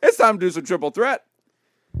 It's time to do some triple threat.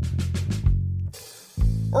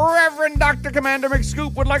 Reverend Dr. Commander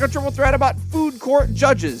McScoop would like a triple threat about food court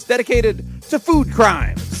judges, dedicated to food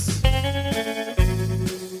crimes.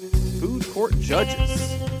 Food court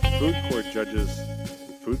judges. Food court judges and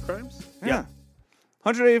food crimes? Yeah.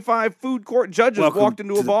 185 food court judges walked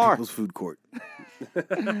into a bar. People's food court.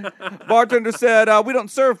 Bartender said, we don't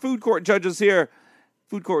serve food court judges here.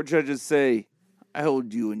 Food court judges say, I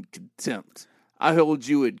hold you in contempt. I hold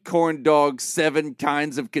you in corn dog 7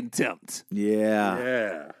 kinds of contempt. Yeah.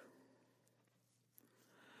 Yeah.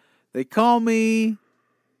 They call me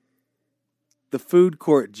the food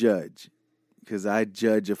court judge because I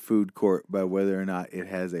judge a food court by whether or not it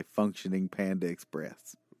has a functioning Panda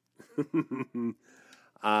Express.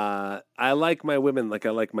 I like my women like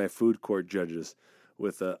I like my food court judges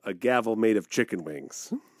with a gavel made of chicken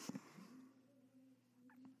wings.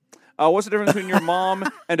 What's the difference between your mom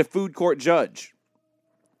and a food court judge?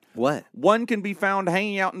 What? One can be found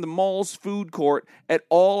hanging out in the mall's food court at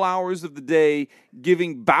all hours of the day,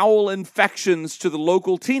 giving bowel infections to the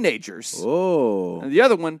local teenagers. Oh. And the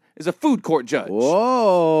other one is a food court judge.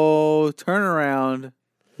 Whoa. Turn around.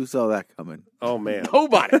 Who saw that coming? Oh, man.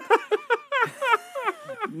 Nobody.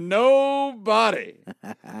 Nobody.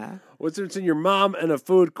 What's the difference in your mom and a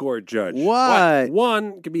food court judge? What?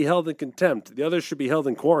 One can be held in contempt. The other should be held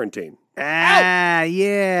in quarantine.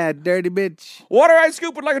 Yeah, dirty bitch. Water Ice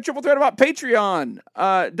Scoop would like a triple threat about Patreon,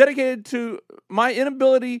 dedicated to my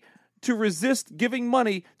inability to resist giving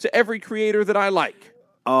money to every creator that I like.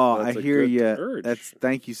 Oh, That's I a hear good you. urge.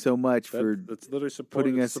 Thank you so much for That's literally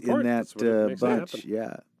putting us in that That's what makes it bunch. happen.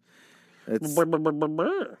 Yeah.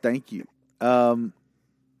 Thank you.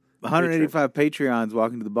 185 Patreons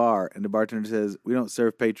walk into the bar, and the bartender says, "We don't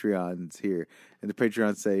serve Patreons here." And the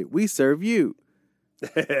Patreons say, "We serve you."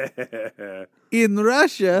 In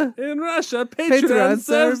Russia, In Russia, Patreon Patreon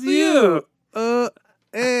serves you.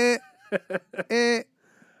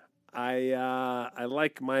 I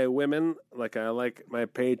like my women like I like my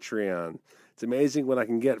Patreon. It's amazing what I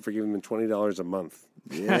can get for giving them $20 a month.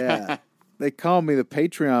 Yeah. They call me the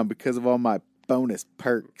Patreon because of all my bonus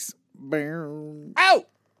perks. Ow!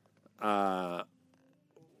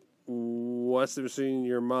 What's the difference between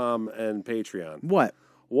your mom and Patreon? What?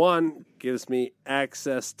 One gives me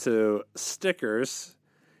access to stickers.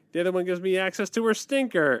 The other one gives me access to her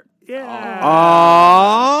stinker. Yeah.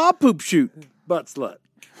 Aw, poop shoot. Butt slut.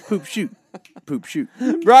 Poop shoot. Poop shoot.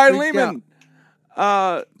 Brian Freak Lehman.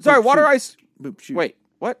 out. Sorry, Water shoot. Ice. Poop shoot. Wait,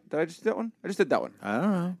 what? Did I just do that one? I just did that one. I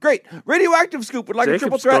don't know. Great. Radioactive Scoop would like a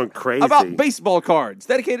triple Jacob's going threat crazy. about baseball cards,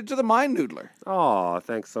 dedicated to the Mind Noodler. Oh,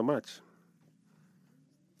 thanks so much.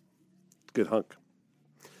 Good hunk.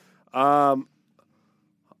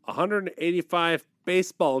 185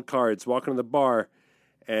 baseball cards walking to the bar,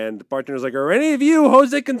 and the bartender's like, "Are any of you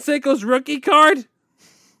Jose Canseco's rookie card?"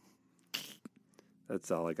 That's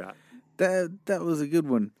all I got. That was a good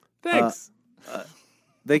one. Thanks.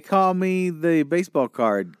 They call me the baseball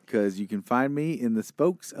card because you can find me in the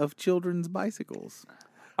spokes of children's bicycles.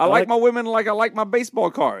 I like my women like I like my baseball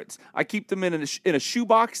cards. I keep them in a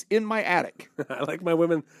shoebox in my attic. I like my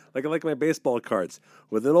women like I like my baseball cards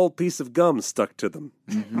with an old piece of gum stuck to them.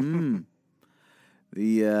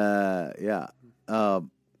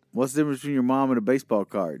 What's the difference between your mom and a baseball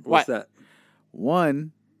card? What's that?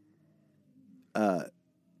 One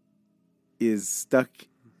is stuck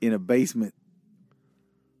in a basement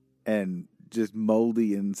and just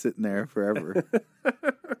moldy and sitting there forever.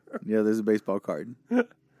 Yeah, there's a baseball card.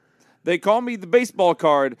 They call me the baseball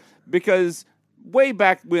card because way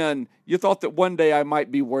back when you thought that one day I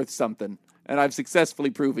might be worth something, and I've successfully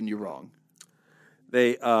proven you wrong.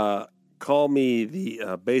 They call me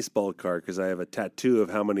the baseball card because I have a tattoo of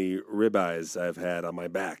how many ribeyes I've had on my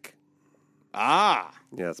back. Ah.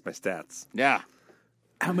 Yeah, that's my stats. Yeah.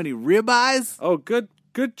 How many ribeyes? Oh, good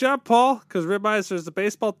job, Paul. Because ribeyes is the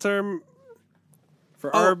baseball term for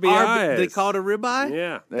RBIs. They call it a ribeye?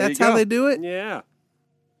 Yeah, That's how they do it? yeah.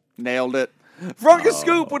 Nailed it. Frunkus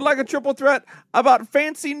Scoop would like a triple threat about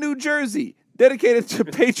Fancy New Jersey, dedicated to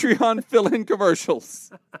Patreon fill-in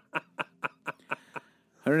commercials.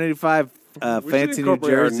 185 We fancy should New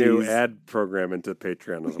incorporate our Jerseys. new ad program into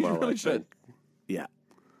Patreon as well. really I should. think. Yeah.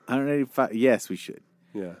 185. Yes, we should.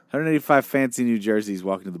 Yeah. 185 fancy New Jerseys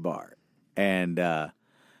walking to the bar. And the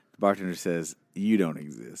bartender says, "You don't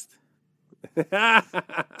exist.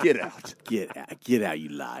 Get out. Get out, you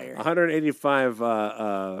liar." 185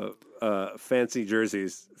 fancy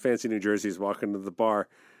New Jerseys walking to the bar.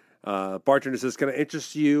 Bartender says, "Can I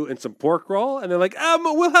interest you in some pork roll?" And they're like,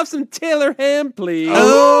 "We'll have some Taylor ham, please."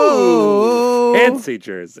 Oh! Fancy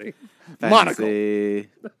Jersey. Fancy.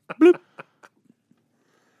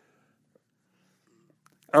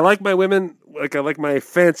 I like my women like I like my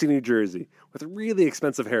fancy New Jersey with really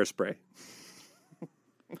expensive hairspray.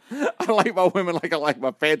 I like my women like I like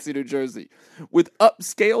my Fancy New Jersey with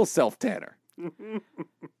upscale self-tanner.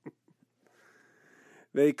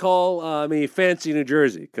 They call me Fancy New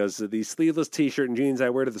Jersey because the sleeveless T-shirt and jeans I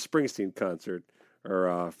wear to the Springsteen concert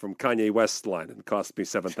are from Kanye West's line and cost me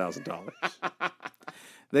 $7,000.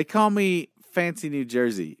 They call me Fancy New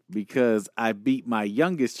Jersey because I beat my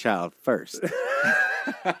youngest child first.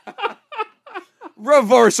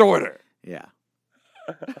 Reverse order. Yeah.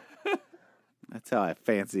 That's how I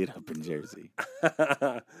fancy it up in Jersey.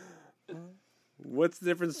 What's the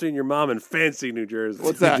difference between your mom and Fancy New Jersey?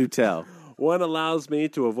 What's that? Do tell. One allows me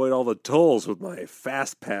to avoid all the tolls with my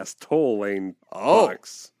Fast Pass toll lane Oh.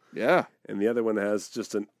 box, Yeah. and the other one has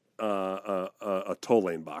just a toll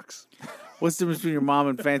lane box. What's the difference between your mom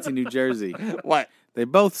and Fancy New Jersey? What? They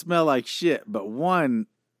both smell like shit, but one,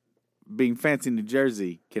 being Fancy New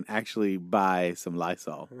Jersey, can actually buy some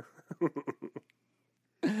Lysol.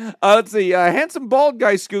 Let's see. Handsome Bald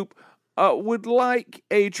Guy Scoop would like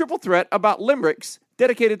a triple threat about limericks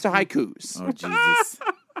dedicated to haikus. Oh, Jesus.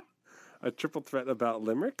 A triple threat about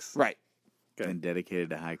limericks? Right. Okay. And dedicated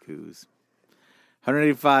to haikus.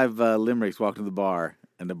 185 limericks walk to the bar,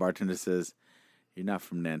 and the bartender says, "You're not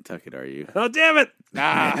from Nantucket, are you?" Oh, damn it!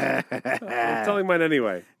 I'm telling mine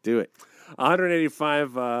anyway. Do it.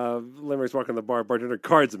 185 limericks walk in the bar. Bartender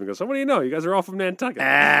cards him and goes, "So what do you know? You guys are all from Nantucket."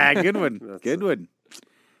 Good one. Good one.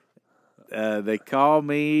 They call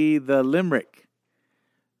me the limerick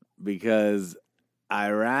because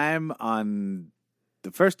I rhyme on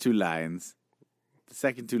the first two lines, the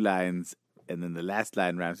second two lines, and then the last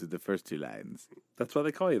line rhymes with the first two lines. That's why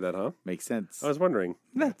they call you that, huh? Makes sense. I was wondering.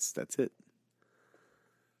 That's it.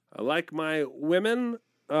 I like my women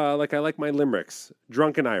like I like my limericks.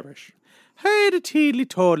 Drunk and Irish. Hey, the teedly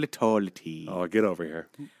toddly toddly tee. Oh, get over here.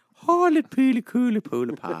 Holy pooly cooly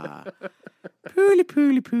pooly pa. Pooly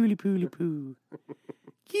pooly pooly pooly poo.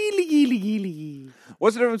 Geely geely geely.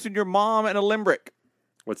 What's the difference between your mom and a limerick?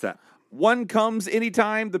 What's that? One comes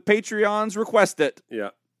anytime the Patreons request it, Yeah.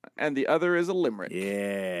 and the other is a limerick.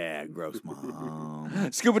 Yeah, gross mom.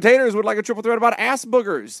 Scuba Taters would like a triple threat about ass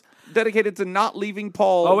boogers, dedicated to not leaving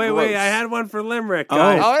Paul. Oh, wait. gross. I had one for limerick. Oh.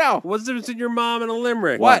 Guys. Oh, no. What's the difference between your mom and a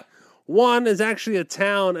limerick? What? One is actually a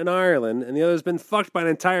town in Ireland, and the other's been fucked by an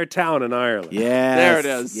entire town in Ireland. Yes. There it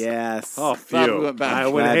is. Yes. Oh, Glad phew. we went back. I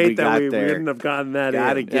would Glad hate we that got we there. wouldn't have gotten that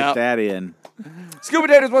Gotta in. get Yep. that in. Scuba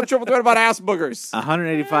Taters want a triple threat about ass boogers.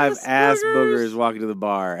 185 ass boogers walking to the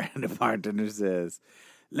bar, and the bartender says,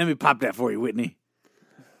 "Let me pop that for you, Whitney."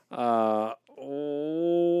 I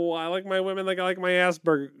like my women like I like my ass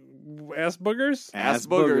boogers. Ass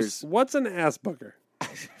boogers. What's an ass booger?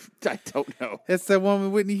 I don't know. That's the one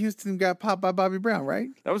when Whitney Houston got popped by Bobby Brown, right?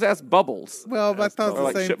 That was ass bubbles. Well, I thought it Or was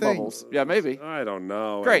like the same shit thing. bubbles. Yeah, maybe. I don't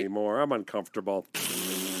know Great. anymore. I'm uncomfortable.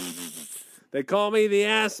 They call me the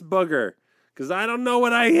ass booger because I don't know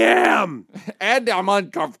what I am. And I'm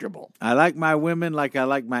uncomfortable. I like my women like I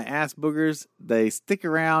like my ass boogers. They stick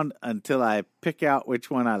around until I pick out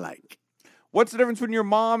which one I like. What's the difference between your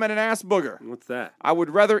mom and an ass booger? What's that? I would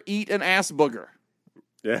rather eat an ass booger.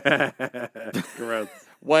 Yeah. Gross.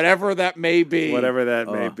 Whatever that may be. Whatever that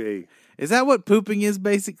may be. Is that what pooping is,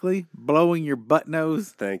 basically? Blowing your butt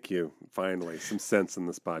nose? Thank you. Finally, some sense in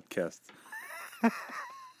this podcast.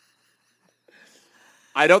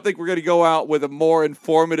 I don't think we're going to go out with a more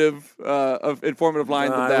informative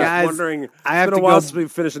line than I that. Guys, was wondering. I have It's been to a while go- since we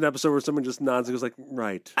finished an episode where someone just nods and goes like,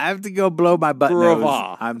 "Right." I have to go blow my butt Brava.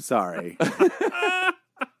 nose. I'm sorry.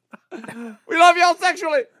 We love y'all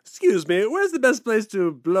sexually. Excuse me. Where's the best place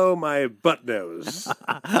to blow my butt nose?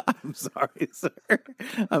 I'm sorry, sir.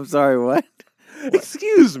 I'm sorry, what?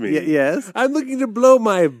 Excuse me. Yes? I'm looking to blow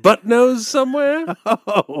my butt nose somewhere.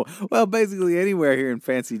 Oh, well, basically anywhere here in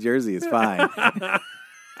fancy Jersey is fine.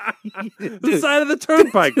 The side of the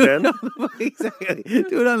turnpike, then. Exactly.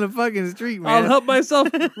 Do it on the fucking street, man. I'll help myself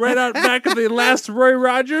right out back of the last Roy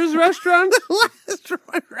Rogers restaurant. Last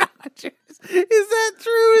Roy Rogers. Is that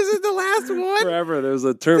true? Is it the last one? Forever, there was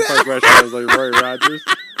a turnpike restaurant like Roy Rogers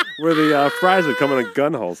where the fries would come in a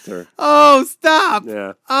gun holster. Oh, stop.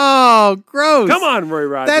 Yeah. Oh, gross. Come on, Roy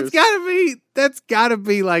Rogers. That's gotta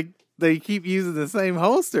be like they keep using the same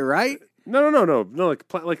holster, right? No,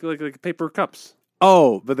 like paper cups.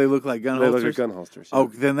 Oh, but they look like gun They holsters. look like gun holsters. Oh,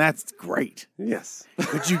 then that's great. yes.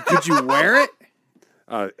 Could you wear it?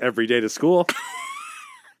 Every day to school.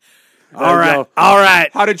 All right. Yell, All right.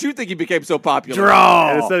 How did you think he became so popular? and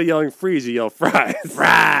Draw. instead of yelling freeze, you yell fries.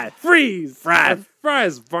 Fries. Freeze. Fries.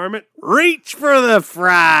 Fries, varmint. Reach for the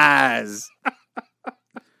fries.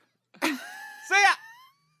 See ya.